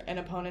for an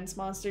opponent's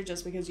monster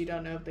just because you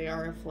don't know if they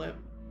are a flip.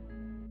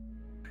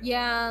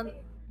 Yeah.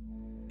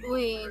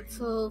 Wait,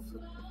 so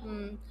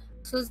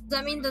does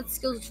that mean that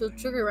skills should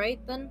trigger, right,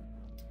 then?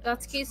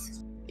 That's the case?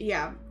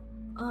 Yeah.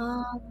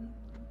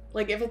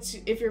 Like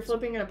if you're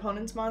flipping an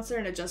opponent's monster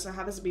and it just so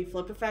happens to be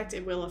flip effect,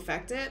 it will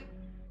affect it.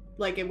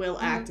 Like it will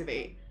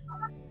activate.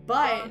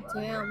 But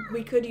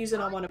we could use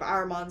it on one of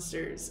our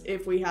monsters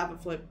if we have a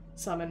flip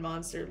summon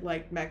monster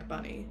like Mech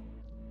Bunny.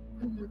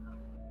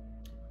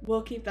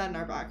 We'll keep that in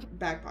our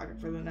back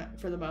pocket for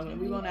the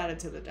moment. We won't add it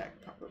to the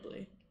deck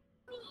probably.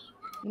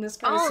 When this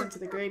card is sent to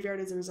the graveyard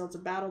as a result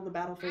of battle, the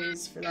battle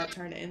phase for that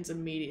turn ends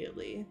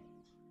immediately.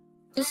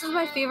 This is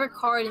my favorite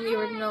card in the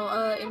original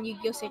in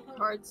Yu-Gi-Oh! Sacred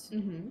Cards.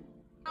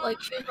 Like,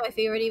 she was my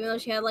favorite, even though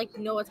she had, like,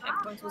 no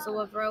attack points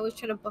whatsoever. I always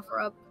try to buff her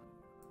up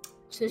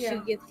so she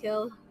would get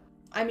killed.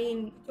 I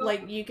mean,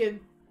 like, you could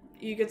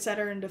set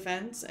her in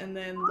defense, and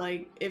then,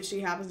 like, if she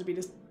happens to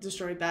be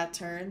destroyed that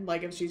turn,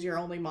 like, if she's your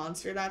only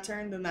monster that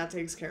turn, then that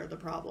takes care of the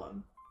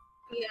problem.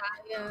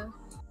 Yeah.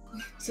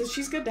 So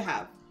she's good to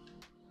have.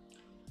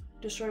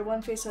 Destroy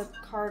 1 face-up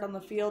card on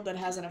the field that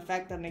has an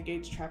effect that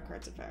negates trap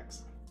cards'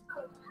 effects.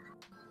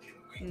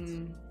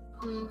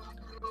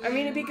 I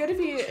mean, it'd be good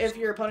if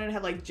your opponent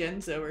had, like,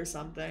 Genzo or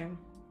something.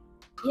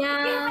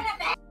 Yeah,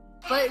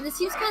 but this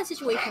seems kind of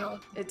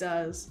situational. It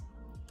does.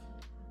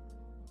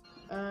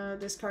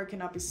 This card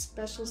cannot be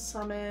special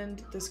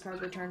summoned. This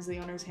card returns the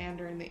owner's hand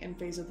during the end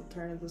phase of the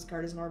turn if this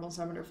card is normal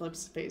summoned or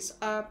flips face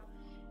up.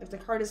 If the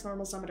card is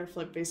normal summoned or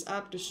flip face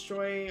up,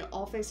 destroy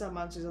all face-up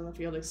monsters on the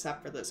field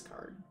except for this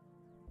card.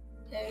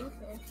 Okay.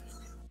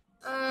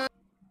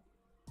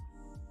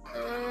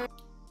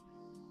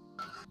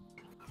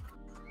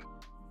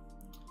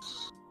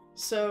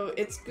 So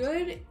it's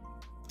good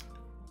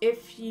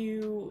if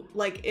you,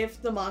 like,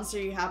 if the monster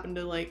you happen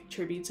to, like,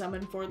 tribute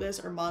summon for this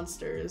are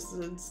monsters,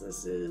 since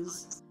this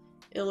is,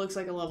 it looks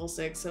like a level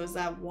 6, so is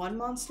that 1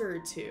 monster or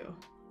 2?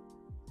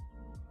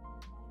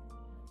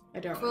 I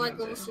don't remember. Like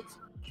level 6,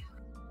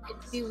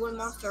 it'd be 1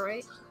 monster,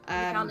 right?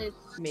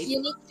 Maybe.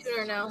 You need to do it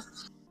or no?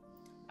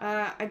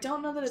 I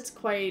don't know that it's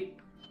quite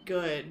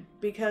good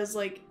because,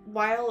 like,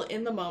 while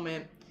in the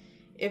moment,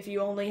 if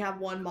you only have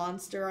one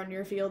monster on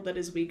your field that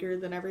is weaker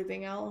than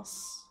everything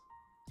else,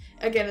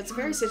 again, it's a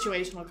very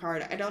situational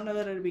card. I don't know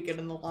that it'd be good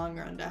in the long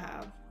run to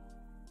have.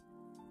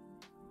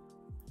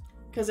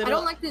 Because I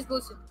don't like this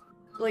boost.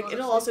 Like,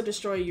 it'll also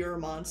destroy your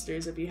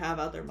monsters if you have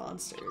other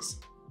monsters.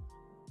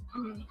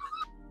 Mm-hmm.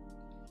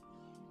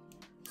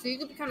 So you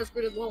could be kind of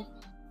screwed as well.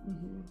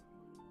 Mm-hmm.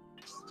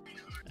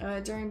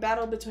 During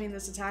battle between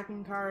this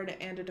attacking card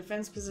and a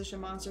defense position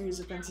monster whose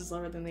defense is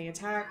lower than the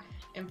attack,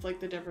 inflict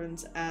the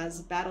difference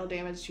as battle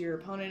damage to your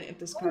opponent. If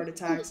this card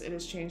attacks, it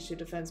is changed to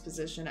defense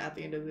position at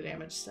the end of the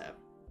damage step.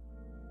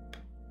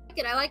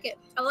 I like it.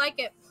 I like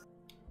it.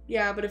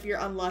 Yeah, but if you're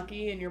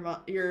unlucky and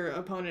your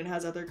opponent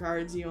has other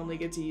cards, you only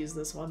get to use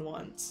this one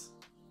once.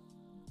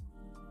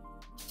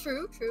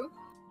 True.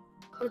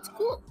 But it's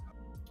cool.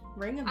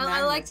 Ring of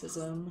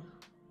Magnetism.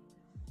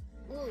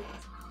 Ooh.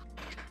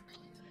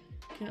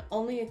 Can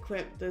only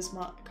equip this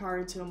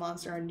card to a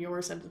monster on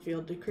your side of the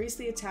field. Decrease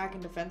the attack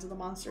and defense of the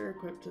monster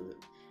equipped to the...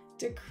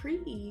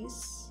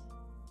 Decrease?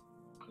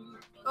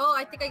 Oh,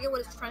 I think I get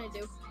what it's trying to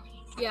do.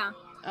 Yeah.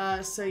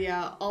 So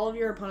yeah, all of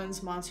your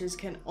opponent's monsters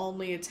can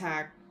only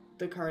attack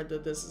the card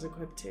that this is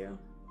equipped to.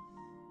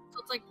 So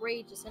it's like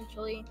rage,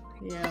 essentially.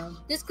 Yeah.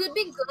 This could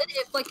be good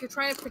if, like, you're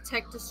trying to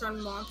protect a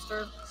certain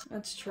monster.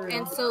 That's true.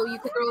 And so you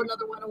could throw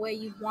another one away.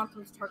 You want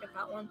them to target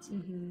that one.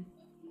 Mm-hmm.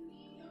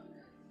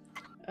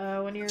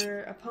 When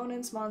your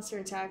opponent's monster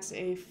attacks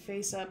a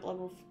face-up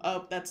level...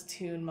 Oh, that's a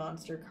Toon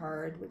monster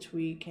card, which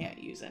we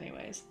can't use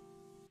anyways.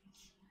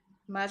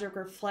 Magic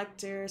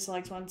Reflector.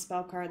 Select one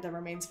spell card that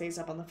remains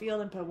face-up on the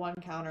field and put one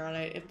counter on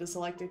it. If the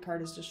selected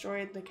card is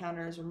destroyed, the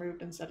counter is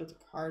removed instead of the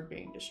card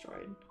being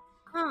destroyed.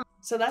 Huh.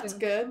 So that's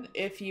good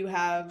if you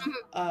have,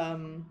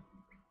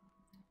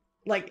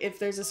 like, if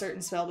there's a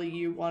certain spell that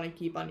you want to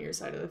keep on your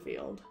side of the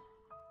field.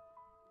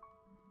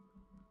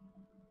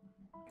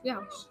 Yeah.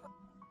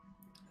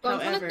 But I'm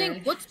trying to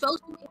think, what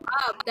spells do we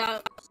have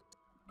that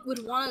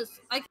would want us...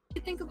 I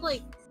can think of,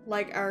 like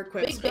our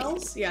equip Big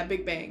spells? Bang. Yeah,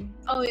 Big Bang.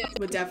 Oh, yeah.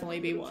 Would definitely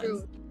be one.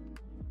 True.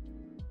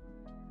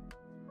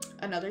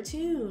 Another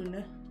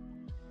Toon.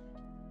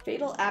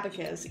 Fatal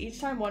Abacus.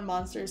 Each time one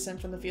monster is sent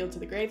from the field to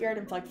the graveyard,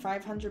 inflict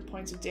 500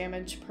 points of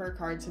damage per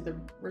card to the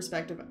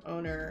respective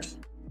owner.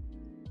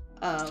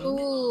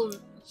 Ooh.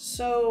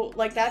 So,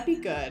 like, that'd be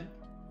good.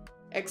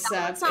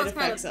 Except it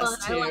affects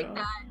us too. I like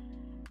that.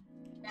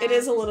 Yeah. It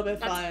is a little bit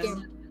That's fun.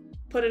 scary.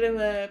 Put it in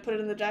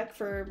the deck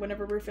for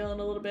whenever we're feeling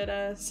a little bit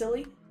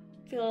silly,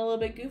 feeling a little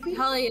bit goofy.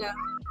 Hell yeah!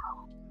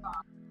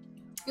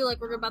 Feel like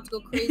we're about to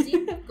go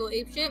crazy, go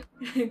apeshit.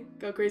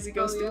 Go crazy,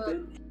 go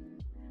stupid.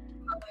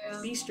 Oh, yeah.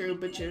 Bistro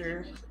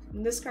Butcher.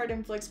 This card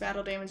inflicts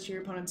battle damage to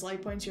your opponent's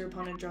life points. Your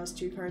opponent draws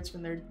 2 cards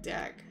from their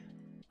deck.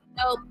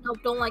 Nope,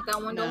 don't like that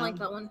one. No. Don't like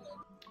that one.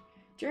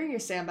 During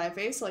your standby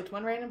phase, select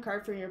one random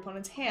card from your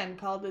opponent's hand.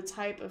 Call the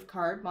type of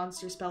card,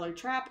 monster, spell, or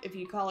trap. If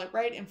you call it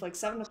right, inflict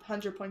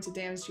 700 points of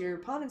damage to your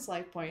opponent's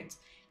life points.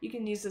 You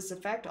can use this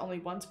effect only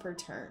once per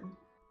turn.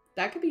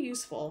 That could be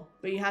useful,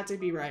 but you have to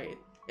be right.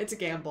 It's a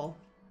gamble.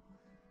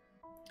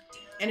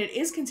 And it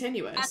is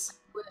continuous.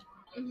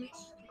 Mm-hmm.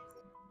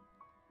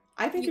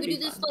 I think you it'd could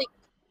be do this, fun. like,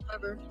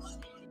 whatever.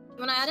 You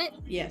wanna add it?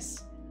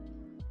 Yes.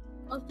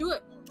 Let's do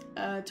it.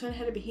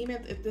 Twin-headed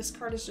Behemoth. If this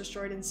card is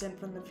destroyed and sent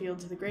from the field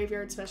to the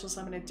graveyard, special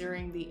summon it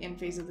during the end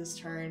phase of this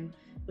turn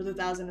with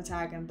 1,000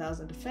 attack and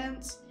 1,000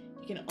 defense.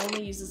 You can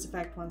only use this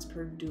effect once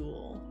per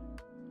duel.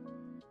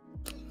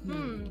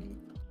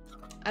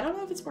 I don't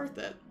know if it's worth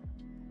it.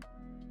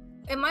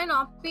 It might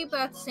not be,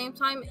 but at the same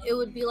time, it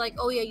would be like,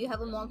 oh yeah, you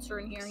have a monster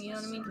in here, you know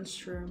what I mean? That's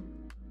true.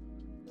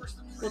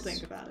 We'll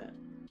think about it.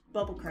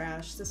 Bubble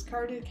Crash. This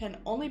card can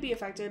only be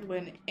affected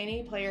when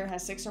any player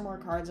has 6 or more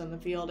cards on the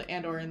field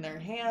and or in their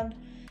hand.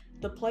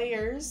 The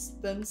players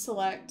then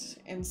select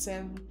and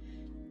send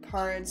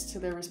cards to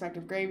their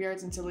respective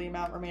graveyards until the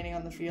amount remaining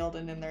on the field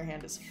and in their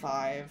hand is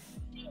 5.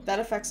 That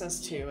affects us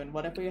too, and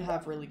what if we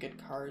have really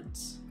good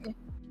cards?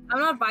 I'm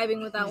not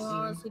vibing with that one,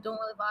 honestly. Don't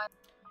really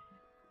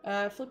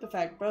vibe. Flip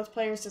effect. Both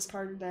players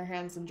discard their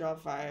hands and draw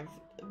 5.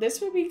 This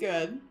would be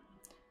good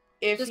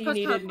if This you card's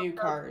needed kinda new fucked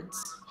up.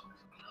 cards.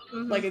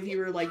 Like if you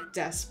were like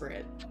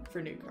desperate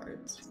for new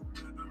cards.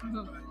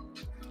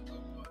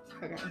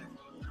 Okay.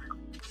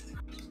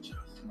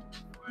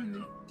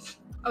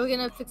 Are we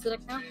gonna fix the deck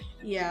now?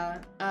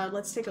 Yeah,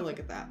 let's take a look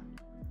at that.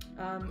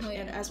 yeah.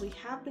 And as we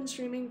have been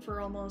streaming for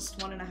almost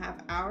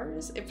 1.5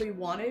 hours, if we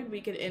wanted,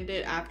 we could end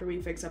it after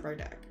we fix up our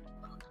deck.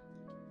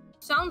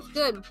 Sounds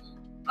good.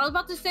 I was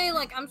about to say,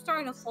 like, I'm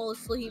starting to fall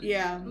asleep.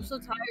 Yeah. I'm so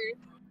tired.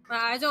 My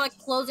eyes are like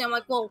closing. I'm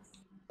like, whoa,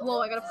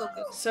 I gotta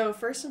focus. So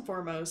first and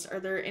foremost, are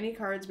there any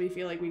cards we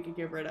feel like we could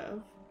get rid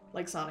of?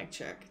 Like Sonic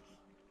Chick.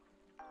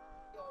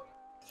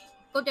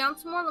 Go down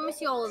some more. Let me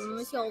see all of them.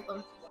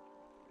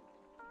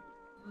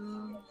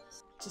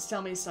 Just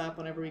tell me stop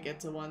whenever we get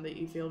to one that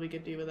you feel we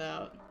could do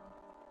without.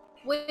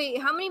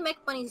 Wait, how many mech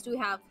bunnies do we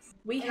have?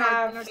 We in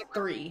our have deck?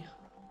 3.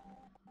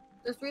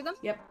 There's 3 of them?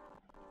 Yep.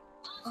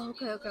 Oh,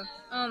 okay.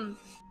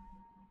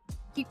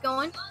 Keep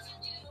going.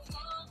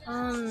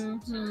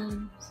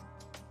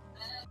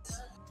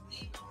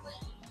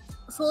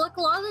 So like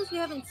a lot of this we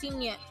haven't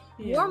seen yet.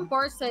 Yeah. Warm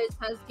Bar says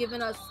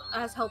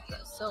has helped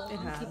us, so It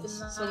I'm keeping has.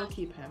 that. So we'll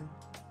keep him.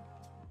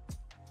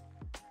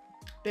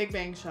 Big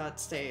Bang Shot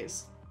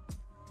stays.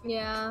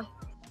 Yeah.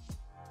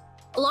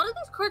 A lot of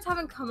these cards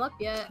haven't come up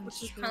yet, That's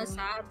which is true. kind of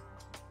sad.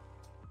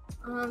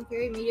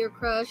 Fairy Meteor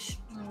Crush.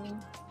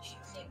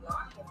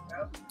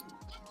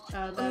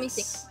 Let me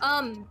think.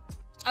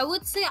 I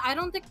would say I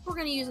don't think we're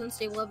gonna use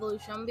Unstable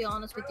Evolution. I'm gonna be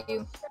honest with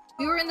you.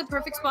 We were in the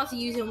perfect spot to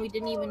use it, and we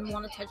didn't even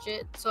want to touch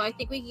it. So I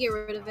think we can get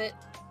rid of it.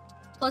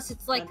 Plus,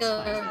 it's like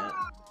Let's find it.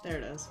 There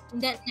it is.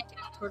 net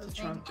negative sort of The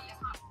thing.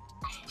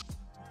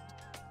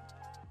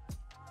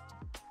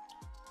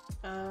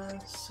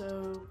 trunk.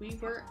 So we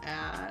were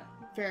at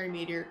Fairy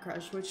Meteor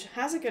Crush, which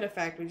has a good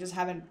effect. We just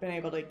haven't been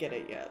able to get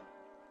it yet.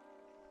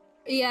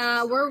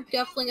 Yeah, we're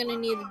definitely gonna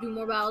need to do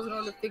more battles in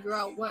order to figure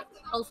out what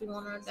else we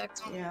want in our deck.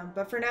 Yeah,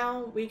 but for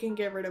now, we can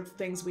get rid of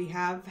things we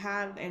have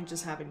had and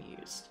just haven't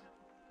used.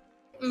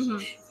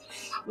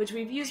 Which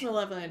we've used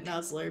Malevolent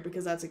Nuzzler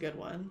because that's a good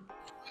one.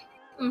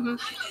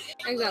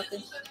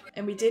 Exactly.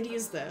 And we did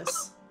use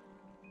this.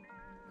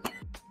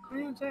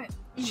 That's right.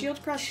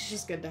 Shield Crush is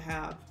just good to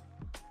have.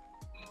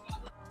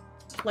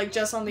 Like,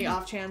 just on the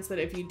off chance that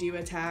if you do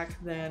attack,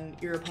 then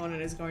your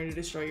opponent is going to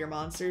destroy your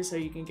monster, so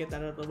you can get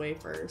that out of the way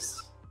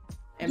first.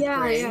 And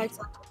pray. Yeah,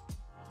 exactly.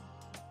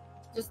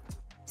 Just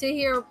sit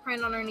here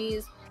praying on our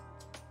knees.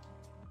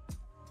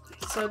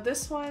 So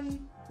this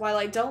one, while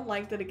I don't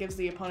like that it gives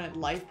the opponent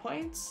life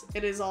points,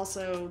 it is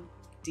also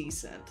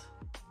decent.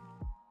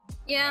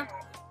 Yeah.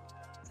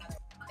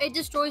 It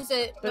destroys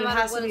it. But no it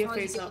matter has what, to be as a long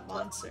as you face-up get the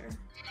blood. monster.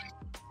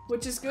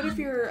 Which is good if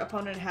your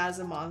opponent has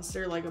a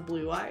monster like a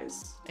Blue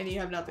Eyes, and you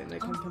have nothing that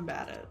can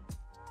combat it.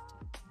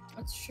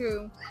 That's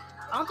true.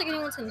 I don't think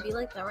anyone's gonna be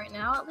like that right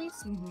now, at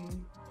least.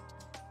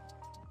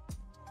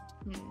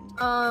 We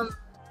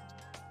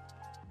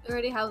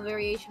already have a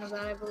variation of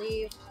that, I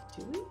believe.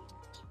 Do we?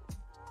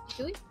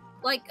 Do we?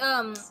 Like,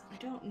 I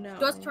don't know.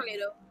 Dust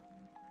Tornado.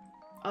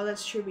 Oh,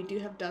 that's true. We do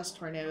have Dust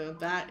Tornado.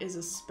 That is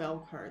a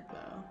spell card,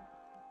 though.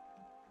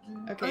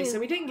 Okay, Oh, so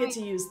we didn't get right.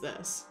 to use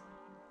this.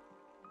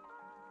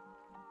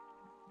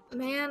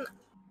 Man,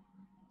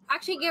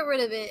 actually get rid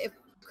of it,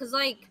 because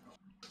like,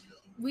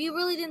 we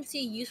really didn't see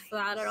a use for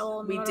that at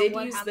all. no We matter did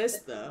what use happened. this,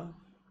 though.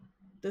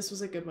 This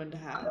was a good one to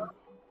have.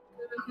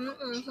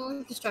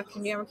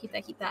 Destruction Jammer, keep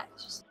that.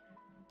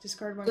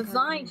 Discard one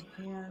Divine. card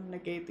from your hand,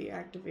 negate the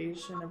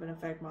activation of an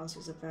effect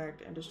monster's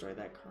effect, and destroy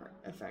that card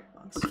effect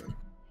monster.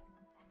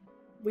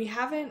 We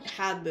haven't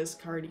had this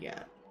card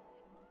yet.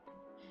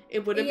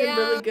 It would have been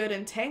really good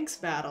in Tank's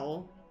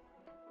battle.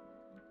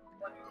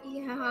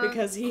 Yeah.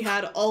 Because he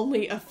had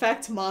only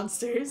effect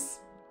monsters.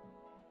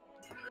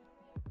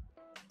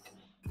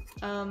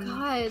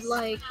 God,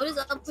 like, what is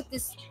up with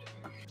this?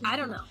 I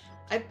don't know.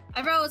 I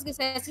forgot what I was gonna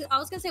say. I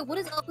was gonna say, what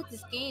is up with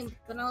this game?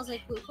 But then I was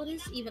like, what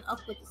is even up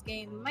with this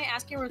game? Am I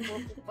asking a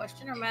rhetorical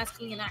question or am I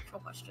asking an actual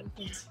question?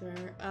 That's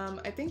fair.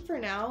 I think for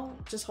now,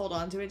 just hold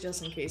on to it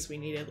just in case we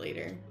need it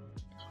later.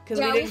 Because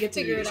Yeah, we didn't we'll get to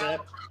figure use it it.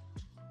 out.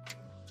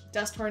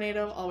 Dust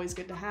Tornado, always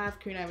good to have.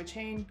 Kunai with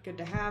Chain, good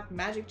to have.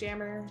 Magic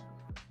Jammer.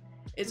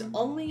 It's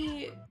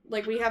only,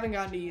 like, we haven't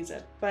gotten to use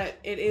it, but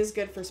it is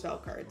good for spell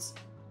cards.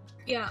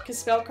 Yeah. Because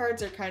spell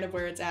cards are kind of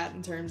where it's at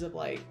in terms of,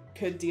 like,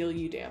 could deal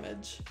you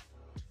damage.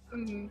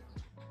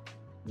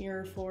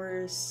 Mirror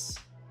Force.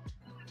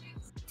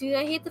 Dude,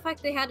 I hate the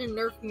fact they had to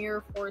nerf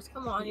Mirror Force.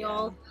 Come on,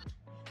 y'all.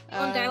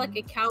 Don't die like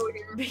a coward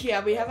here.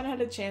 Yeah, we haven't had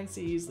a chance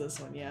to use this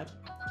one yet.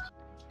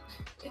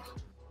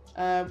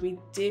 We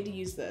did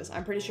use this.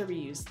 I'm pretty sure we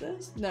used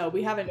this. No,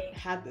 we haven't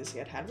had this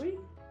yet, had we?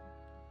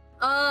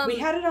 We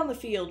had it on the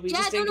field. We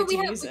just didn't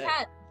get to use it.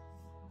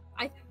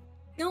 I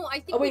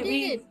think Oh wait,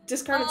 we did. we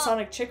discarded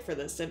Sonic Chick for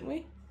this, didn't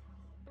we?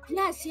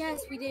 Yes,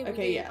 we did.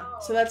 Okay, yeah.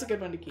 So that's a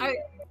good one to keep.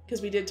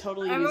 Because we did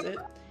totally use it.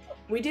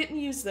 We didn't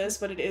use this,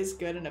 but it is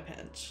good in a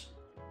pinch.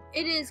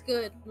 It is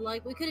good.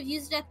 Like, we could have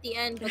used it at the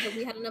end, but then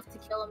we had enough to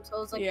kill him, so I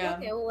was like, Yeah.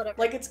 okay, well, whatever.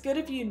 Like, it's good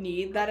if you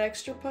need that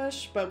extra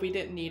push, but we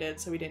didn't need it,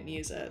 so we didn't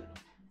use it.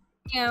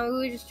 Yeah, we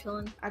were just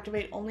chilling.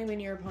 Activate only when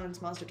your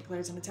opponent's monster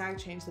declares an attack.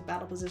 Change the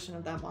battle position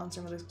of that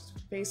monster with a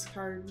face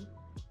card.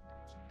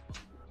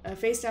 A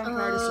face down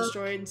card is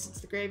destroyed since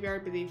the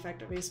graveyard by the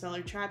effect of a spell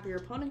or trap your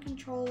opponent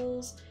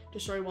controls.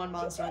 Destroy one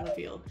monster on the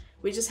field.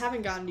 We just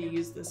haven't gotten to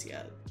use this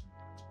yet.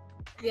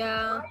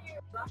 Yeah.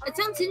 It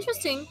sounds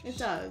interesting. It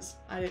does.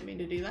 I didn't mean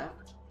to do that.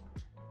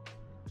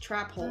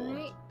 Trap Hole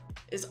Right.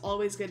 is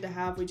always good to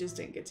have. We just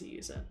didn't get to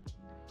use it.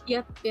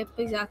 Yep,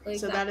 exactly.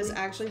 So that is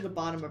actually the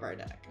bottom of our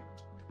deck.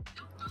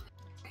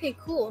 Okay,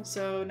 cool.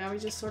 So now we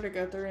just sort of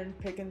go through and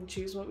pick and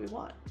choose what we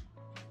want.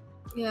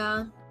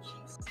 Yeah.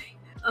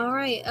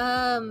 Alright,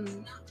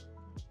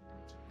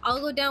 I'll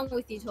go down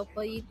with you,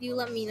 Topa. You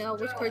let me know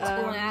which cards you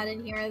want to add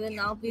in here, then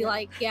I'll be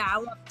like, yeah, I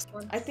want this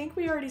one. I think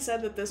we already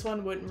said that this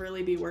one wouldn't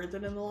really be worth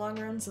it in the long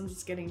run since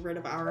it's getting rid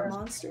of our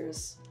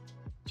monsters.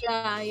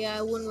 Yeah,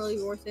 it wouldn't really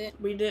be worth it.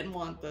 We didn't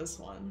want this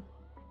one.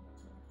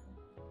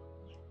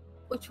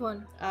 Which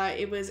one?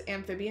 It was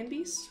Amphibian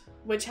Beast,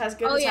 which has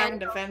good attack and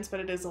defense, but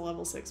it is a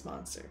level 6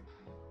 monster.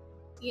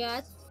 Yeah,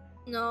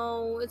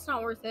 No, it's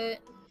not worth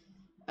it.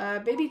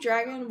 Baby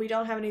Dragon, we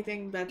don't have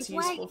anything that's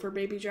Why? useful for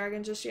Baby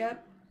Dragon just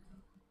yet.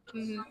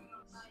 Mm-hmm.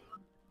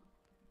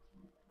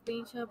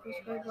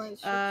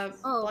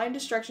 Blind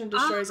Destruction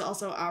destroys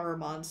also our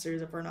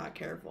monsters if we're not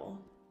careful.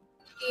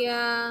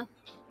 Yeah,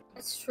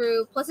 that's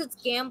true. Plus, it's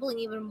gambling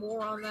even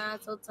more on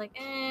that, so it's like,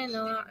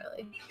 no, not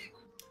really.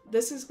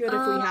 This is good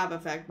if we have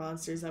effect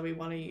monsters that we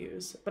want to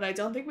use, but I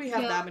don't think we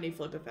have Yeah. that many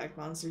flip effect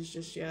monsters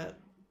just yet.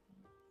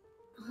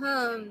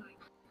 I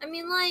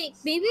mean, like,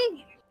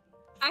 maybe.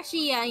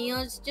 Actually, yeah, you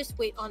know, just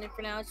wait on it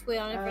for now. Just wait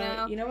on it for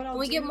now. You know what I'll When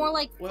we do? get more,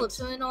 like, Whoops.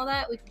 flips and all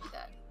that, we can do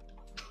that.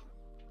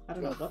 I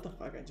don't know what the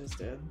fuck I just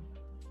did.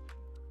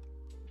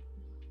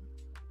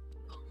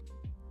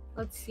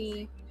 Let's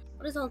see.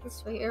 What is all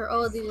this right here?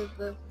 Oh, these are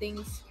the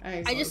things.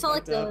 I just saw,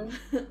 like, the...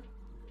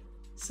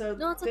 So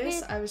No, it's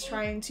this okay. I was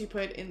trying to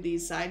put in the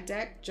side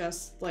deck,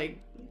 just, like,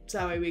 so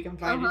that way we can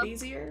find it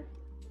easier.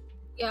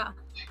 Yeah.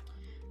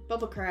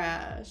 Bubble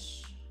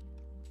Crash.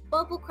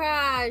 Bubble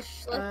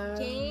Crash! Like,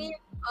 game?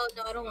 Oh,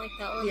 no, I don't like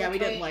that one. Yeah, That's we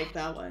didn't right. like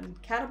that one.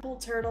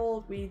 Catapult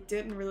Turtle, we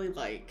didn't really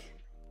like.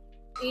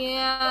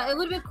 Yeah, it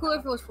would have been cooler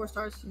if it was 4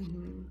 stars.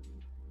 Mm-hmm.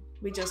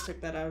 We just took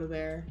that out of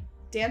there.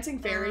 Dancing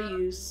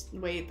Fairy,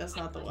 wait, that's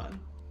not the one.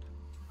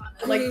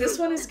 Like, this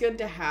one is good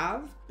to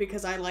have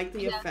because I like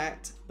the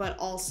effect, but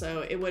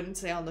also it wouldn't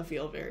stay on the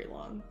field very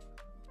long.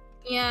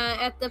 Yeah,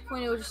 at that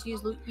point it would just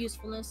use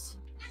usefulness.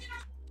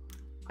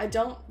 I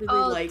don't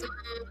really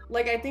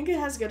like I think it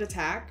has good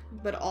attack,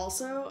 but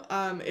also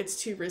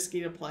it's too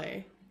risky to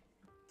play.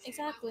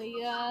 Exactly,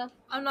 yeah.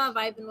 I'm not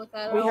vibing with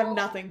that at We all. have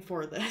nothing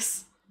for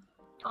this.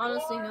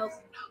 Honestly, nope.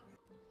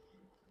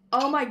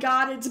 Oh my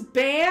god, it's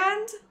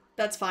banned?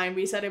 That's fine,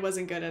 we said it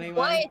wasn't good anyway.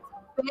 What?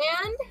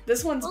 Banned?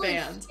 This one's Holy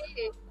banned.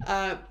 shit.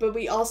 But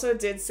we also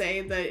did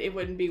say that it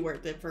wouldn't be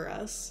worth it for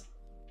us.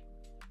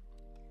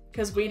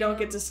 Because we don't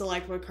get to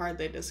select what card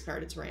they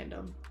discard, it's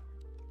random.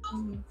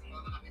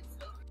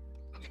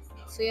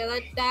 So yeah,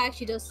 that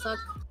actually does suck.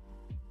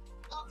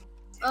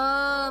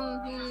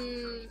 I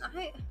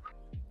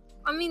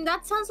mean,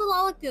 that sounds a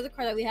lot like the other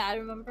card that we had,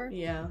 remember?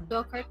 Yeah.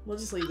 Dual card. We'll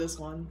just leave this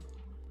one.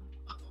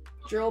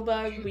 Drill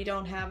Bug, we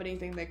don't have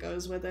anything that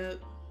goes with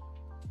it.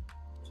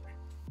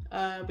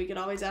 We could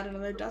always add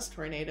another Dust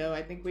Tornado.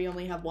 I think we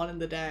only have one in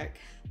the deck.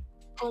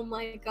 Oh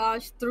my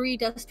gosh, 3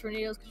 Dust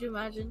Tornadoes, could you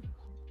imagine?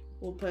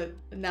 We'll put...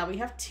 Now we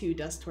have 2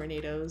 Dust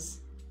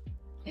Tornadoes.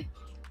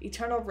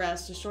 Eternal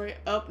Rest, destroy...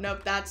 Oh,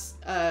 nope, that's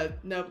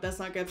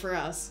not good for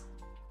us.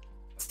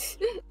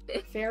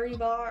 Fairy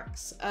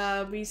Box.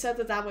 We said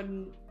that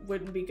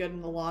wouldn't be good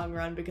in the long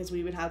run because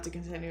we would have to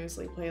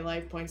continuously play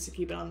life points to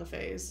keep it on the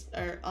phase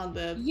or on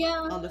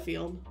the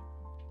field.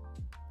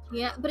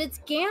 Yeah, but it's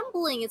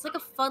gambling. It's like a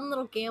fun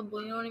little gamble.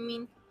 You know what I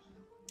mean?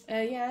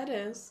 Yeah, it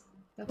is.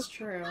 That's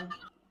true.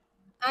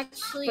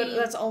 Actually, but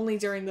that's only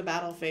during the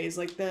battle phase.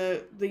 Like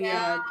the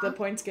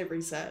points get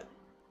reset.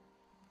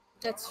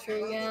 That's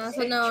true. Yeah.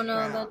 So no.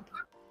 Then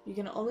you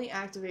can only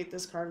activate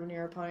this card when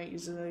your opponent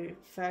uses the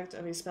effect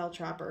of a spell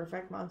trap or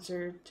effect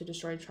monster to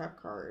destroy trap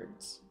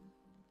cards.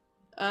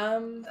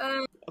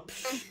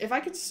 If I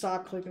could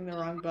stop clicking the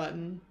wrong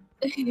button.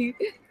 Here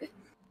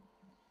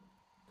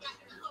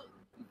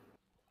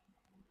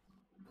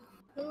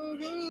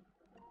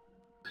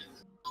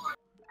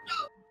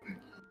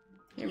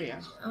we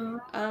are.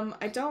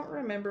 I don't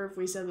remember if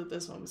we said that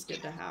this one was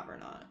good to have or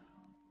not.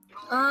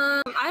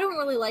 I don't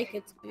really like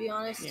it, to be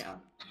honest. Yeah.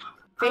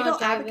 Fatal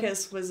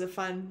Abacus was a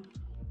fun...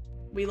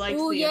 We liked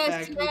the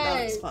effect. We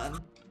thought it was fun.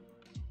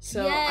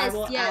 So I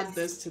will add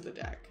this to the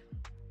deck.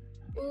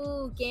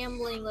 Ooh,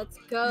 gambling. Let's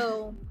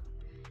go.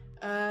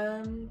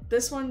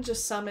 This one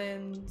just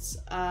summons...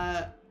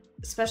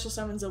 special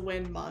summons a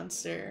wind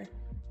monster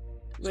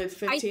with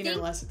 15 or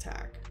less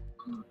attack.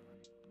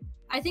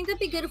 I think that'd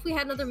be good if we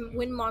had another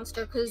wind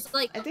monster, because,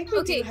 like... I think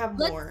we do have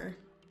more.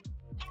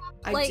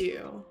 I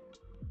do.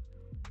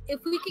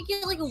 If we could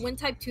get, like, a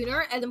wind-type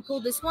tuner and then pull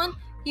this one,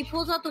 he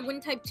pulls out the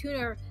wind-type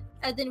tuner,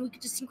 and then we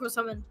could just synchro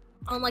summon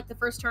on, like, the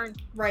first turn.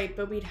 Right,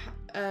 but we'd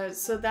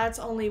so that's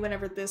only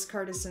whenever this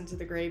card is sent to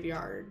the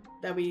graveyard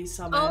that we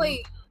summon. Oh,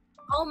 wait.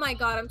 Oh my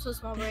god, I'm so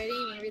small, but I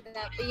didn't even read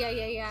that. But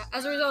yeah.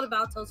 As a result of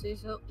Battle too,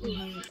 so...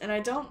 And I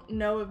don't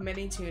know of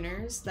many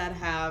tuners that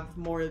have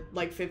more,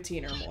 like,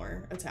 15 or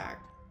more attack.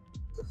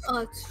 Oh,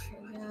 it's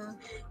true, yeah.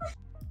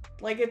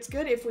 Like, it's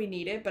good if we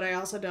need it, but I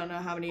also don't know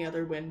how many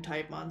other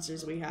wind-type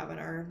monsters we have in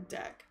our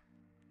deck.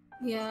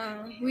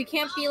 Yeah, we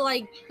can't be,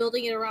 like,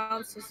 building it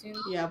around so soon.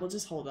 Yeah, we'll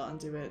just hold on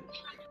to it.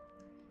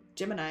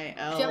 Gemini,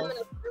 Elf. Gemini.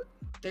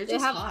 They're They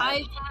just have hot. high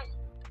attack.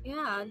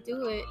 Yeah,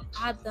 do it.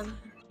 Add them.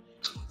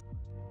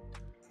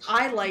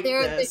 I like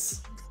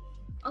this.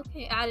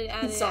 Okay, add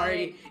it.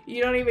 Sorry,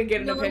 you don't even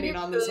get an No, opinion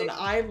you're on this good. one.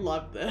 I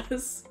love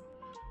this.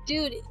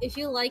 Dude, if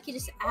you like it,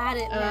 just add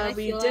it, man.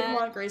 We didn't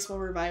want Graceful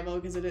Revival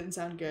because it didn't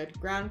sound good.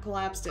 Ground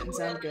Collapse didn't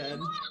sound good.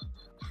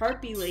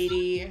 Harpy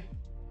Lady.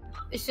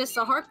 It's just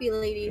a Harpy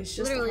Lady. It's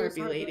just Literally a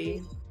Harpy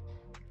Lady.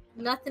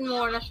 Nothing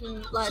more,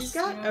 nothing less. She's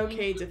got you know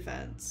okay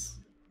defense.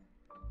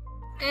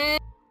 Eh.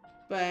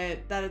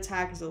 But that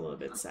attack is a little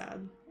bit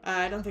sad.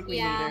 I don't think we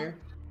need her.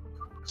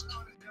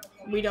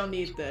 We don't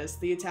need this.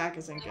 The attack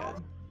isn't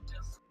good.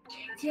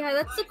 Yeah,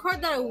 that's the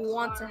card that I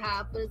want to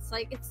have, but it's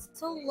like, it's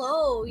so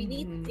low. You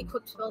need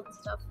equip spells and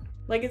stuff.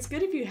 Like, it's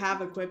good if you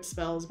have equipped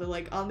spells, but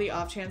like on the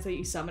off chance that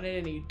you summon it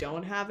and you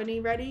don't have any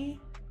ready.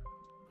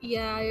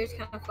 Yeah, you're just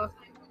kind of fucked.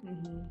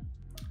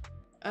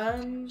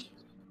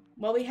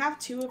 Well, we have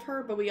 2 of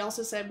her, but we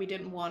also said we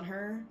didn't want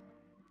her.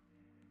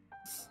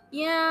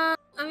 Yeah,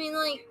 I mean,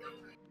 like,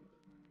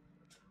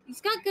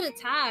 he's got good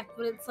attack,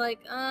 but it's like,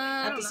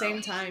 At the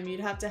same time, you'd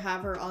have to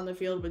have her on the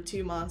field with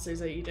 2 monsters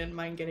that you didn't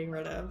mind getting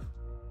rid of.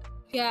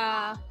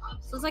 Yeah,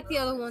 so it's like the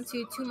other one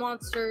too, 2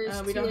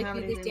 monsters. We don't like, have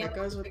anything that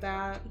goes with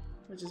that,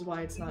 which is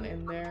why it's not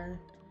in there.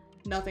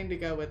 Nothing to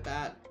go with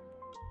that.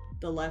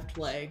 The left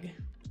leg.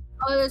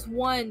 Oh, there's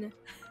 1.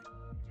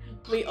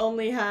 We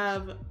only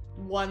have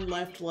 1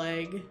 left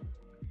leg.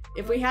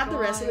 If we had the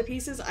rest of the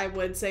pieces, I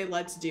would say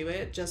let's do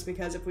it, just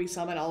because if we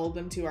summon all of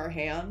them to our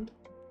hand,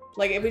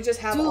 like if we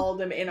just have all of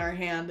them in our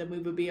hand, then we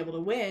would be able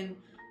to win,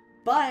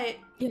 but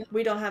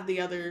we don't have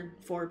the other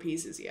 4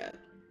 pieces yet.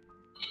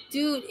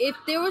 Dude, if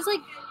there was like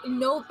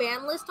no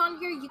ban list on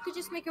here, you could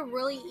just make a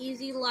really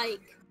easy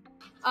like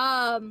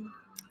an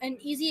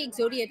easy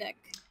Exodia deck.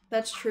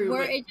 That's true.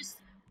 Where it just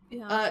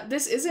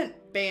this isn't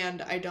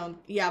banned, I don't.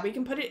 Yeah, we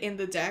can put it in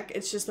the deck.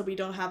 It's just that we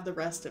don't have the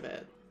rest of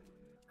it.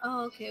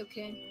 Oh,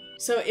 okay.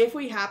 So if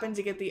we happen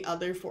to get the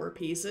other 4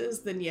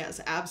 pieces, then yes,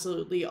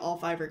 absolutely all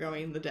 5 are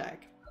going in the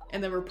deck.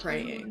 And then we're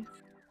praying.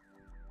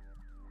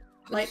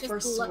 Light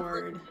Force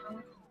Sword.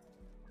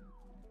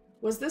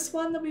 Was this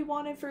one that we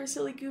wanted for a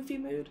silly goofy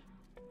mood?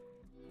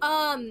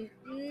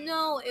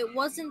 No, it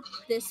wasn't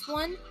this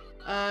one.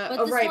 But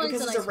oh this right, one's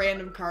because it's nice a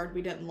random card,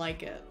 we didn't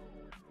like it.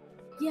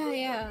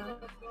 Yeah.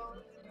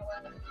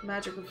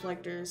 Magic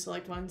Reflector,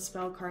 select 1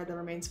 spell card that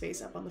remains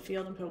face up on the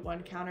field and put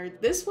 1 counter.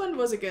 This one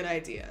was a good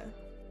idea.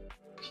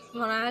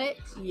 You wanna add it?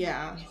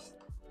 Yeah.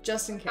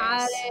 Just in case.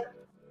 Add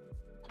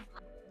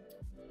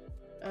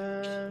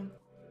it.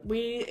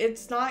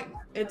 It's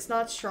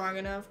not strong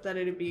enough that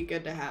it'd be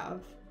good to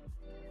have.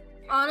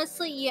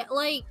 Honestly, yeah,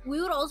 like,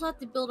 we would also have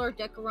to build our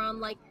deck around,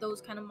 like, those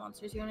kind of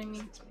monsters, you know what I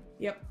mean?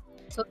 Yep.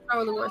 So it's not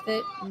really worth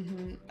it.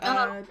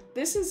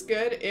 This is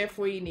good if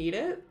we need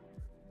it.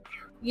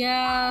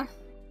 Yeah.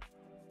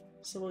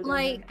 So we'll go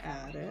ahead and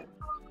add it.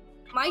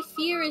 My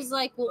fear is,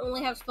 like, we'll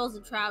only have spells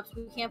and traps.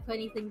 We can't put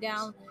anything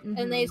down.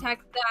 And they attack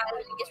that, and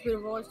it gets rid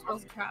of all our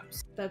spells and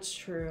traps. That's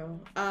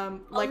true.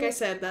 Like I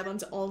said, that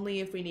one's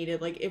only if we need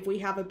it. Like, if we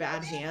have a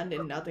bad hand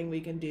and nothing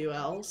we can do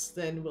else,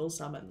 then we'll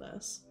summon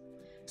this.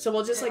 So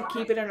we'll just, like,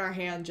 keep it in our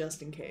hand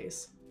just in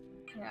case.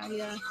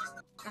 Yeah.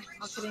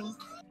 I'm kidding.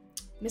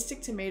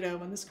 Mystic Tomato.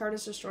 When this card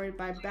is destroyed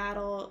by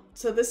battle...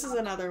 So this is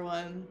another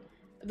one.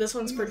 This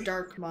one's for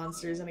dark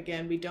monsters, and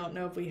again, we don't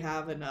know if we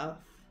have enough.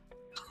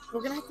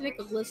 We're gonna have to make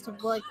a list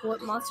of, like,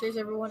 what monsters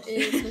everyone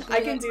is.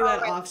 I can do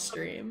that off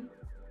stream.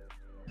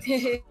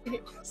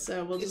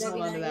 So we'll just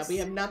hold on to that. We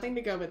have nothing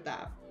to go with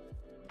that.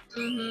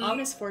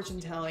 Honest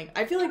Fortune Telling.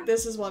 I feel like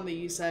this is one that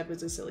you said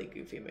was a silly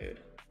goofy mood.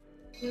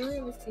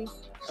 Really? Let's see.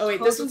 Oh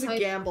wait, this one's a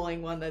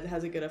gambling one that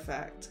has a good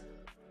effect.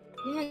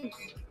 Yeah,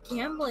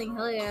 gambling,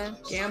 hell yeah.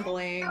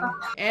 Gambling.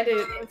 And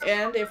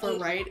if we're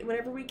right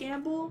whenever we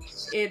gamble,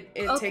 it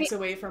takes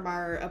away from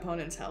our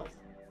opponent's health.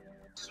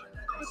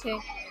 Okay.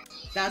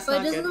 That's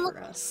not good for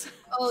us.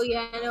 Oh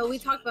yeah, I know. We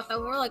talked about that.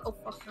 We were like, oh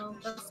fuck no,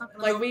 that's not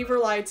gonna Like, help. we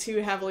rely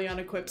too heavily on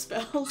equip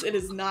spells. It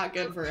is not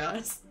good for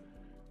us.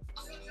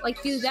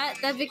 Like, dude, that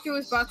victory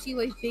was brought to you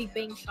by Big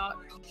Bang Shot.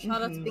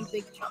 Shout out to Big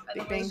Bang Shot.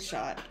 Big Bang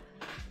Shot.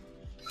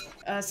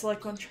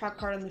 Select 1 trap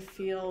card on the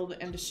field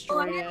and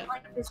destroy it.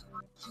 Like this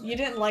one. You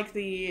didn't like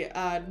the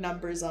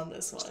numbers on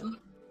this one.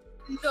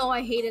 No,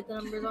 I hated the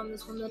numbers on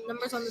this one. The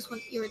numbers on this one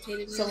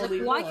irritated me. So I was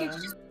like, why can't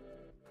you just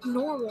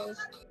normal?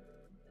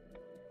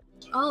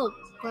 Oh,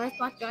 where's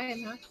Black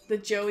Giant, huh? The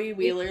Joey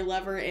Wheeler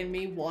lover in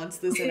me wants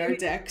this in our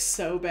deck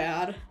so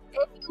bad.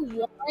 If you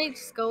want it,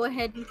 just go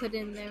ahead and put it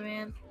in there,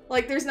 man.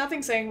 Like, there's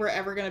nothing saying we're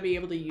ever gonna be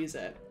able to use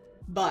it,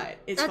 but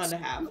it's fun to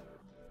have.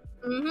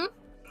 You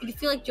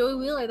feel like Joey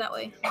Wheeler that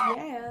way.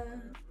 Yeah.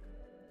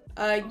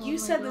 You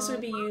said this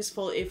would be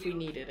useful if we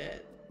needed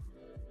it.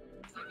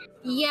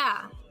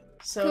 Yeah.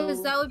 So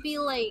because that would be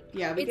like,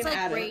 yeah, we it's can like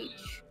add rage. it.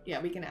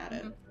 Yeah, we can add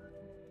it.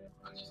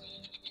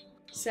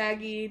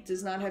 Saggy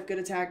does not have good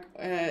attack.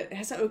 It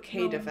has an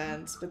okay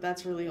defense, but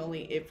that's really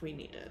only if we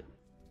need it.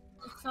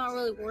 It's not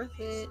really worth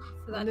it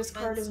for that. When this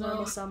card is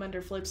normal summoned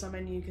or flip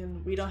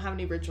summoned, we don't have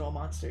any ritual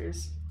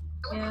monsters.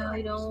 Yeah,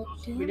 we don't.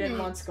 We didn't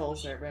want Skull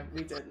Servant.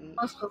 We didn't.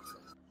 This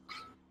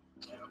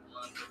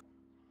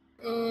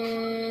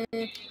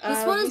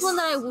one is one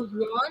that I would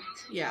want.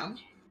 Yeah.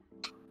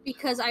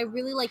 Because I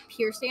really like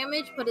pierce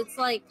damage, but it's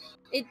like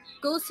it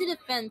goes to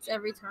defense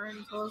every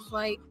turn, so it's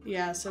like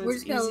yeah, so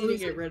it's easy to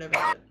get rid of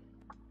it.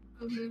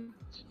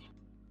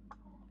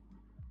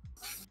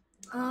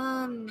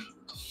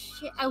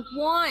 Shit, I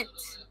want,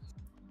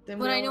 then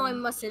but I know I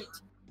mustn't.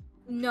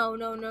 No.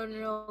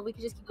 We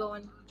can just keep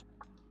going.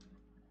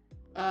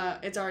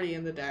 It's already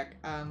in the deck.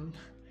 I'll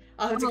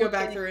have to go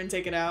back through and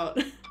take it out.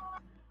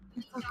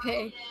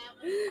 Okay.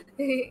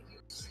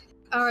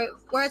 Alright,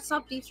 we're at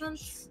stop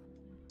defense.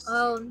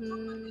 Oh,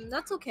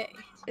 that's okay.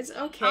 It's I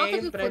don't okay,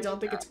 think we but I put don't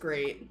it think back. it's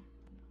great.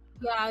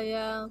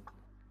 Yeah.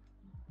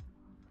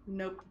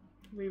 Nope.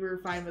 We were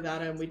fine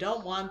without him. We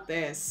don't want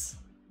this.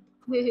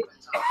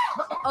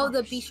 Oh,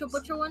 the Bistro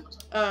Butcher one?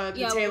 The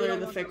Yeah, we Tailor don't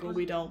the want that Fickle one.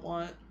 we don't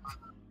want.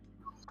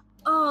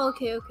 Oh,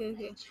 okay.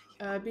 Bistro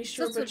That's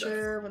what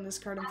Butcher, when this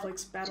card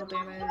inflicts battle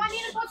damage. I need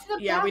to go to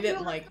the Yeah, we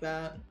didn't bathroom. like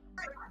that.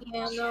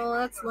 Yeah, no,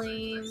 that's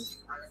lame.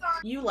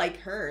 You like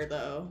her,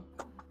 though.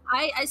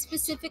 I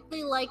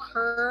specifically like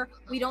her.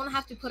 We don't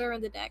have to put her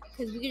in the deck,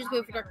 because we can just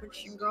wait for Dark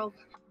Magician Girl.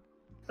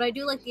 But I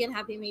do like the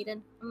Unhappy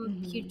Maiden.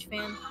 I'm a huge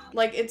fan.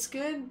 Like, it's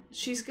good.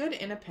 She's good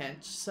in a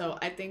pinch, so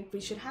I think we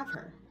should have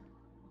her.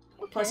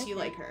 Okay. Plus, you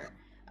like her.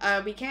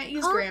 We can't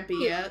use Oh,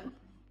 Grampy yeah.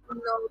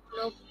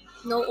 yet.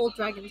 No old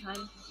dragon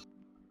time.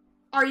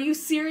 Are you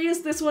serious?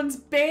 This one's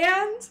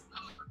banned?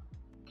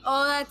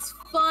 Oh, that's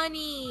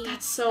funny.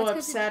 That's so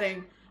 'cause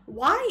upsetting.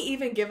 Why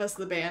even give us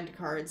the banned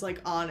cards?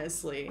 Like,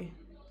 honestly.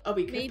 Oh,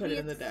 we could maybe put it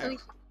in the it's deck.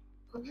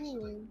 like-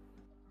 ooh.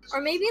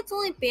 Or maybe it's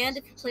only banned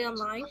if you play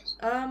online.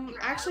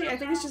 Actually, I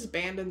think it's just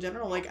banned in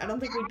general. Like, I don't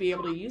think we'd be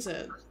able to use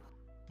it.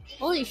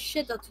 Holy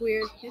shit, that's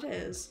weird. It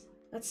is.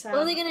 That's sad.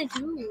 What are they gonna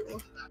do?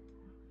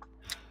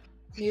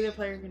 Neither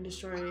player can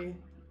destroy.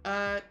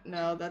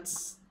 No,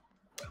 that's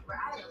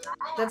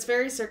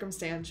very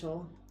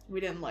circumstantial. We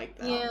didn't like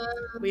that. Yeah.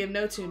 We have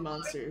no Toon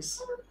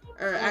monsters.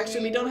 Or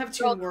actually, we don't have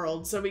Toon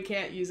World, so we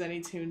can't use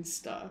any Toon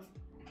stuff.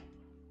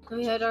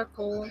 We had our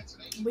coal.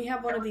 We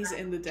have one of these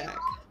in the deck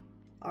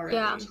already.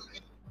 Yeah.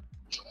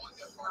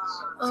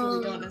 So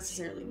we don't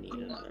necessarily need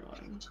another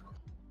one.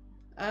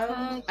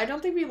 I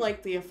don't think we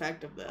like the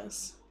effect of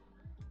this.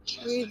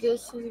 Read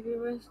this to the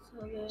viewers.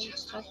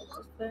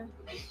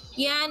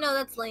 Yeah, no,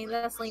 that's lame.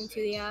 That's lame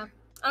too, yeah.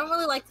 I don't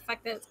really like the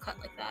fact that it's cut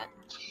like that.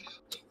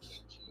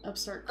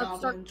 Upstart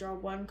Goblin, draw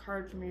one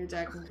card from your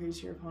deck,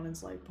 increase your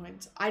opponent's life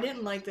points. I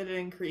didn't like that it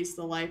increased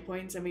the life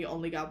points and we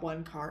only got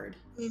one card.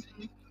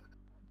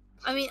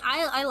 I mean,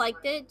 I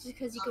liked it just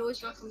because you could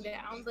always knock them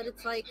down, but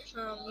it's like,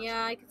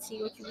 yeah, I could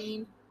see what you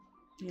mean.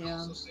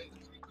 Yeah.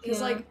 Because,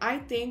 like, I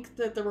think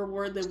that the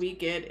reward that we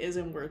get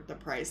isn't worth the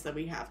price that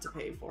we have to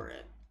pay for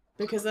it.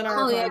 Because then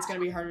our opponent's going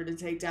to be harder to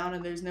take down,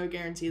 and there's no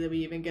guarantee that we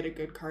even get a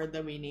good card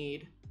that we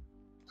need.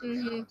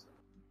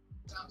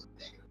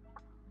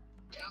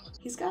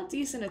 He's got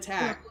decent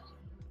attack.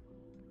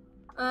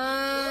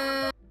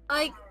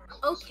 Like,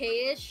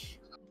 okay-ish.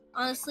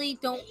 Honestly,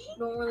 don't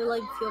really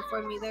like feel for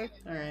him either.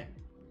 Alright.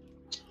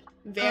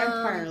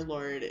 Vampire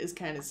Lord is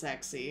kind of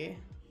sexy.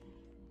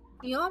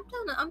 You know,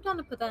 I'm down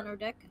to put that in our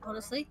deck,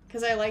 honestly.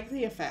 Because I like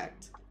the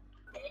effect.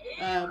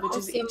 Which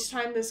is each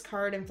time this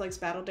card inflicts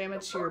battle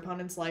damage to your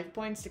opponent's life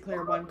points,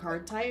 declare one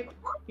card type.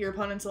 Your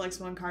opponent selects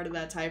one card of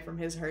that type from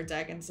his or her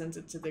deck and sends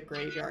it to the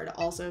graveyard.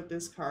 Also, if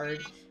this card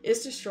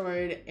is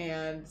destroyed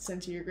and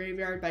sent to your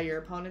graveyard by your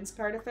opponent's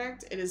card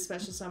effect, it is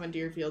special summoned to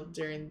your field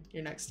during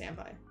your next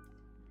standby.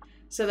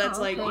 So that's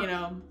like, you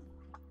know,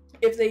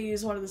 if they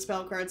use one of the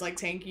spell cards like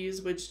Tank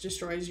Use, which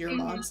destroys your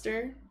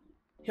monster,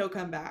 he'll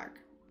come back.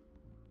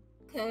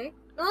 Okay.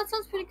 No, that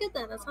sounds pretty good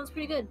then. That sounds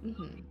pretty good.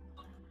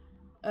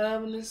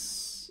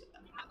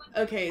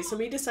 Okay, so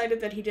we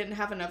decided that he didn't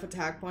have enough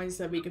attack points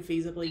that we could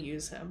feasibly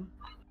use him.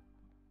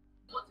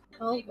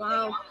 Oh,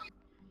 wow.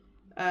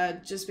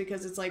 Just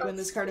because it's like when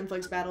this card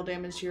inflicts battle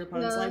damage to your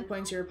opponent's life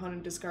points, your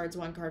opponent discards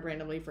one card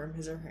randomly from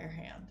his or her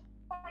hand.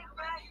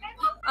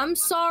 I'm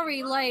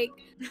sorry, like,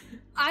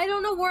 I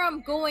don't know where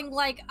I'm going.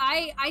 Like,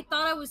 I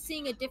thought I was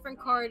seeing a different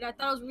card. I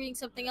thought I was reading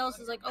something else.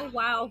 It's like, oh,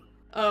 wow.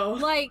 Oh.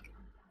 Like,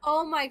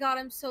 oh my god,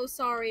 I'm so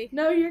sorry.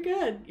 No, you're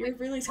good. You're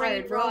really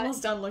tired. We're rot.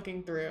 almost done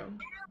looking through.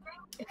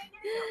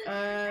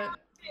 How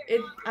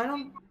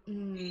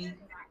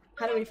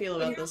do we feel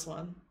about this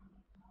one?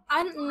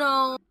 I don't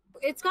know.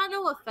 It's got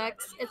no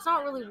effects. It's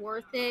not really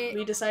worth it.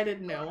 We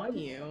decided no on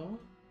you.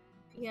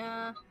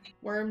 Yeah.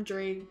 Worm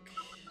Drake.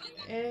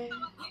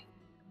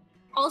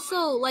 Also,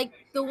 like,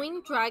 the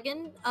Winged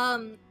Dragon,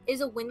 is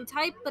a wind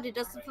type, but it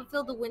doesn't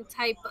fulfill the wind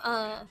type,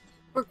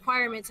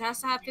 requirements. It has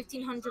to have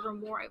 1500 or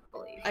more, I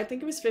believe. I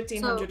think it was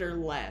 1500 or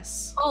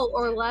less. Oh,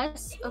 or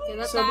less? Okay,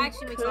 that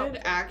actually makes sense. We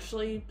could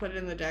actually put it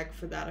in the deck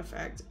for that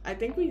effect. I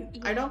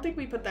don't think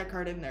we put that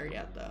card in there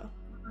yet, though.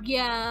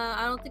 Yeah,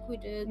 I don't think we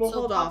did. We'll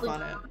hold off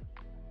on it.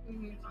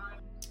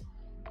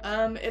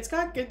 It's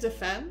got good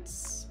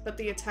defense, but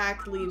the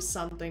attack leaves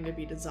something to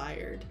be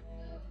desired.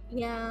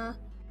 Yeah.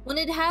 When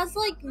it has,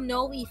 like,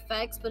 no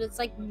effects, but it's,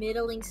 like,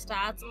 middling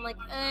stats, I'm like,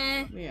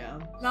 eh. Yeah.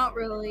 Not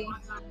really.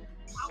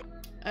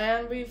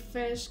 And we've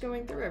finished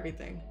going through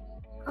everything.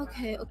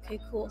 Okay,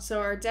 cool.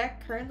 So our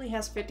deck currently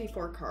has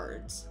 54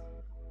 cards.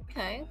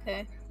 Okay.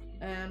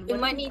 And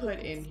what did we put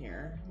in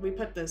here? We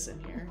put this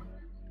in here.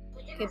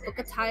 Okay, book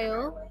a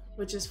tile.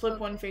 Which is flip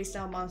one face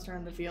down monster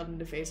on the field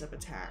into face up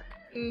attack.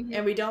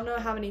 And we don't know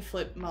how many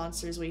flip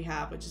monsters we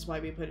have, which is why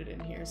we put it in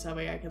here, so that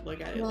way I could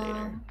look at it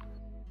later.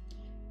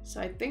 So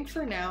I think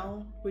for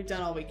now, we've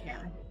done all we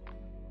can.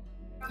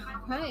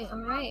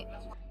 Alright.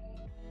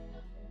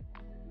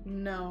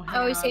 No, Oh,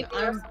 hang we on. saved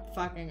I'm yours?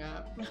 fucking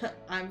up.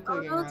 I'm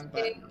clicking no, it's wrong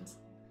okay. buttons.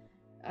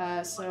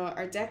 So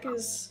our deck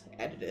is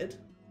edited.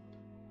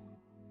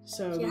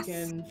 So we Yes.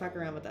 can fuck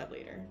around with that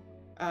later.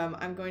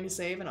 I'm going to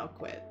save and I'll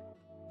quit.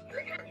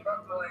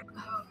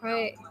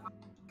 Right.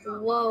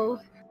 Whoa.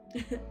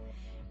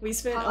 We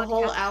spent a God,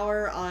 whole Cap-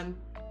 hour on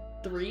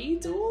 3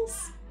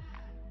 duels?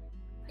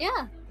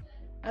 Yeah.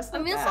 That's I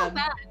not mean, it's bad. not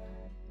bad.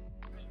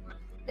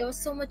 There was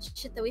so much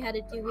shit that we had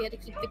to do. We had to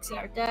keep fixing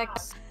our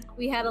decks.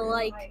 We had to,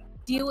 like,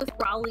 deal with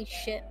Raleigh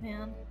shit,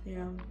 man.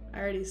 Yeah, I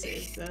already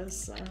saved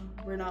this, so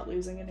we're not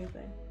losing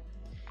anything.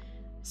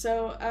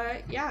 So,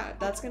 yeah,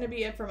 that's gonna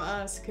be it from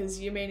us, because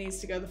Yume needs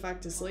to go the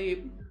fuck to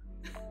sleep.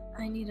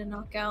 I need a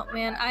knockout,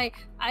 man.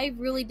 I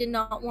really did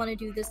not want to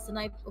do this the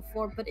night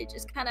before, but it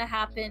just kind of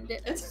happened.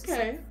 It's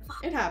okay.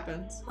 It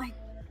happens.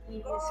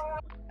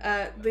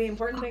 Jeez. The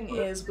important thing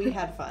is we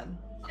had fun.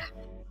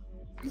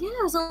 Yeah,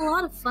 it was a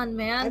lot of fun,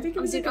 man. I think it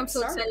was a good I'm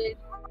so start. excited.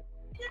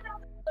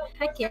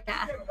 Heck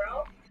yeah.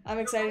 I'm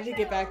excited to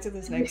get back to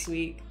this next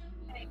week.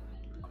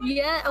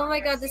 Yeah, oh my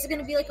god, this is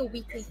gonna be like a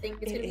weekly thing.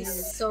 It's gonna be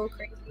is. so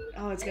crazy.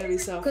 Oh, it's gonna be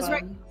so 'Cause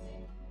fun.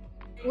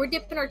 We're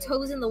dipping our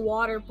toes in the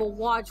water, but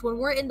watch, when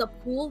we're in the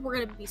pool, we're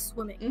gonna be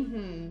swimming.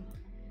 Mm-hmm.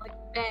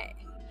 Like, bet.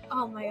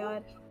 Oh my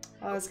god.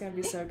 Oh, it's gonna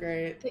be so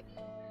great.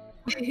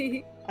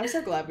 I'm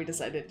so glad we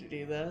decided to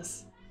do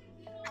this.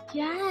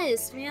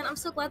 Yes, man. I'm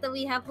so glad that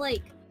we have,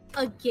 like,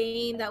 a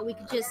game that we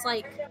could just,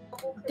 like,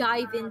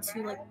 dive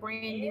into, like,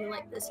 brand new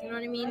like this. You know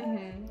what I mean?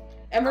 Mm-hmm.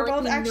 And we're Like,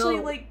 both we actually,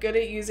 know. like, good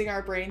at using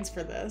our brains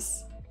for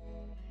this.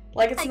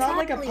 Like, it's not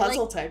like a Exactly,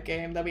 puzzle like- type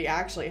game that we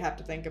actually have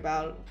to think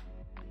about.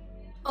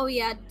 Oh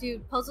yeah,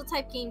 dude. Puzzle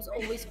type games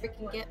always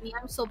freaking get me.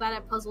 I'm so bad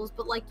at puzzles,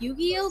 but like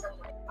Yu-Gi-Oh,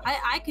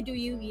 I could do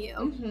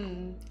Yu-Gi-Oh.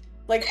 Mm-hmm.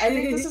 Like, I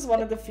think this is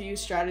one of the few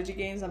strategy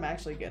games I'm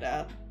actually good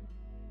at.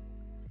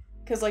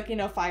 Because, like, you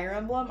know, Fire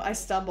Emblem, I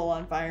stumble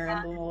on Fire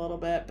Emblem a little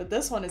bit, but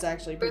this one is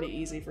actually pretty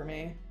easy for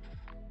me.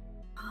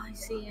 Oh, I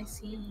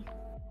see.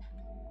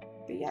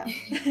 But yeah,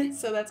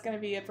 so that's gonna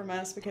be it from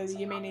us because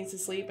Yume needs to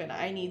sleep and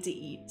I need to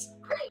eat.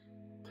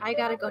 I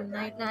gotta go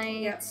night.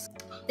 Yep.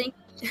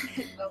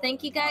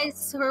 Thank you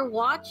guys for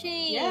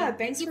watching. Yeah,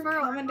 thanks Thank for you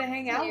coming to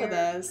hang out with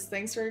here. us.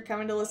 Thanks for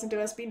coming to listen to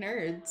us be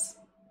nerds.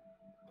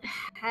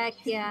 Heck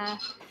yeah.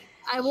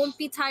 I won't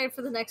be tired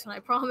for the next one, I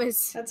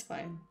promise. That's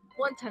fine.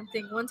 One time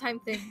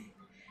thing.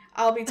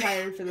 I'll be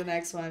tired for the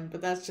next one,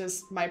 but that's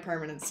just my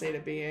permanent state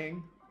of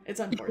being.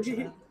 It's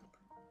unfortunate.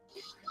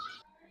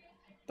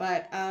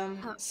 But,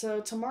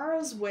 so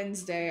tomorrow's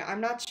Wednesday.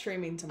 I'm not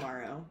streaming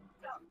tomorrow.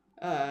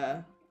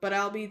 But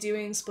I'll be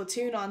doing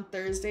Splatoon on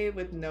Thursday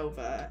with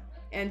Nova.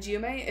 And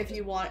Yume,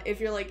 if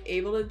you're like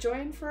able to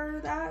join for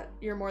that,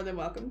 you're more than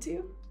welcome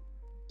to.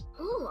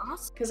 Ooh,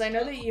 awesome. Because I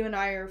know that you and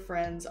I are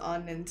friends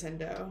on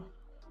Nintendo.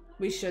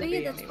 We should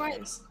be that's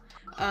anyways.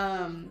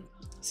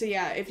 So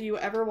yeah, if you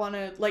ever want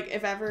to, like,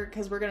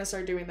 because we're going to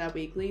start doing that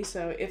weekly,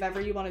 so if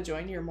ever you want to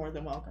join, you're more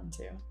than welcome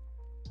to.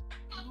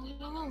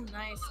 Oh,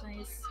 nice.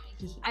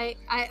 I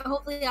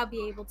hopefully I'll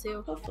be able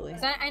to. Hopefully.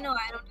 'Cause I know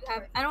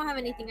I don't have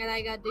anything that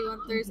I gotta do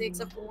on Thursday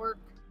except for work.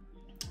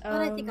 But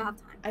I think I'll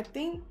have time. I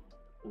think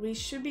we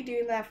should be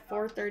doing that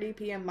 4:30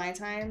 p.m. my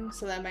time,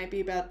 so that might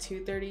be about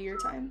 2:30 your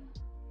time.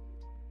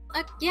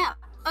 Yeah.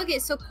 Okay,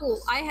 so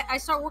cool. I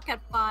start work at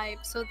 5,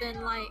 so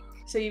then like.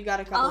 So you've got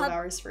a couple of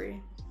hours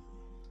free.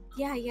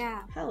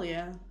 Yeah. Hell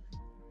yeah.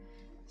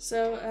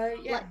 So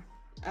yeah.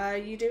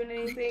 You doing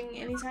anything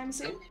anytime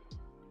soon?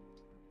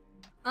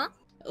 Huh?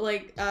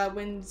 Like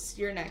when's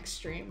your next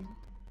stream?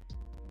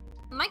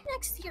 My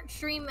next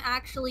stream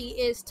actually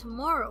is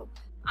tomorrow.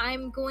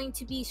 I'm going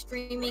to be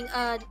streaming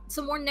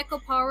some more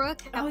Nekopara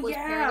Catboy's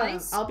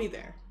Paradise. I'll be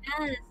there.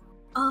 Yes.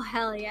 Oh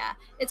hell yeah.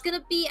 It's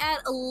gonna be at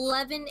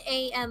 11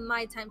 a.m.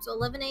 my time, so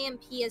 11 a.m.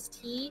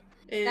 PST.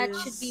 That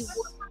should be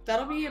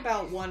that'll be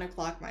about 1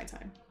 o'clock my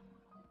time.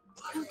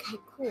 Okay,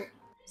 cool.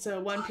 So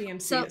 1 p.m.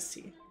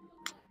 CST.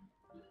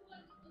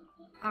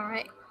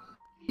 Alright.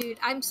 Dude,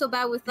 I'm so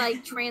bad with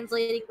like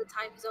translating the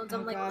time zones.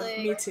 I'm Oh like, God,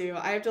 me too.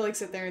 I have to like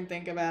sit there and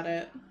think about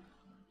it.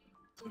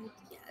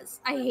 Yes,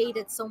 I hate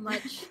it so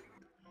much.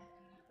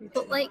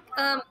 But like,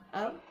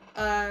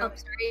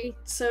 sorry.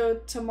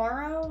 So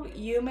tomorrow,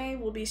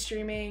 Yume will be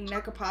streaming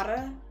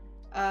Nekopara,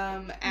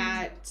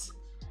 at,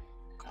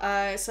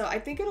 so I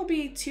think it'll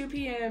be 2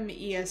 p.m.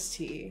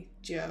 EST,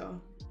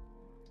 Joe.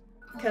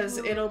 Because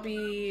it'll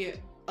be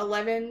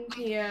 11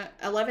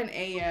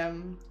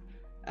 a.m.,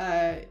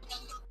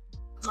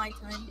 my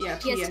time. yeah,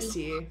 PST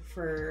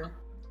for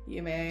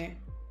Yume.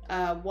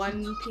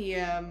 1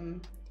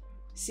 p.m.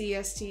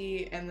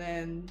 CST, and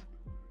then,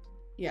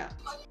 yeah,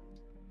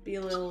 be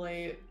a little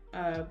late.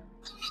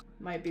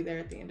 Might be there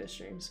at the end of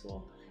stream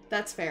school.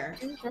 That's fair.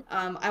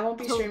 I won't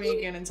be streaming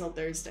again until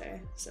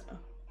Thursday, so.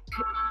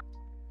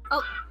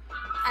 Oh,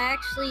 I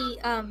actually,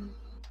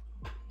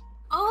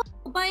 oh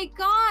my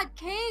god,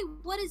 Kay,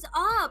 what is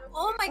up?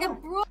 Oh my god,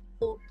 bro.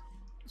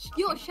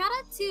 Yo, shout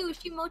out to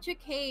Shimocha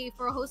K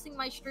for hosting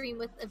my stream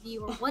with a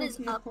viewer. What is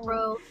up,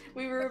 bro?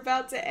 We were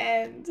about to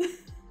end.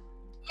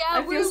 Yeah,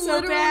 I feel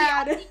so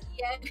bad.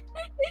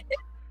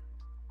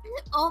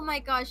 Oh my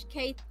gosh,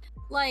 Kate.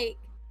 Like,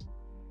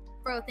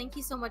 bro, thank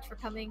you so much for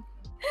coming.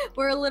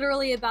 We're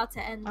literally about to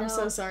end, though. I'm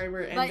so sorry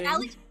we're But ending. at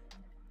least...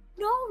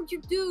 No,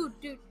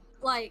 dude,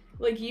 like...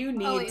 you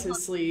need to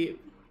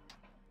sleep.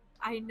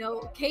 I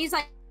know. Kay's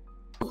like...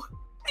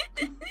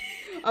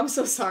 I'm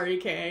so sorry,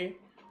 Kay.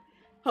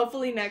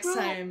 Hopefully next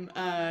time,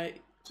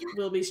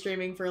 we'll be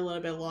streaming for a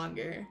little bit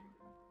longer.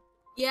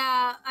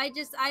 Yeah,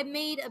 I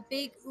made a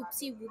big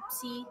oopsie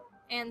whoopsie,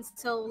 and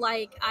so,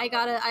 like, I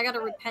gotta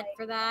repent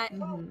for that.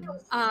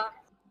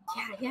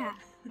 Yeah.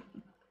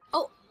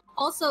 Oh,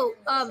 also,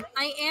 I'm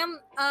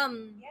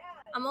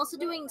also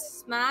doing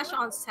Smash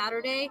on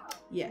Saturday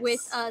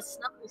with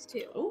Snuffles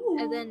too. Ooh.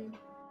 And then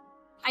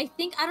I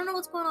don't know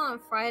what's going on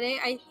Friday.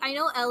 I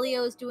know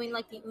Elio is doing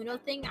like the Uno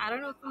thing. I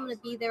don't know if I'm gonna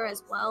be there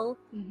as well.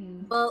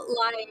 But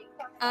like,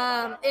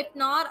 if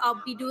not,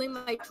 I'll be doing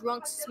my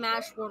drunk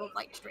Smash World of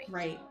Light stream.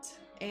 Right.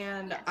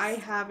 And I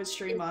have a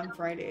stream on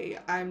Friday.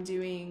 I'm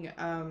doing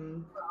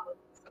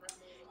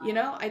you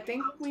know, I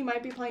think we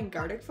might be playing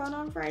Gartic Phone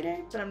on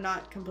Friday, but I'm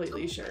not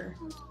completely sure.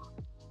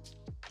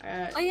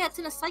 Oh yeah, it's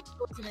in a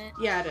cycle, isn't it?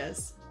 Yeah, it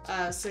is.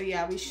 So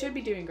yeah, we should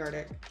be doing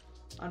Gartic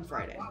on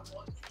Friday.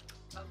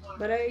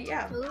 But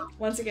yeah,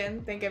 once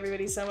again, thank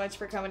everybody so much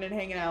for coming and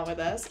hanging out with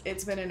us.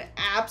 It's been an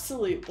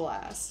absolute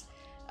blast.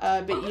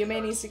 But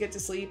Yume needs to get to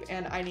sleep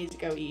and I need to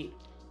go eat.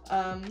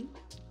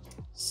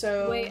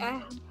 So... Wait,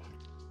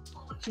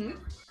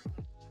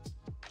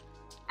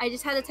 I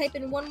just had to type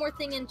in one more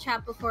thing in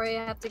chat before I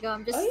have to go.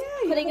 I'm just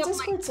putting up my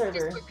Discord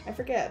server. I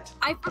forget.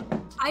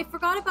 I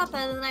forgot about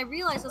that, and then I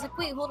realized I was like,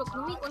 wait, hold up,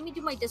 let me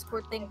do my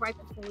Discord thing right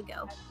before we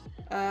go.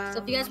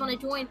 So if you guys want to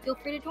join, feel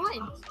free to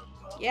join.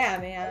 Yeah,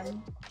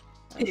 man,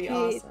 that'd be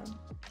awesome.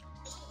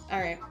 All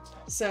right,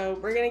 so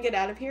we're gonna get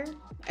out of here.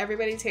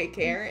 Everybody, take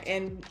care,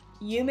 and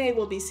Yume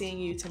will be seeing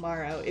you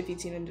tomorrow if you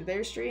tune into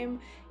their stream,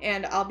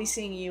 and I'll be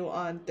seeing you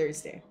on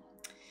Thursday.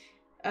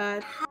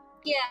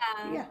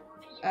 Yeah.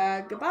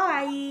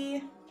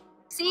 Goodbye.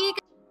 See you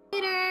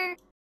later.